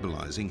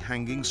stabilizing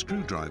hanging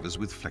screwdrivers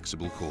with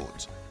flexible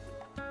cords.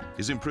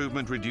 His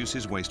improvement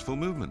reduces wasteful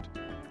movement,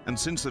 and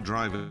since the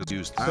driver is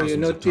used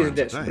thousands of times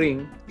a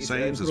day,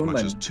 saves as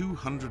much as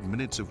 200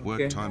 minutes of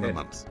work time a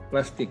month.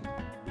 Plastic.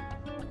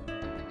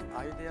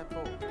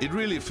 It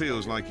really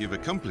feels like you've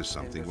accomplished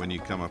something when you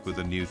come up with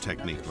a new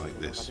technique like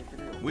this.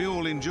 We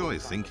all enjoy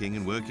thinking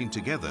and working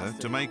together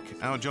to make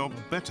our job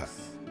better.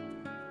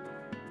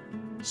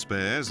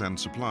 Spares and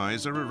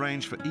supplies are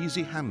arranged for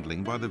easy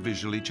handling by the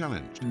visually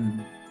challenged.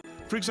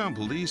 For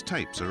example, these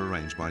tapes are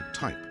arranged by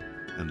type,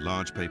 and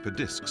large paper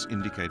discs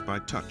indicate by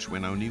touch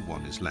when only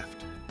one is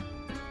left.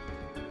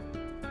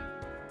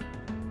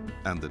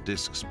 And the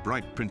disc's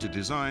bright printed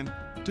design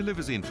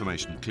delivers the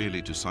information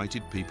clearly to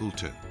sighted people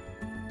too.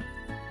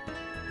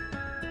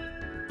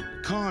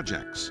 Car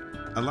jacks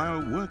allow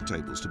work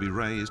tables to be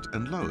raised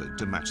and lowered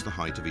to match the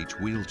height of each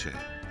wheelchair.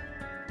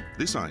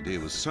 This idea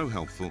was so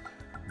helpful,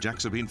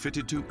 jacks have been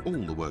fitted to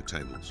all the work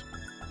tables.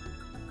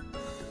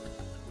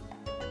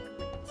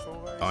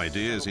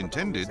 Ideas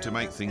intended to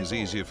make things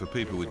easier for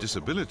people with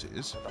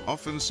disabilities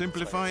often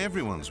simplify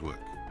everyone's work.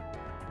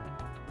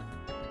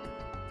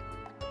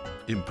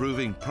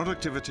 Improving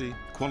productivity,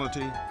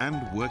 quality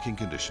and working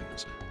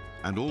conditions,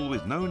 and all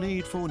with no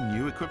need for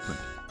new equipment.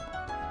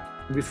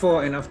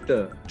 Before and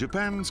after.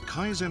 Japan's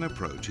Kaizen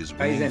approach is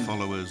winning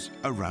followers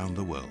around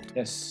the world.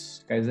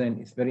 Yes, Kaizen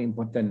is very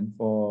important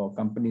for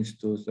companies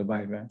to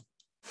survive.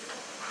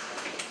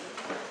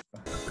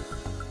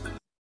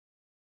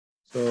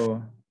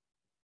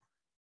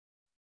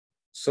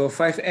 So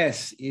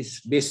 5S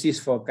is basis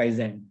for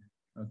Kaizen.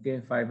 Okay,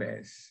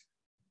 5S.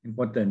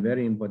 Important,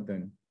 very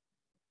important.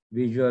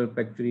 Visual,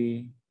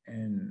 factory,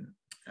 and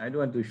I don't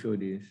want to show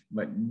this,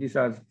 but these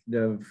are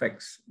the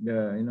facts.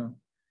 I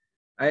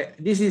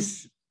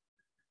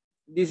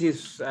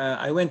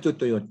went to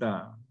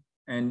Toyota,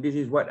 and this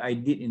is what I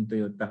did in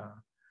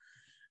Toyota.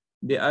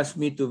 They asked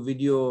me to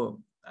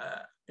video.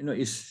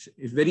 It's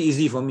very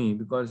easy for me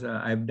because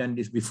I've done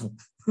this before.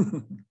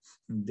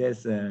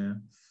 There's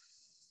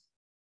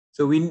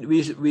so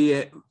this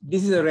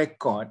is a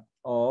record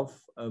of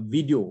a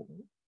video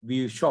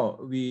we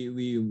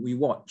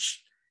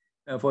watch.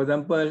 For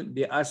example,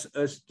 they asked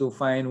us to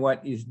find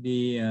what is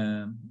the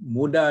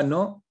Muda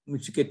no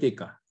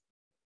Muchiketeka.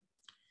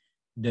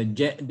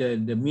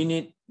 The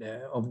minute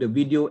of the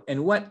video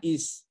and what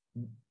is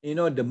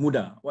the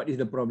Muda, what is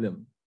the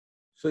problem.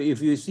 So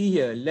if you see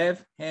here,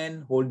 left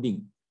hand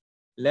holding,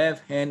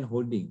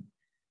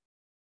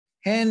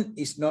 hand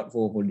is not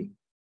for holding.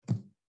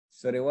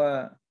 So there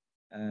were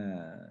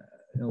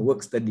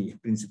work study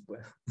principle.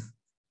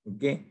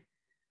 Okay,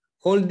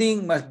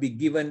 holding must be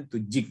given to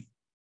jig,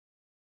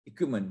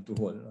 equipment to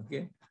hold.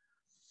 Okay,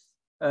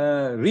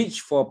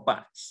 reach for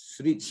parts,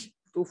 reach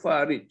too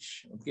far,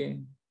 reach. Okay.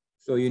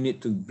 So you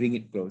need to bring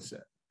it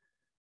closer.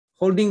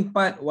 Holding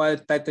part while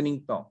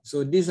tightening top.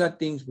 So these are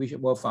things which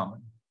were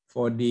found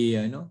for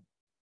the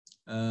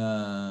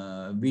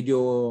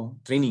video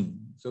training.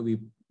 So we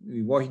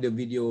watch the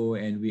video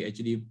and we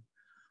actually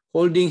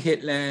holding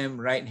headlamp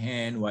right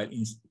hand while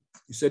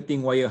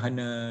inserting wire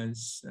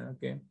harness.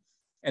 Okay,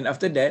 and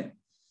after that,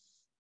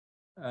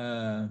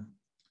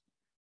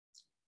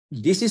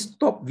 this is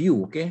top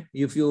view. Okay,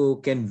 if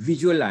you can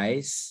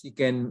visualize, you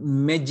can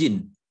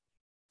imagine.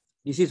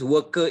 This is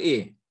worker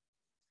A.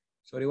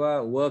 Sorry,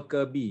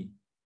 worker B.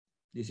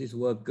 This is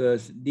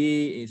workers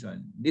D is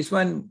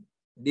one.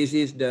 This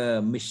is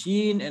the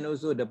machine and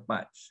also the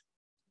parts.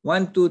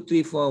 1, 2,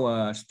 3,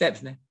 4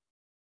 steps.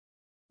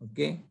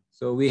 Okay,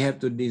 so we have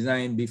to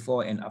design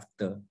before and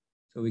after,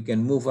 so we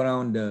can move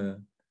around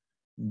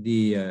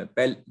the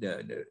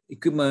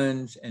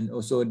equipments and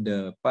also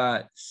the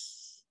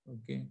parts.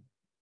 Okay,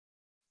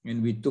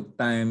 and we took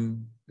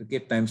time. Okay,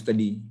 time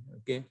study.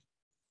 Okay.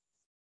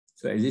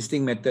 So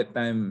existing method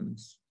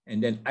times,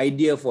 and then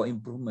idea for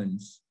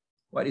improvements.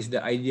 What is the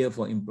idea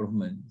for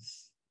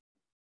improvements?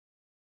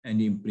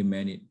 And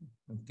implement it.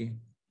 Okay.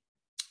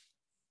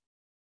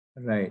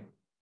 Right.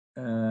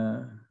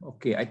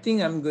 Okay, I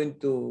think I'm going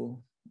to.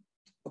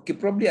 Okay,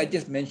 probably I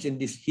just mentioned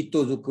this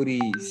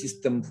Hitozukuri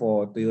system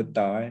for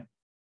Toyota.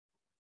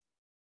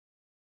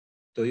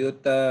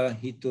 Toyota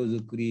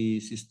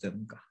Hitozukuri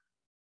system.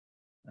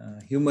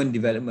 Human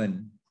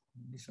development.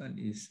 This one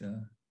is.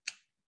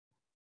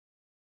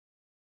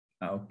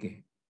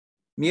 Okay.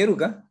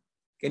 Mieruka,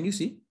 can you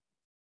see?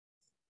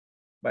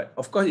 But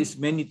of course, it's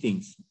many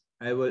things.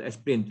 I will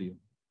explain to you.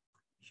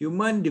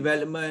 Human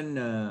development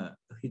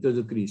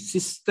Hitozukuri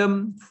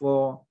system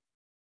for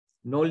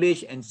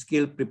knowledge and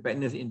skill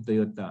preparedness in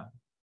Toyota.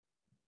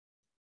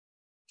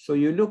 So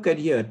you look at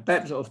here,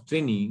 types of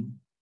training.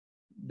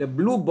 The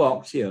blue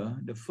box here,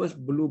 the first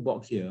blue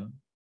box here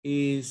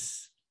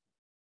is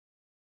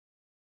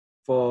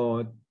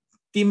for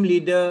team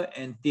leader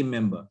and team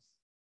member.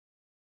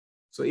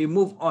 So it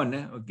move on,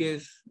 okay.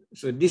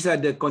 So these are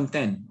the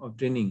content of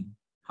training: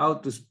 how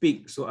to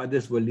speak so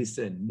others will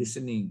listen,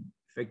 listening,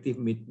 effective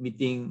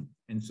meeting,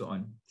 and so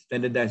on.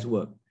 Standardized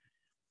work.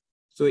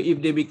 So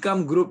if they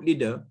become group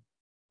leader,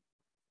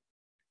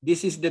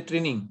 this is the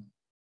training.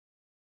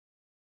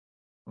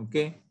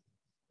 Okay,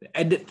 the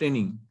added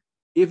training.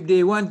 If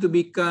they want to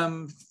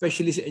become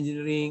specialist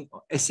engineering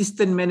or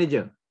assistant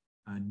manager,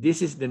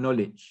 this is the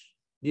knowledge.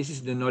 This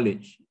is the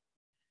knowledge.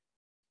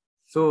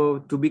 So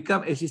to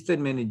become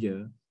assistant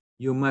manager,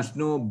 you must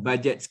know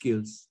budget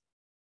skills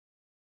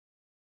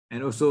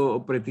and also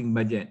operating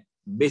budget,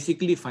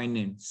 basically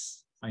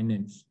finance.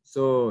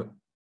 So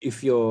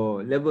if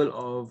your level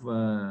of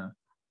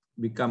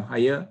become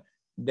higher,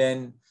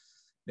 then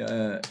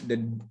the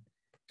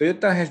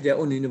Toyota has their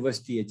own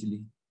university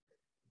actually.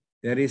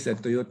 There is a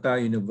Toyota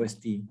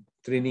University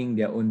training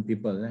their own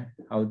people,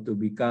 how to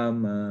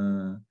become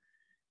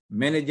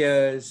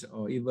managers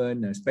or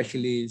even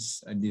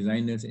specialists,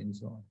 designers, and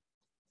so on.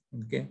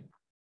 Okay.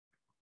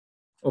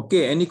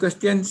 Okay, any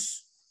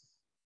questions?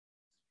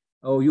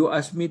 Oh, you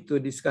asked me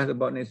to discuss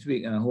about next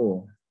week.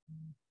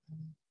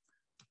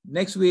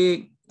 Next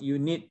week, you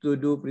need to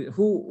do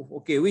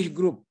okay, which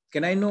group?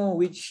 Can I know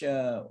which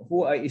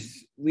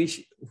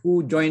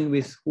who joined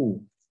with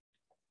who?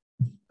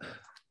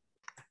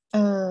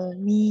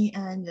 Me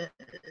and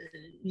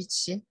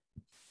Yuqi.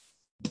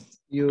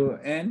 You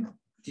and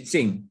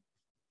Sing.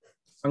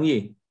 Pang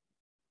Yi.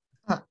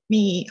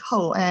 Me,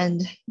 Ho,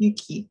 and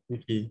Yuki.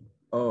 Yuki.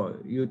 Oh,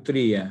 you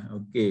three, yeah.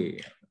 Okay.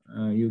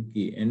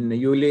 Yuki and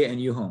Yule and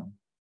Yuhong.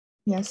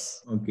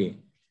 Yes. Okay.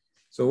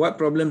 So what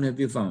problem have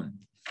you found?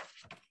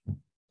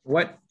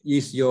 What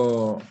is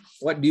your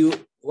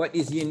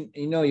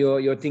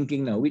your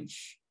thinking now?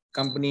 Which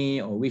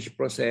company or which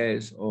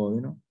process,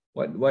 or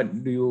what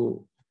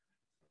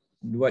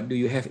do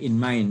you have in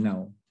mind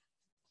now?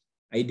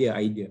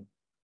 Idea.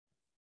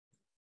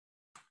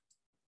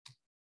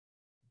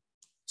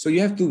 So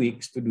you have 2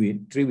 weeks to do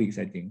it, 3 weeks,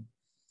 I think.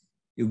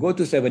 You go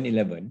to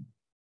 7-Eleven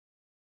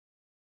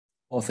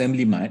or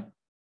Family Mart.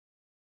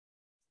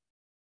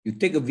 You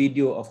take a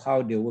video of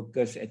how the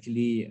workers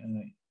actually,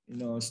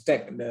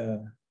 stack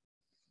the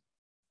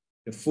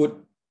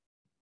food,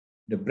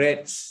 the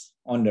breads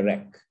on the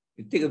rack.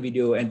 You take a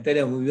video and tell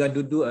them we want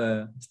to do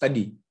a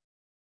study,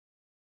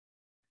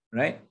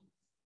 right?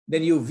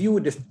 Then you view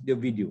the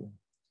video.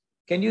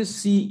 Can you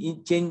see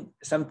it change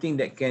something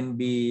that can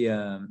be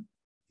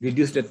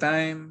reduce the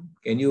time?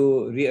 Can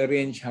you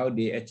rearrange how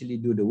they actually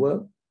do the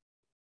work?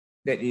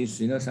 That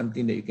is,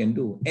 something that you can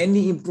do.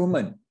 Any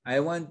improvement. I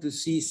want to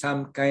see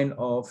some kind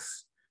of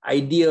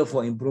idea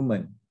for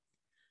improvement.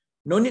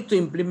 No need to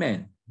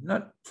implement.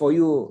 Not for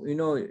you,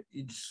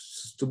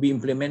 it's to be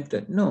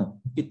implemented.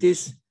 No, it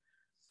is,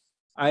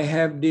 I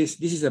have this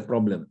is a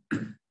problem.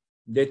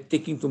 They're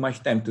taking too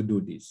much time to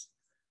do this.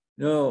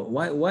 No,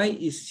 why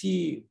is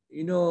he,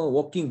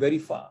 walking very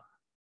far?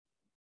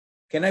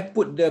 Can I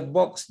put the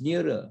box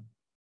nearer?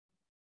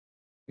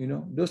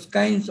 Those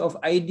kinds of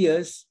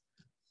ideas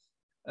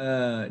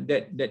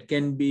that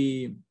can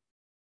be,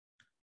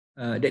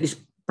 that is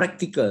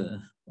practical.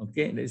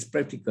 Okay, that is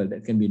practical,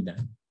 that can be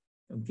done.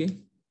 Okay,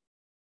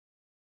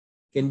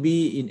 can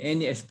be in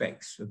any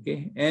aspects.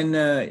 Okay, and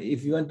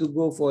if you want to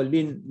go for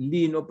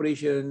lean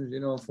operations,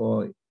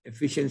 for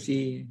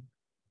efficiency,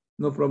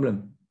 no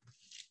problem.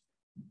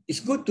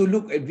 It's good to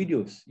look at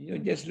videos.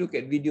 Just look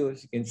at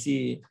videos. You can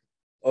see,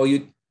 or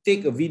you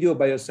take a video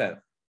by yourself.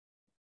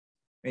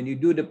 When you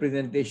do the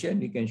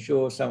presentation, you can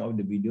show some of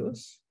the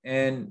videos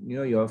and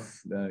your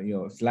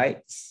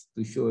slides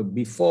to show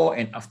before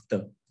and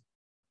after.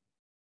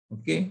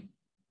 Okay,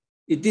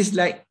 it is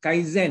like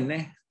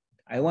Kaizen.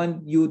 I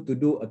want you to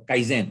do a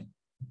Kaizen.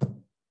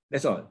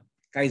 That's all.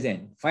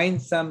 Kaizen.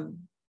 Find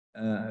some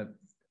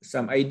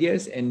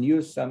ideas and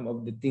use some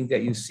of the things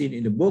that you see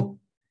in the book,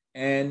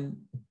 and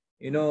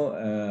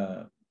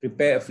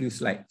prepare a few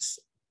slides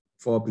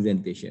for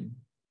presentation.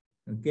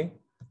 Okay.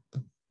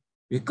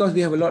 Because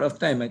we have a lot of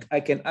time,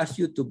 I can ask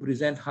you to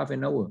present half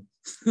an hour.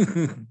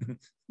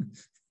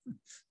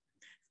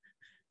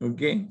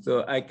 Okay,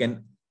 so I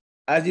can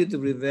ask you to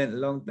present a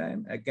long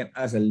time. I can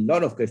ask a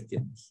lot of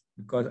questions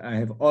because I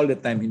have all the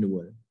time in the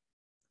world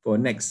for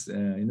next,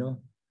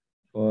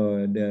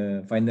 for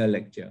the final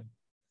lecture.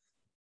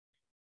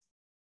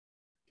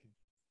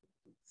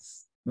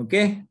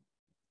 Okay.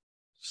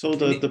 So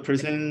the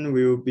present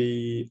will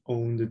be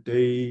on the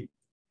day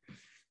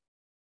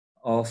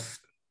of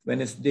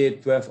Wednesday,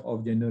 12th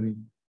of January.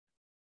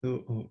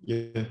 Oh,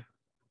 yeah.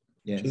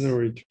 Yes.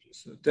 January.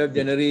 So 12th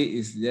January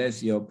is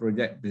just your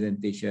project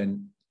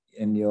presentation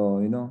and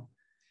your,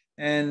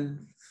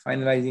 and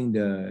finalizing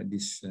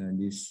this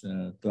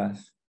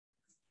class.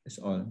 That's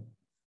all.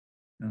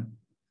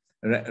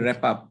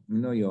 Wrap up,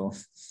 your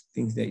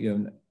things that you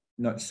have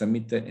not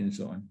submitted and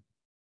so on.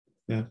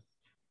 Yeah.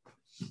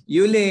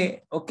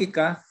 Yule, okay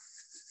ka?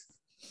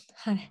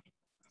 Hi.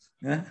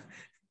 Huh?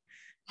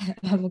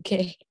 I'm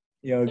okay.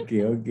 Yeah,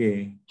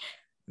 okay.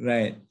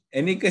 Right.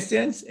 Any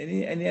questions?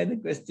 Any other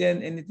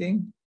question?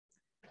 Anything?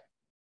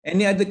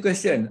 Any other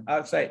question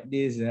outside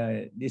this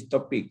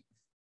topic?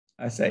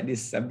 Outside this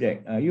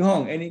subject? Yu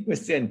Hong, any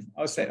questions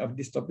outside of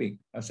this topic?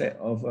 Outside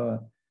of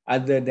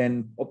other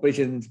than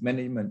operations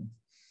management?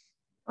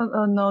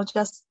 No,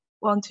 just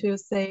want to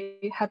say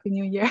Happy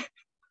New Year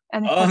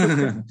and Oh, Happy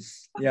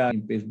Christmas. yeah,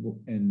 in Facebook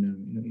and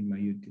in my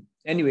YouTube.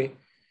 Anyway,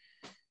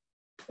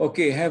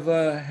 okay, have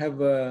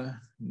a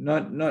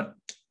not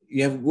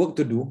you have work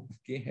to do.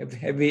 Okay, have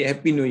a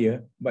happy New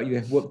Year, but you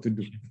have work to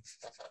do.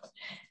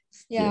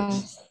 Yeah.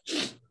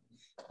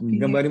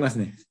 Gambarimasu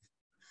ne.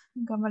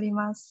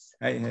 Gambarimasu.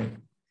 Hi.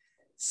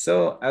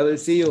 So I will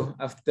see you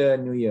after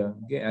New Year.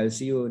 Okay, I'll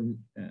see you.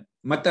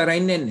 Mata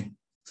rainen.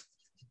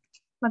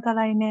 Mata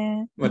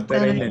laine. Mata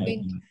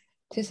rainen.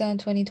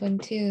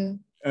 2022.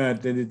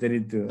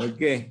 2022.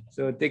 Okay,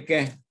 so take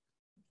care.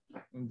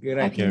 Okay,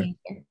 right. Happy New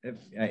Year.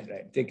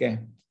 Right. Take care.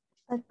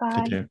 Bye bye.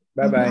 Take care.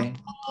 Bye bye.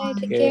 Bye.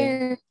 Take Okay.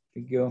 care.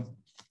 Thank you.